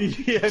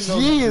 Yeah, no.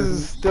 Jeez,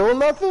 still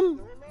nothing?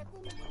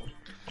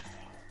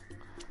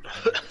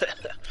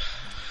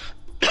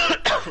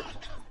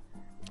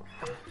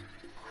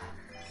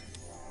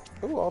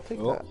 Ooh, I'll take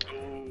Oh. that.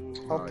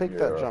 I'll take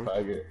that jump.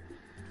 Faggot.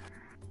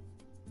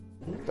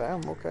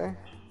 Damn, okay.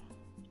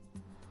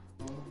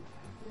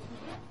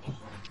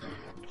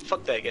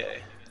 Fuck that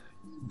guy.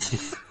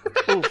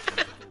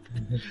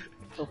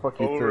 So fuck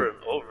you Over too.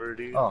 and over,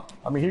 dude. Oh,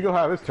 I mean, he gonna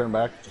have his turn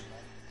back.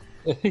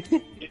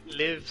 It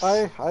lives.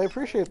 I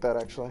appreciate that,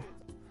 actually.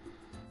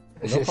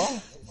 No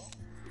problem.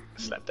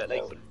 Slap that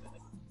like button.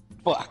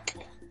 Fuck.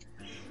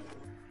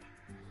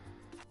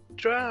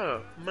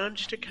 Draw.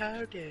 Monster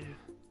card.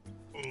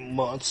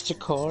 Monster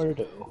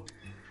Cardo.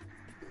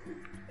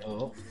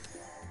 Oh.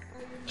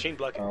 Chain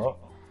block. Oh.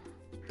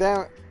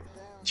 Damn it.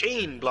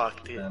 Chain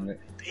block, dude. Damn it.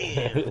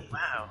 Damn.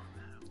 Wow.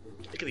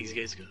 Look at these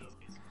guys go.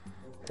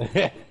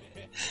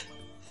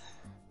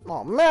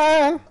 Oh,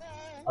 man.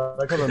 I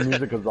like how the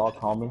music is all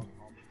calming.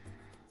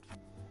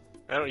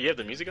 I don't. You have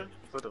the music on?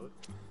 What the?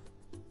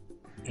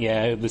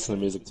 Yeah, I listen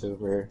to music too,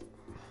 where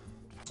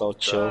it's all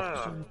chill.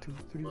 Ah,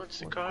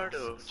 Monster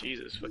Cardo.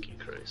 Jesus fucking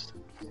Christ.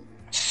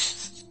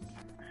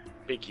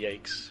 Big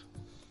yikes.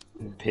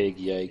 Pig,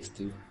 yikes,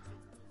 dude.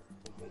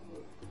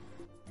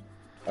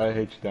 I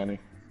hate you, Danny.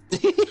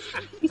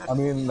 I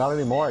mean, not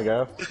anymore, I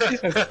guess.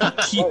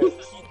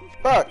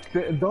 Fuck.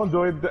 Don't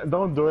do it.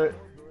 Don't do it.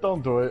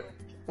 Don't do it.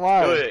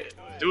 Why? Do it.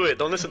 Do it.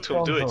 Don't listen to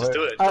him. Don't Do it. do Just it.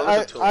 do it. Don't I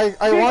listen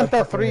to him. want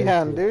that three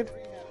hand, dude.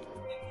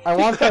 I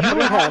want that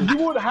three hand. You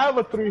would have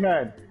a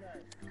 3-hand.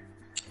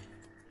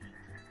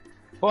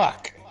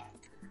 Fuck.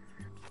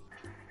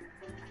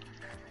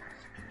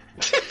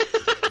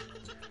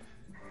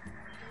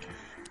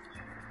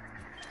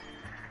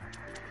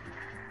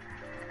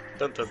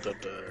 Dun dun dun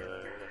dun.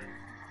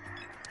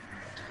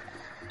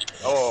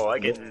 Oh, I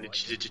get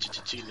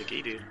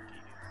negated.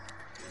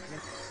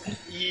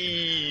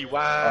 Eee,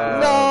 wow.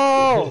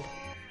 No!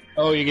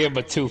 Oh, you gave him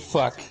a 2,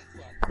 fuck.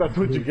 That's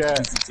what you get.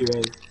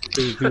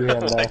 Two I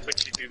have like left. when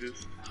you do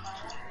this.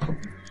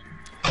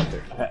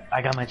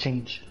 I got my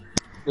change.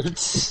 What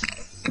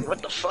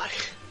the fuck?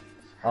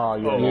 Oh,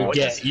 yeah. Oh, yeah. what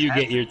just You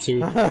get your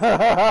two.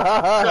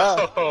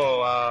 Oh,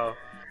 wow.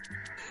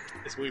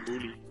 It's muy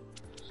bully.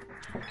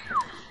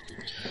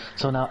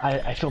 So now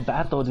I feel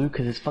bad though, dude,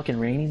 because it's fucking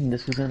raining. And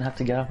this was gonna have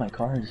to get off my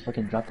car and just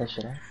fucking drop that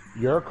shit off.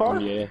 Your car?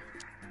 Yeah.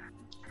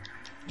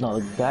 No,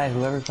 the guy,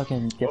 whoever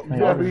fucking gets my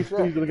Yeah, order. but he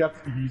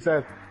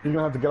said he's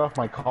gonna have to get off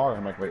my car.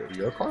 I'm like, wait,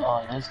 your car?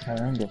 Oh, nice car. I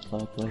don't give a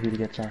fuck what he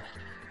gets off.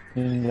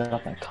 He didn't get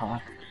off my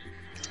car.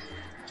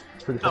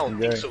 Pretty I don't fucking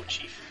think gay. so,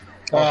 Chief.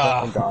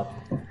 Oh god.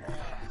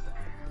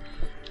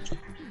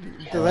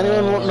 Does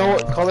anyone know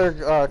what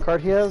color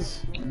card he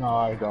has? No,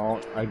 I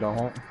don't. I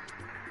don't.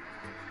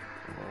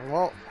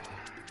 Well,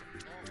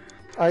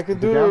 I could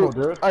It's a gamble,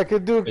 do. dude. I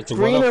could do It's a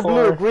green or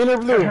 104. blue. Green or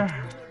blue.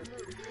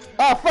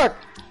 Ah, fuck!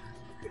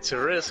 It's a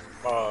risk.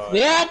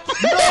 Yep.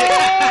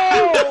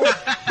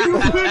 You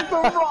picked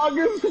the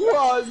wrongest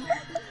one.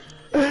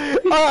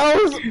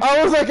 I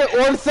was like at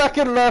 1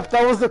 second left.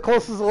 That was the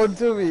closest one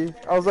to me.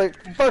 I was like,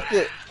 fuck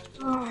it.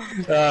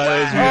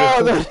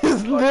 Oh, that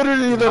is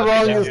literally the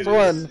wrongest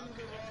one.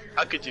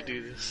 How could you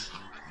do this?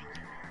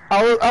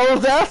 I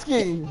was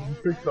asking. You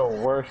picked the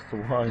worst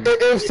one.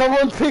 If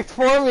someone picked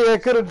for me, I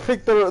could have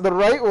picked the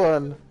right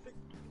one.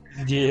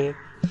 Yeah.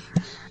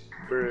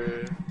 Bruh.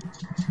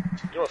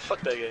 You know what?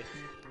 Fuck that guy.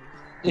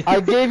 I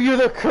gave you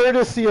the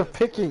courtesy of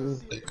picking.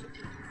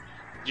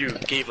 You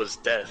gave us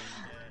death.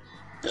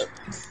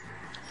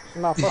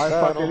 Nah, fuck I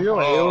that. fucking knew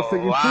it. It was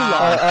taking too long.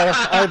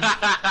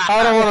 I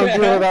don't want to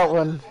deal with that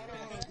one.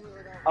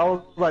 I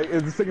was like,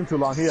 it's taking too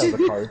long. He has the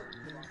card.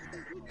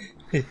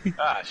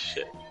 Ah,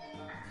 shit.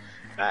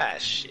 Ah,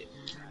 shit.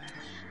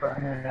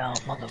 Burn it out,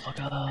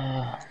 motherfucker.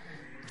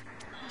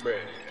 Bruh.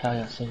 Hell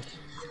yeah, safe.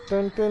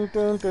 Dun, dun,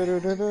 dun, dun,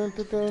 dun, dun,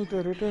 dun, dun,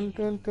 dun, dun,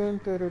 dun, dun,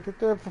 dun,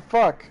 dun.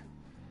 Fuck.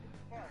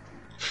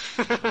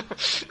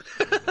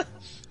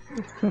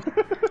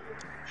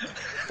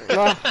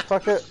 Nah,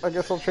 fuck it. I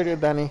guess I'll trade you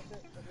Danny.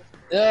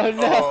 Oh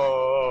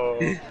no.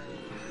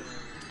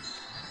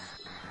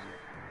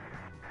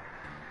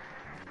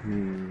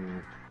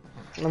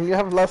 Oh. You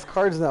have less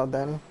cards now,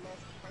 Danny.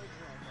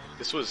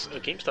 This was a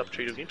GameStop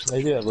trade of GameStop.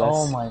 I do have less.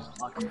 Oh my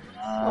fucking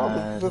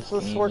Oh, god.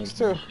 this works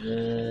too.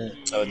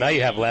 Shit. Oh, now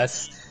you have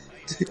less.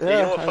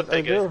 Yeah, what? Fuck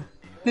I that do.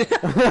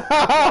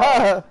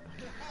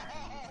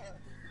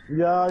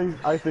 Yeah,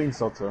 I think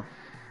so too.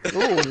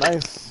 Ooh,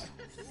 nice.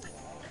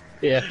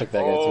 Yeah, fuck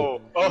that guy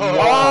too. Oh.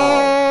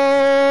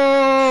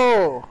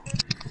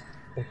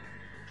 Oh!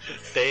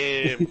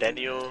 Damn,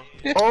 Daniel.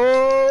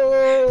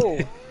 Oh!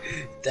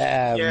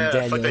 Damn, Yeah,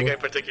 Daniel. fuck that guy in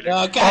particular.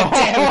 Oh, god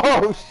damn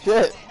it. Oh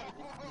shit!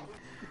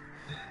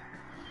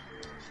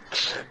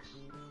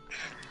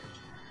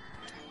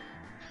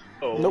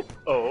 Oh. Nope.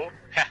 Oh.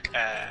 Ha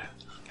ha.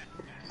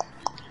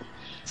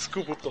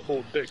 Scoop up the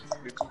whole dick.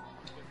 nigga.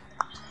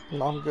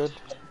 No, I'm good.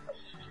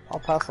 I'll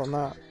pass on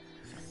that.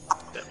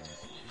 Damn.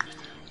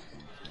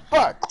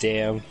 Fuck!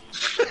 Damn.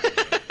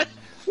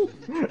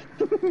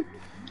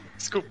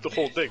 Scoop the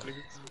whole dick,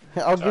 nigga.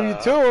 I'll give you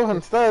two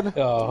instead.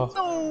 Oh.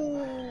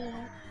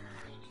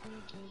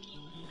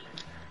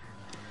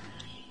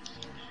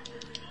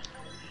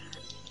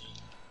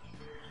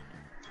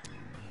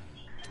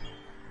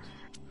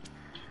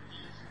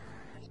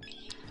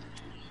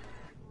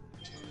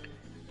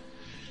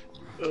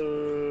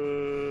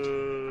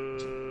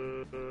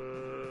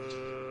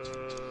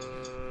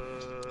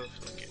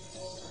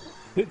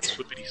 Fuck it.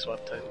 Swippity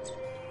swap time.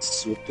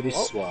 Swippity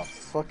Oh, swap.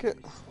 fuck it.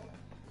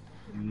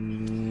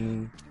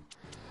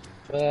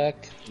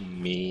 Fuck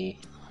me.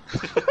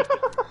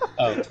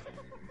 Oh.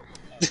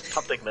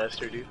 Top deck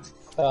master, dude.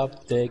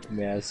 Top deck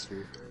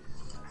master.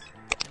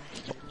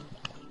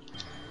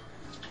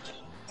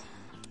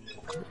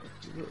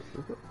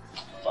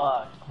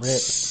 Fuck.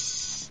 Rip.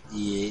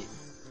 Yeah.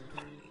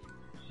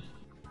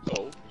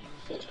 Oh.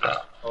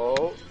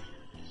 Oh.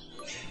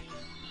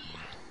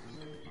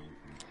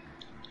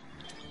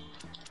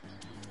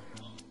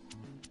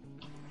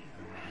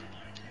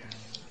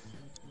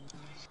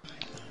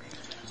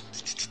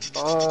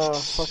 Oh,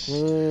 fuck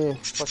me.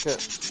 Fuck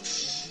it.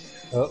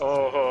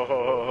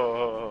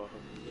 Oh.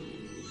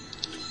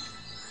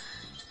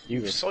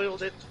 You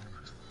Soiled it.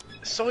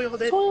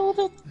 Soiled it.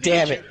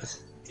 damn it.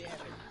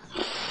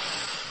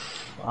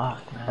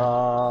 Fuck,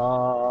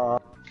 man.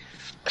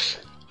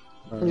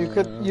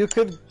 You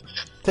could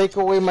take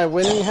away my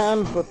winning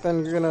hand, but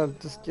then you're gonna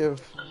just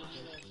give.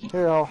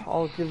 Here,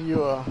 I'll give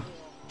you a.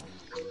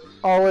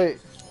 Oh wait,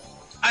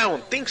 I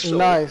don't think so.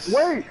 nice.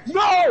 Wait,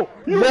 no!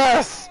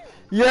 Yes,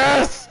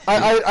 yes.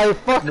 I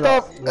fucked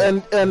up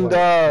and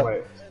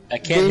Wait. I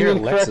can't hear Damien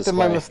Alexis. corrected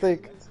my Why?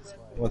 mistake.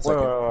 One Wait,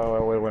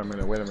 second. wait a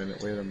minute,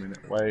 wait a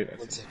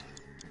minute.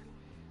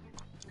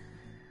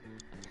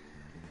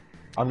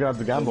 I'm gonna have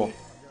to gamble.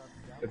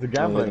 It's a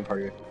gambling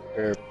party.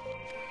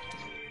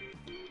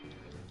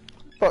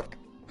 Fuck.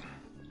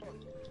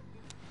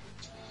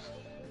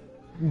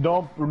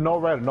 No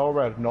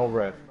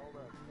red.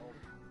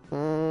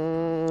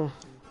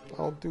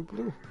 I'll do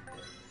blue.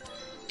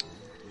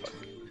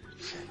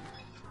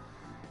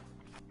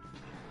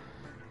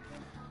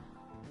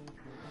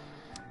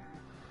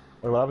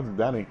 Wait, what happened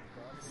to Danny?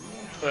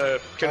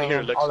 Couldn't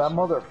hear Lex. Oh, that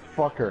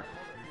motherfucker.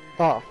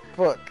 Oh,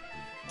 fuck.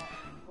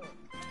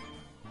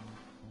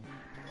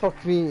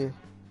 Fuck me.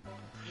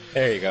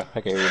 There you go.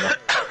 I can hear you now.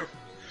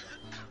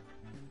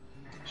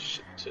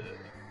 Shit.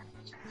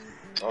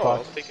 Oh,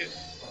 I'll take it.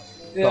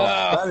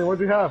 Yeah. Danny,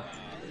 what'd you have?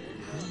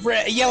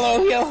 Red,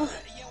 yellow.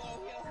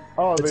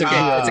 Oh, It's they-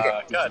 okay. It's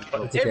okay. God,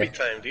 fuck, It's every okay.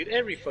 time, dude.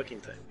 Every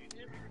fucking time.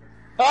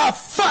 Oh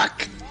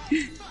fuck!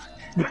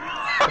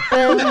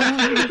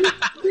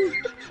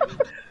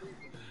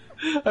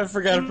 I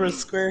forgot to press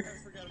square.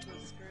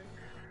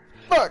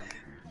 Fuck!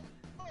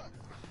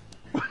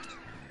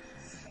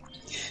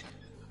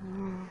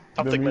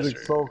 Top The deck music's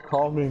master. so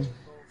calming.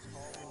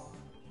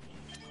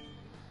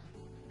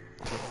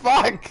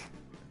 Fuck!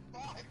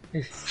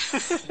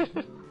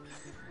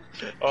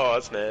 Oh,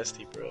 that's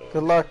nasty, bro.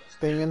 Good luck,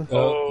 Damien.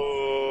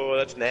 Oh,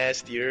 that's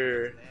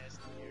nastier.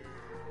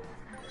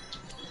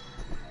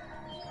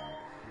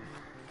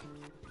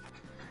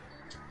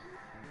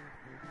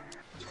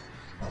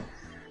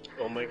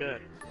 Oh my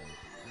god.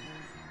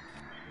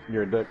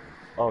 You're a dick.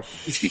 Oh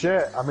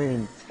shit! I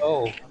mean,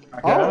 Oh.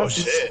 Oh,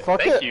 shit.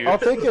 fuck Thank it. you. I'll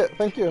take it.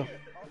 Thank you.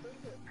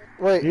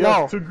 Wait, he no.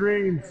 has 2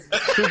 greens.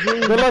 2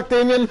 greens. Good luck,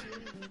 Damien.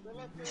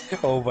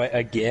 Oh my,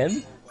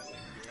 again?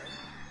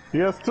 He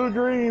has 2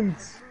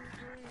 greens.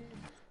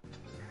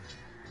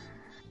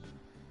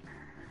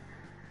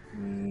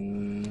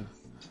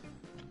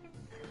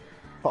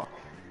 Fuck.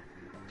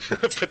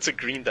 Puts a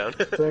green down.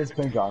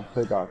 Thank God.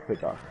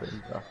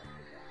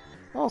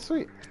 Oh,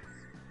 sweet.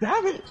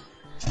 Damn it!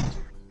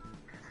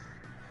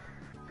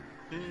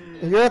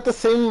 You're at the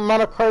same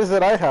amount of cards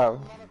that I have.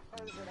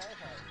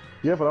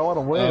 Yeah, but I want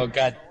to win. Oh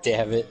god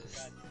damn it.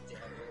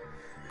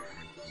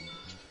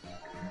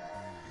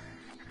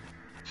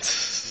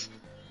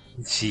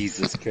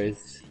 Jesus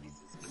Christ.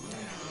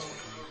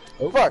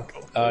 Fuck.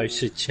 Oh, I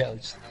should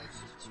challenge.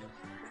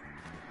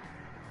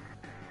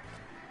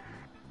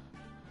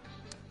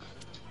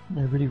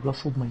 I really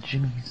rustled my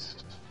jimmies.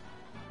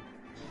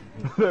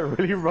 That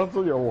really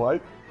rustled your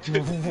what?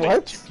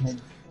 What?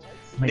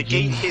 My Negate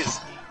jimmies. his.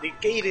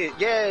 Negate it.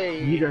 You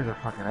Yay. guys are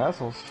fucking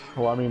assholes.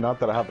 Well, I mean, not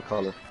that I have a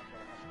color,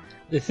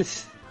 but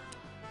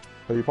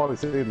you probably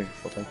saved me,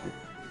 so thank you.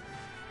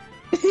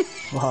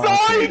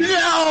 Oh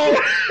no!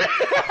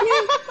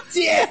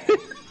 Damn!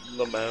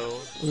 Lamau.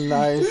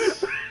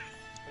 Nice.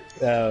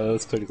 Oh, that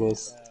was pretty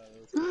close.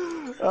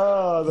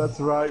 Oh, that's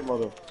right,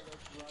 mother.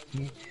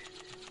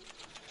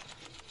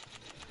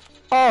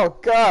 Oh,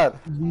 God.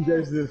 You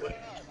guys just.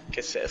 ¿Qué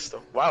es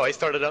esto? Wow, I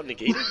started out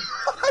negated.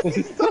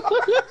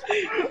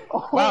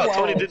 Oh, Wow,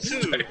 Tony did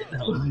too.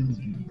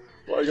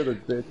 Well, I got a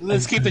dick.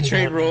 Let's keep the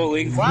train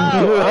rolling. Wow.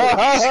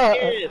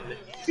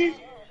 Shit.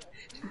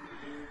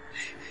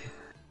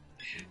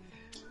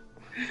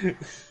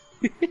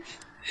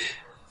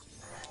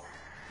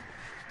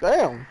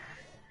 Damn.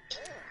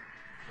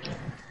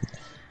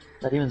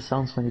 That even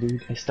sounds funny,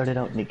 dude. I started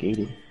out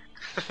negated.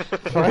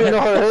 I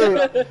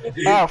know, right?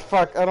 Ah,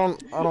 fuck. I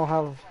don't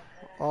have.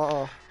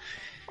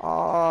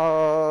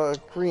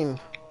 Green.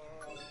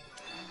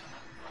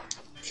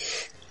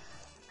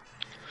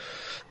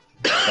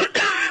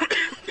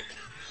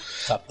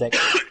 Top deck.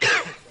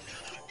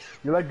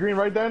 You like green,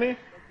 right, Danny?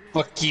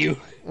 Fuck you.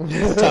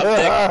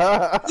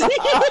 Top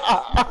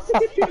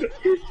deck.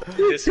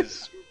 This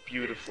is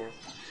beautiful.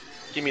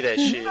 Give me that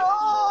shit.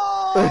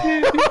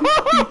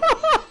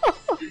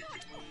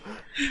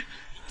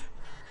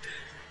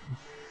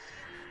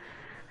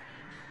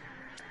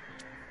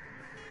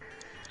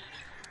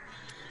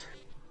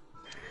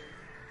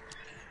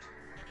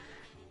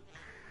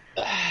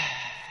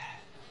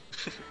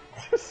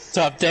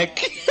 Top deck.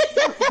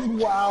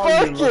 Wow.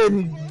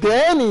 Fucking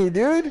Danny,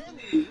 dude.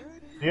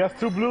 He has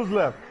 2 blues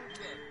left.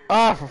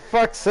 Ah, for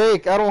fuck's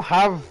sake. I don't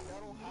have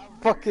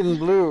fucking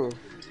blue.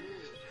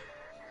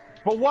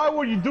 But why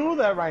would you do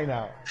that right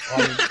now? I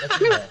mean,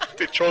 that's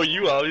To troll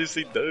you,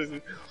 obviously does.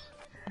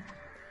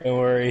 Don't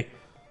worry.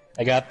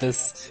 I got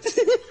this.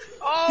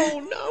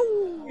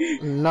 Oh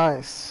no!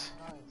 Nice.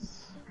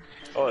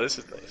 Oh, this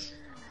is nice.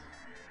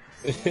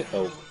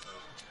 Oh.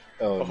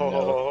 Oh no.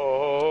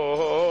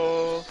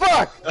 Oh.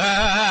 Fuck!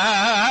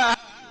 Ah!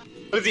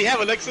 What does he have,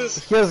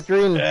 Alexis? He has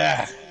green.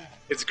 Ah.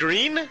 It's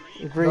green? no,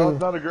 Green.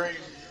 it's not a green.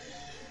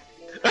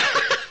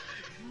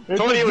 It's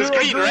Tony, a it was 0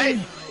 green, right?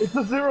 It's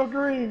a 0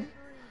 green.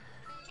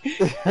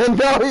 And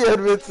now he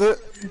admits it.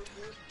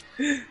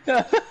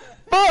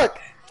 Fuck!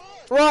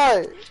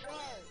 Why?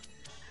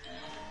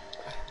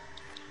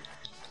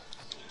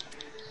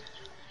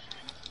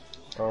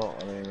 Oh,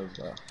 I mean, it's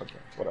okay,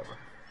 whatever.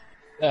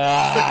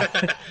 Ah.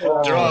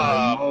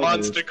 Draw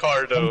Monster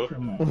Cardo.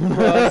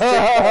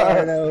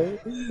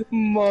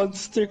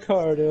 Monster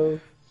Cardo.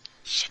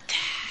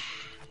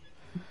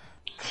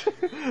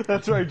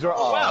 That's right, draw.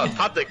 Oh, wow,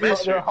 top deck They're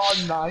master.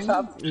 hard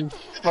 9.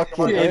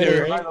 Fucking Yeah, A.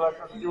 they're- 9,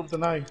 Alexis, keep up the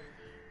 9.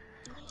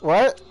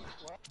 What?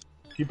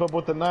 Keep up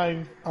with the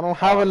 9. I don't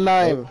have a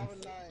 9.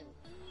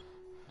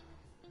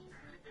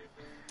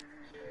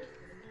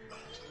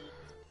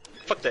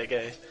 Fuck that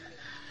guy.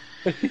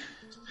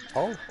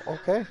 Oh,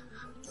 okay.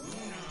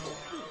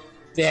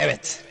 Damn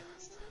it.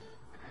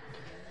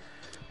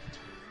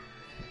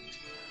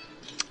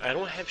 I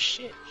don't have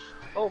shit.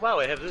 Oh wow,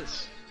 I have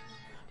this.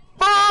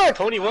 Fuck!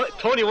 Tony, what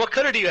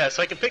color do you have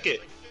so I can pick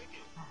it?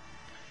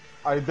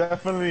 I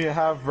definitely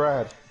have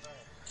red.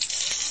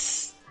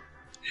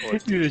 You're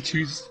gonna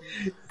choose.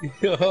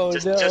 Oh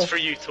no. Just for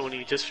you,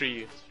 Tony. Just for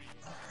you.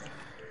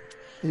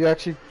 You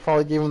actually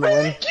probably gave him the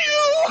win.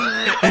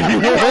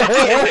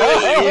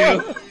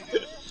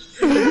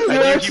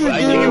 You actually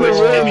gave him the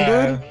win,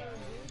 dude.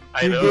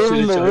 I You know. gave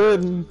him the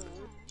win.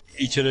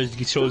 Each of us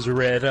chose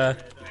red,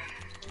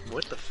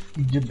 What the?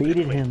 You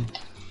debated him.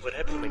 What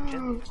happened to my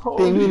pen?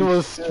 Damien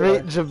was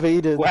straight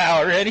jebaited. Wow,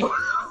 already?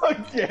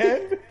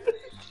 Again?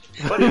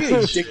 What You're is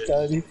getting this? dicked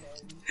on me.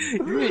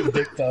 You're getting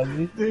dicked on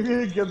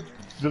me.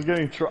 Just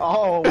getting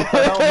oh, what the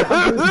hell?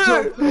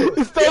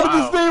 It started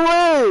the same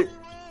way!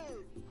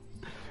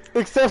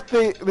 Except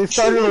they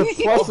started with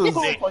pluses.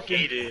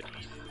 Negated.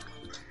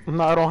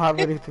 No, I don't have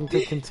anything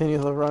to continue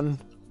the run.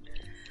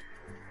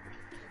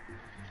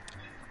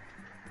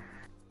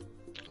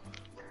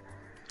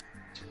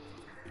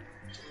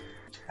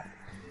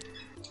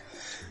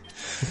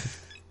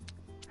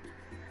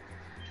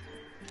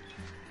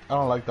 I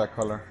don't like that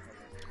color.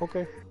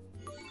 Okay.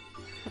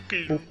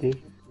 Okay.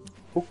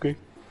 Okay.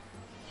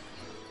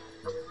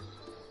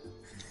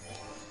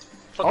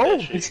 Fuck Oh.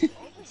 that shit.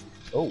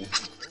 Oh.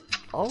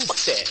 Oh. Fuck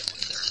that.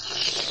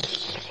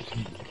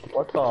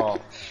 What the?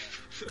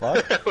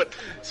 What? What?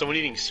 Someone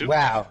eating soup?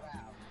 Wow.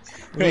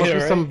 There must be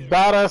some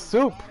badass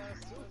soup.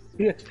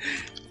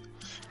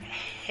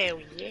 Hell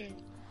yeah.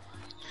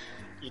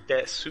 Eat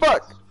that soup.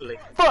 Fuck. Like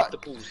Fuck. the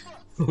booze.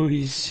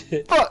 Holy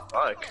shit. Fuck!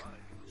 Fuck.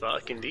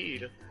 Fuck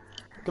indeed.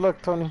 Good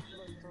luck, Tony.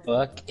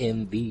 Fuck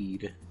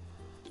indeed.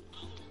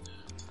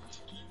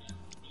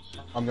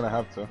 I'm gonna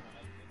have to.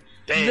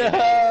 Damn.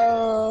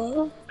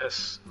 No.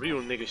 That's real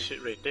nigga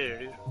shit right there,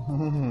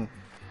 dude.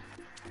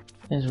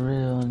 It's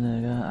real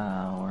nigga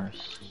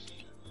hours.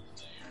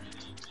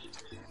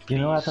 You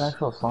know that's an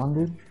actual song,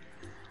 dude?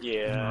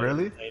 Yeah.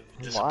 Really?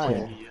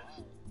 Disappointed me.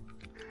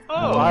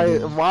 Why?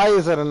 Oh, Why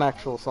is it an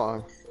actual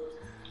song?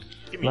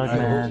 give me Look, that.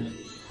 man.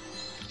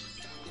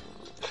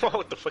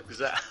 What the fuck is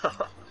that?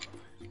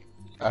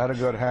 I had a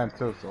good hand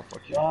too, so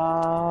fuck you.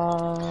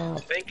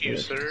 Thank you,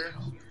 sir.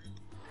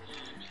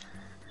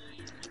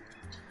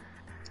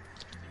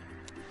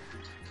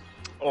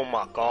 Oh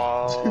my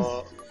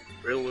god.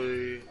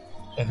 Really?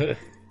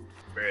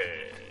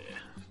 Bruh.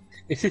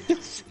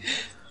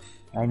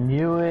 I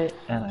knew it,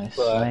 and I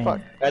sang Fuck.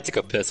 it. I took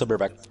a piss. I'll be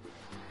right back.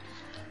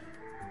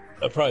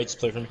 I'll probably just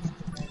play for me.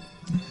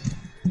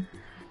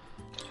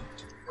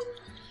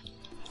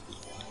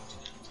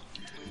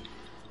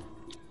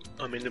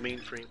 I'm in the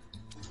mainframe.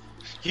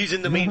 He's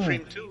in the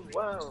mainframe too.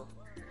 Wow.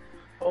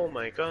 Oh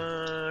my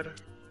god.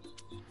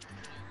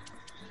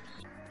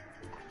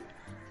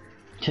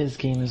 His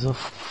game is a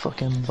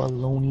fucking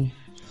baloney.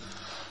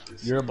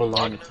 You're a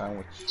bologna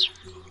sandwich.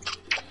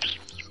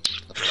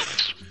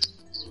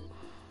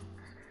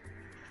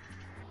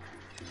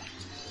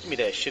 Give me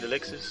that shit,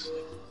 Alexis.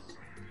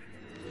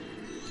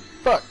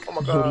 Fuck. Oh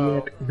my god.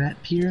 Zodiac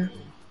Rat Pier.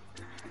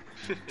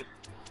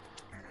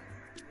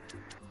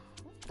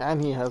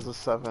 And he has a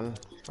 7.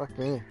 Fuck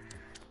me.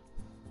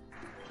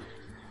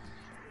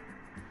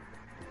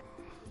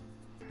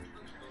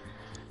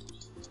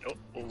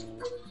 Oh.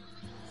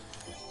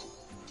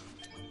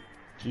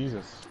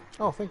 Jesus.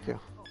 Oh, thank you.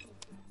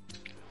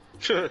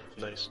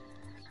 Nice.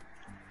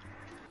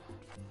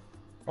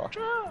 Fuck.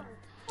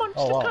 Monster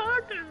Oh, wow.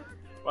 card.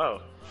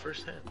 Wow,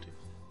 first hand, dude.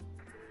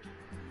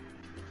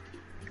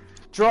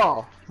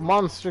 Draw.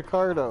 Monster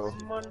Cardo.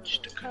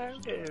 Monster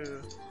card.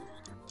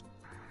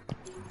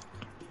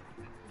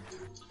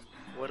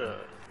 What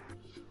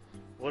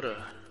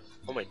a.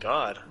 Oh my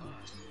god. Oh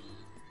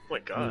my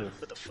god. Yes.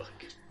 What the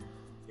fuck?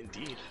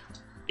 Indeed.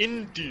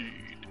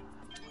 Indeed.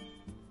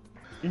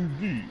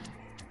 Indeed.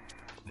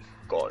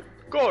 God.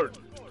 God.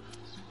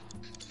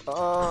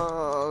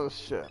 Oh,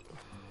 shit.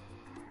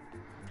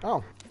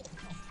 Oh.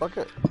 Fuck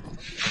it.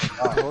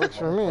 That works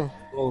for me.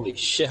 Holy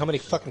shit, how many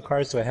fucking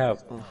cards do I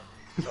have?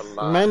 A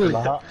lot. Many.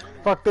 Uh-huh.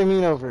 Fuck they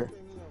mean over.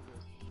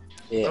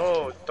 Yeah.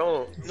 No,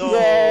 don't. No.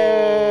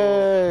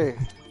 Yay!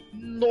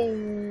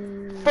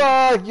 No.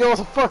 Fuck! You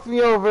also fucked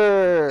me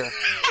over!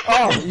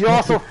 Oh, you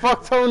also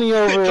fucked Tony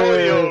over!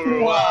 Tony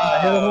over. I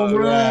hit a home Wow.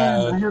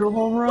 run! I hit a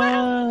home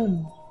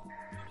run!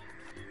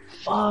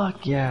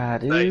 Fuck yeah,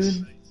 dude.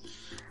 Nice.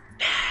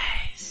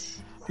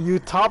 You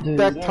topped Dude,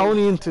 that yeah.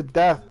 Tony into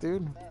death,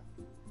 dude.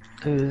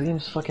 Dude, this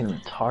game's fucking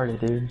retarded,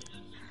 dude.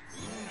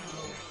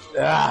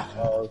 Ah!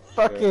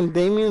 Fucking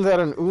Damien's at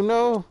an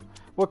Uno?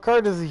 What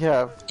card does he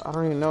have? I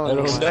don't even know. I don't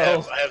anymore.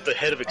 know. I have the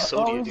head of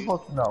Exodia, dude.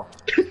 Fuck no.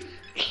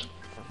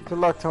 Good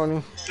luck,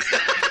 Tony.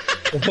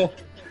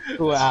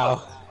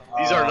 Wow.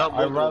 These are not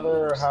I'd mobile.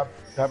 rather have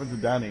happen to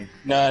Danny.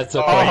 No, it's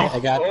okay. I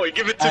got Oh,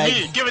 give it to I-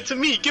 me! Give it to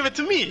me! Give it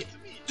to me!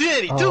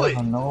 Danny, do it!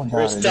 No,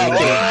 First God,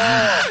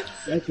 second.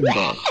 second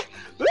dog.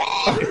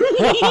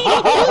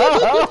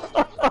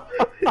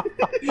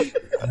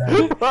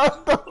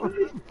 What the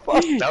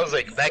fuck? That was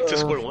like back to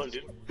square one,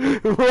 dude.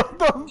 What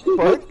the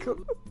fuck?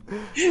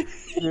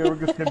 Yeah, we're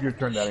just gonna be your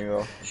turn, Danny,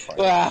 though.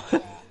 Wow.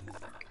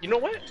 You know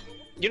what?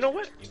 You know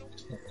what?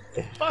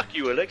 Fuck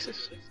you,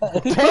 Alexis.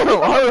 Damn,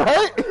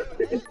 alright.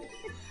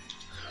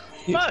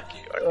 Fuck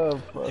you. Oh,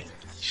 fuck.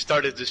 You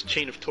started this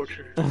chain of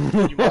torture.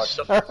 You must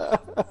suffer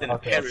and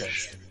Okay,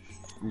 perish.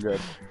 I'm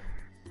good.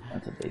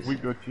 That's a basic. We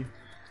Gucci.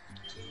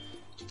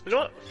 You know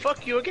what?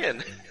 Fuck you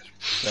again.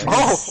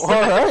 Oh,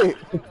 alright.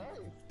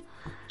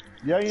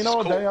 Yeah, you know,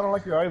 Cool. Danny, I don't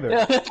like you either.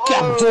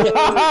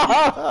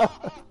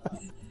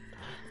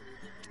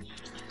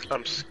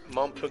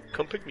 Mom,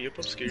 come pick me up.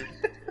 I'm scared.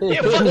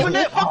 Yeah, fuck you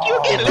again. Fuck you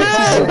again.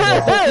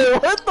 Hey,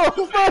 what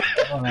the fuck?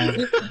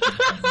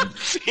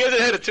 He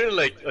hasn't had a turn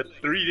like a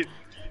 3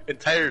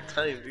 entire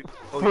time, dude.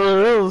 For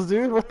reals,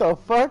 dude, what the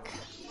fuck?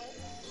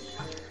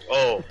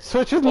 Oh,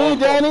 Switch with me,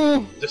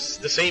 Danny! the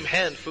same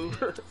hand, fool.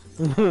 What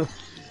the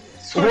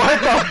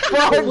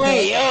fuck?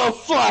 Wait, oh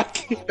fuck!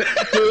 Do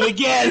it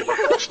again!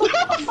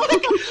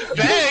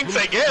 Thanks,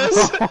 I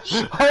guess.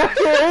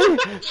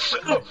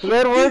 Okay!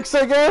 That works,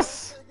 I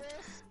guess?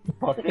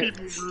 Fuck it.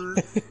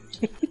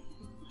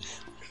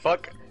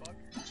 Fuck.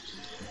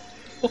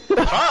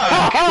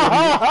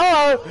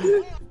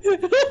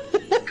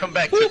 Come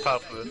back to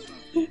Papa.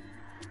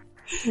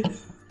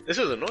 This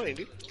is annoying,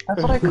 dude.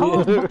 That's what I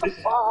call him. What the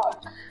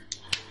fuck?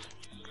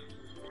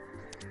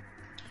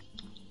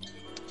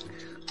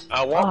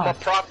 I want my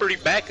property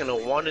back and I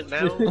want it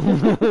now.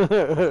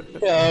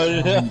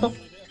 Oh no.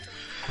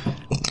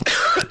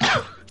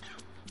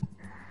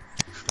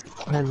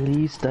 At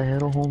least I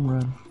had a home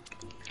run.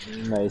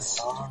 Nice.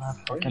 Oh,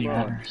 that fucking You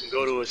matters. can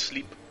go to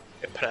sleep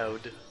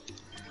proud.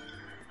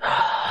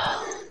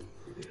 I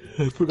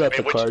forgot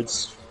the Wait,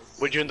 cards.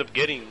 What'd you end up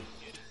getting,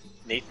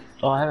 Nathan?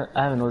 Oh, I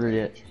haven't ordered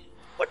yet.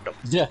 What the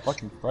Yeah.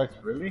 Fucking Christ,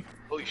 really?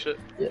 holy shit?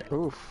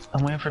 Oof.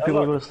 I'm waiting for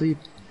people to go to sleep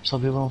so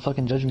people don't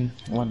fucking judge me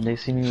when they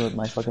see me with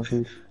my fucking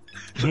food.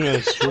 Yeah,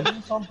 that's true.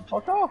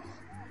 Fuck off.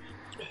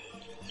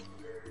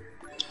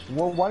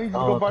 Well, why don't you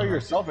just go by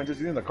yourself and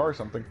just eat in the car or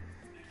something?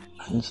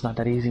 It's not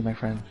that easy, my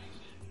friend.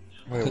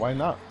 Wait, why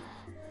not?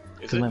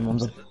 Is Because my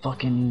mom's a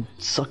fucking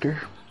sucker.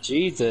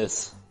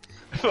 Jesus.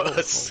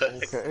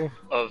 Okay.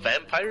 A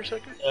vampire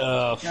sucker?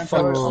 Can't Fuck.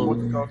 tell her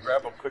someone to go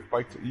grab a quick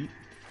bite to eat.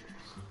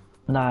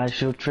 Nah,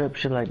 she'll trip.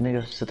 She'll like,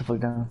 nigga, sit the fuck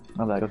down.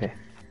 I'm like, okay.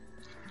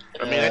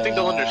 I mean, I think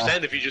they'll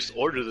understand if you just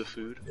order the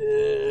food.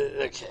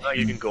 Okay. Not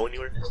you can go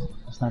anywhere.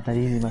 It's not that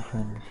easy, my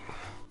friend.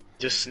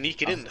 Just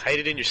sneak it in, hide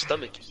it in your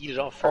stomach, eat it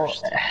all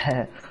first.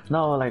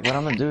 No, like, what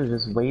I'm gonna do is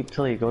just wait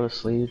till you go to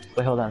sleep.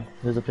 Wait, hold on.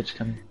 There's a pitch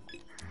coming.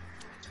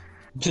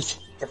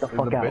 Just Get the Is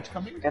fuck the out. bitch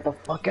coming? Get the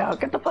fuck out.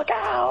 Get the fuck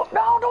out.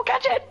 No, don't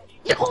catch it.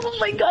 Oh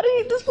my god, I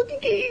hate this fucking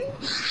game.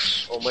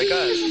 Oh my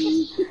god.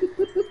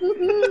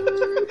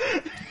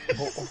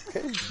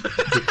 Okay.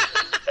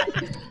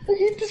 I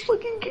hate this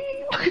fucking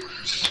game.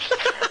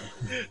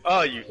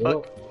 Oh, you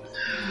fuck.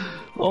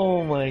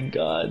 Oh my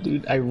god,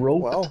 dude. I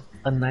roped Well.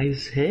 a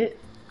nice hit.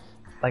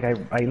 Like, I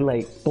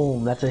like,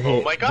 boom, that's a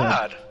hit. Oh my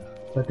god.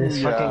 But this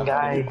Yeah. fucking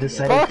guy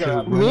decided Fuck to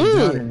run me.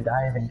 down and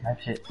dive and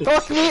catch it.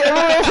 Fuck me,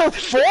 everyone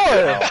else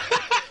has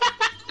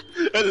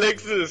 4!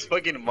 Alexis'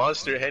 fucking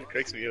monster hand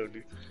cracks me up,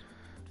 dude.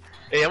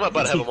 Hey, I'm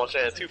about to have a monster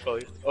hand too,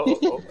 probably.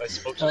 Oh, I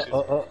spoke to you.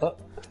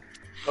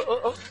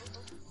 Oh.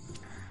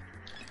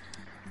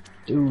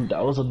 Dude,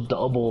 that was a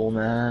double,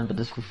 man. But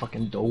this was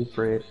fucking dope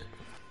for it.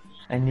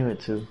 I knew it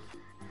too.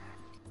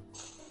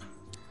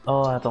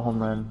 Oh, that's a home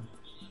run.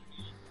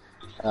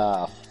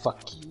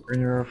 fuck you.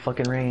 Bring her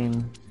fucking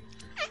rain.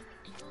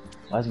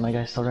 Why is my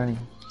guy still running?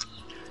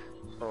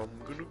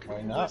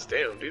 Why not?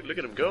 Damn, dude, look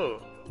at him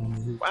go.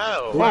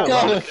 Wow, Wow. look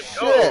at him go.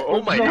 Shit.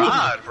 Oh my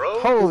god, bro.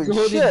 Holy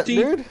Holy shit, deep.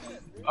 dude!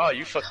 Oh,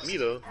 you fucked me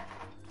though.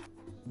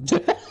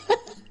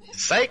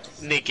 Psych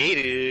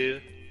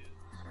negated.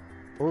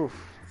 Oof.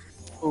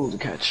 Ooh, the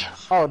catch.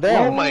 Oh,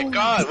 damn. Oh my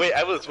god, wait,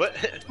 I was what?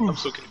 I'm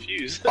so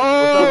confused.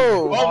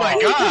 Oh! Oh my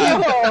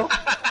god!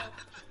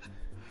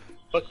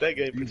 Fuck that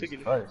guy in Jesus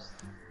particular. Christ.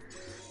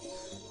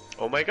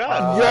 Oh my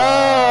god.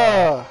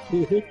 Yeah!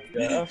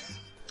 Yes.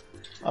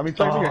 I mean,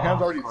 technically, your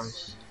hand's already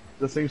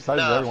the same size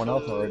as everyone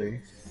else already.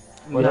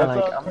 But Yeah, that's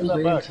like, not- I'm that's just not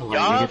waiting bad. till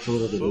Yeah, like, it gets a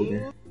little bit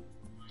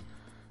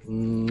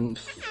later.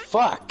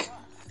 Fuck.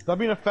 Stop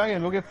being a faggot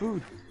and go get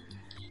food.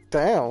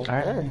 Damn.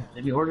 Alright,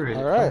 maybe order it.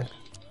 Alright.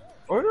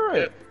 Order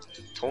it.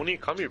 Tony,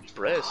 calm your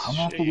breast. I'm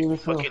gonna have to Shit, do you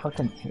this with a fucking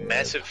fucking kid.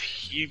 massive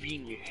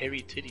heaving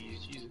hairy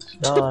titties, Jesus.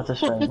 Oh, that's a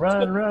strike.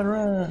 Run, run,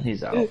 run.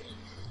 He's out.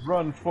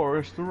 Run,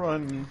 Forrest,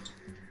 run.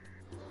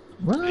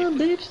 Run,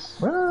 bitch.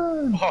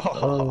 Run.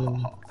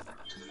 Oh,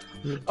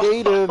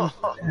 Gated.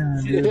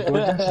 yeah, dude.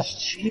 DoorDash is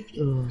cheap,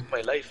 though.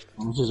 My life.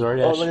 This is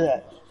already Oh, look at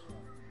that.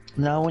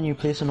 Now when you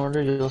place an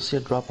order, you'll see a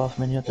drop-off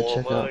menu at the Oh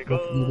checkout. my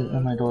God. Leave it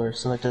on my door.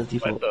 Select as What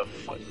default. the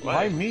fuck?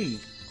 Why Why? me?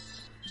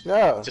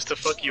 Yeah. Just to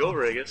fuck you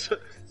over, I guess.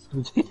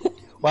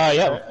 Wow,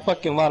 yeah,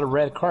 fucking lot of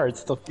red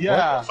cards. The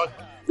Yeah.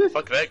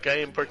 Fuck that guy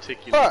in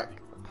particular. Fuck.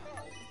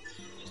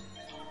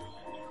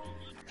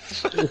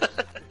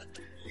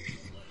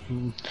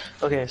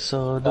 Okay,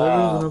 so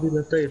delivery is gonna be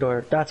left at your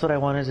door. That's what I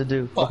wanted to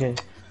do. Okay.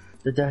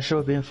 The dasher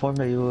will be informed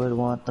that you would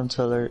want them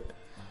to alert.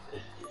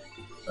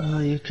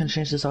 You can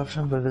change this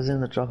option by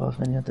visiting the drop-off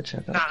menu at the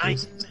checkout. Nine.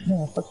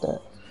 No, fuck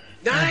that.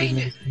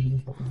 9.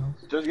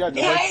 Just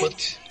like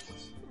put.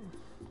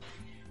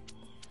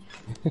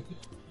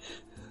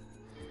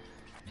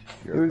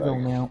 Here we go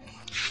now.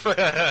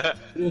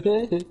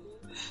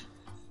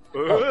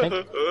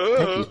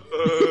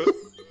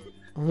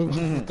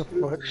 What the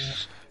fuck?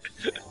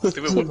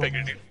 Stupid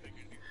woodpecker, dude.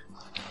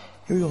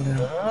 Here we go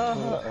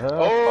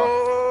now.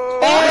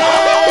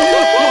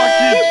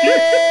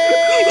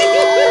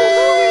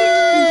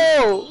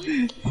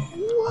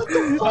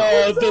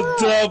 Oh,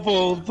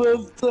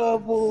 the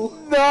double.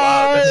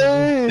 Nice!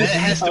 That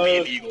has to be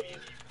illegal.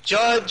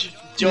 Judge,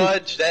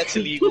 that's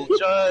illegal.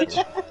 Judge.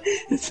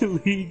 It's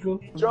illegal.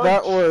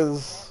 That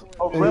was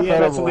Yeah,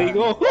 that's incredible.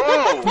 illegal.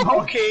 Oh,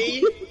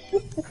 okay.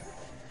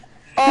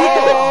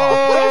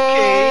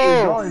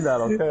 Oh! Enjoying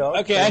that, okay?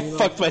 Okay, I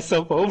fucked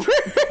myself over.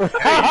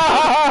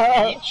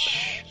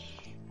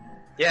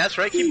 Yeah, that's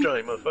right. Keep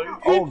drawing, motherfucker.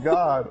 Oh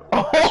god.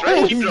 That's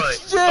right. Keep drawing.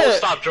 Shit. Don't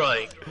stop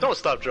drawing. Don't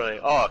stop drawing.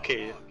 Oh,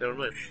 okay. Never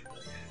mind.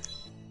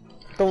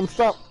 Don't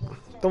stop.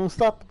 Don't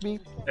stop me.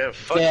 Yeah,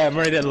 fuck. Yeah, I'm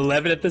already at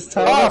 11 at this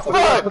time. Oh,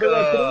 fuck!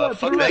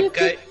 Fuck that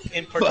guy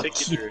in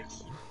particular.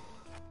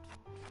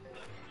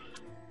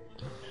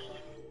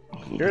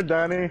 Here,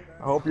 Danny.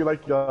 I hope you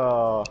like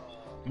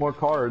more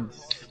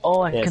cards. Oh,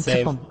 I Yeah, can same.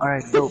 tip him.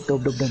 Alright, dope.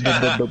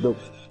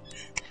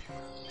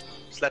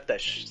 Slap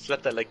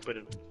that like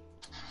button.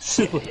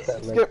 Skip.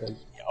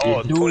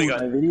 Oh, 20 Dude,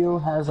 guys. my video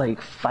has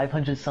like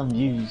 500 some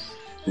views.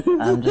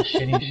 I'm just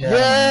shitting shit.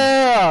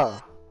 Yeah!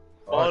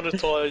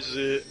 Monetize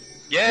it.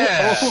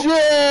 Yeah. I don't know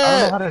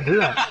Shit! how to do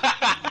that.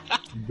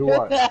 Do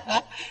what?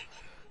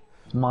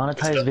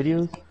 Monetize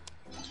videos?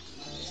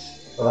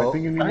 I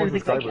think you need I more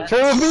don't think I subscribers.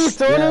 Turn me,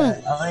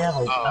 Tony! Yeah, I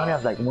only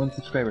have like 1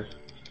 subscriber.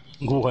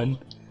 One.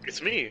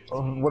 It's me.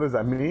 What is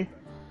that, me?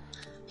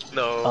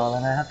 No. Oh,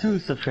 and I have 2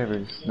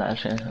 subscribers. Nah,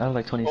 actually, I have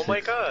like 26. Oh my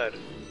god.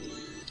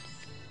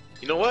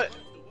 You know what?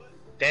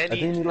 I think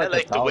Danny, you need I like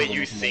like the way 1,000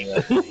 you or think.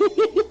 something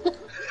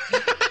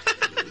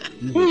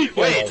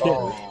Wait,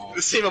 Oh.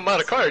 the same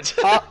amount of cards.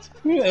 I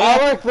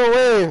like the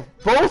way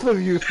both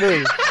of you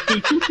think.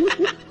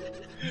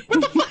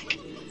 What the fuck?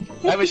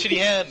 I have a shitty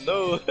hand,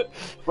 no.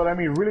 But I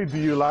mean, really, do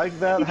you like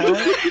that, huh?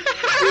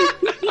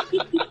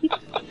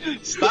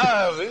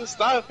 Stop it, just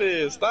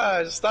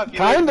stop. You're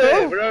Kinda.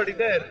 dead. We're already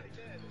dead.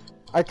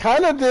 I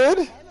kinda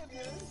did.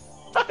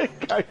 I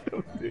kind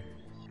of did.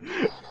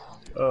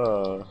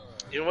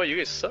 You know what, you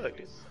guys suck,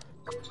 dude.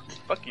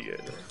 Fuck you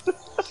guys.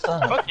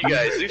 Son of Fuck you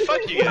guys, dude.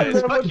 Fuck you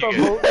guys. Fuck you guys.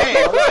 What the Hey,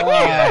 fuck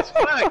you guys.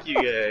 Fuck you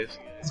guys.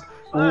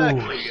 Fuck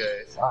you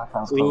guys. Ah,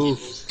 sounds cool.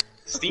 Oof.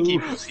 Stinky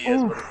pussy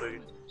ass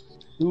motherfucker.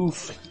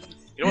 Oof.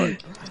 You know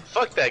what?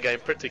 Fuck that guy in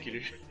particular.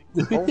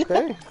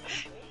 Okay.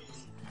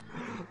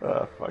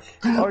 fuck.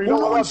 Oh, you know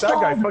what? That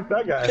guy. Fuck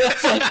that guy.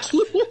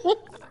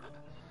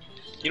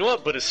 You know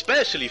what? But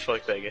especially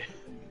fuck that guy.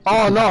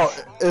 Oh no,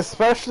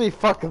 especially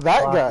fuck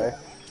that guy.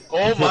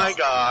 Oh my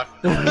god.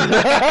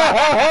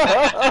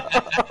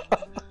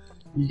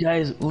 You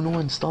guys, Uno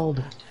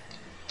installed.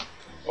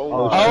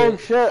 Oh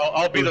shit.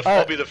 I'll be the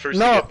first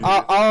No, to get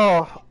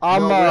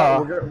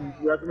I'm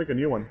we have to make a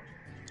new one.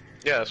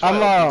 Yeah, that's why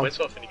I'm, I'll do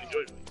myself and you can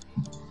join me.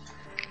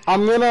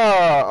 I'm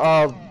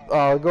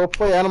gonna go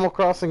play Animal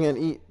Crossing and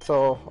eat.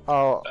 So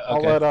I'll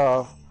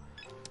Okay.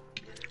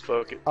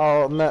 Fuck it.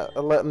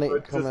 let Nate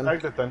Let's come just in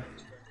exit then.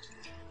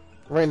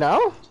 right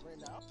now.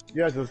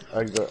 Yeah, just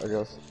exit, I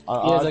guess. Yeah,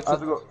 I exit. have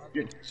to go.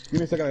 Give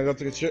me a second, I gotta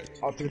take a shit.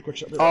 I'll take a quick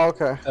shit. Oh,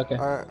 okay. Okay.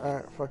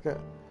 Alright, fuck it.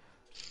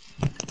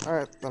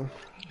 Alright then.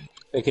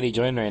 Wait, can he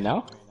join right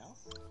now?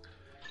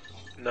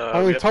 No. I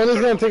we mean, have to Tony's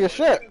start- gonna take a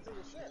shit.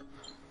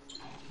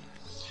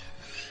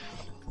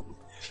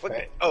 Fuck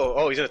it.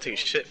 Oh, he's gonna take a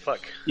shit. Fuck.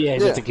 Yeah, Yeah.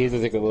 just in case I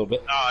take a little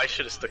bit. Oh, I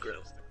should have stuck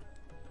around.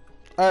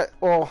 Alright,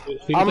 well, We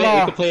can, play, we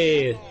can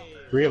play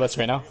 3 of us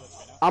right now.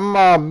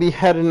 I'm be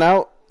heading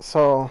out,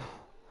 so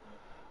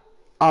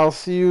I'll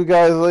see you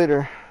guys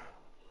later.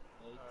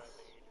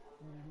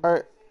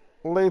 Alright,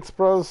 lates,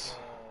 bros.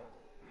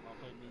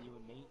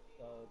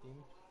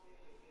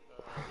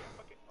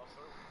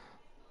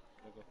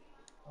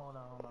 Hold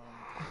on.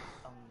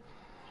 I'm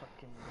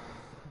fucking.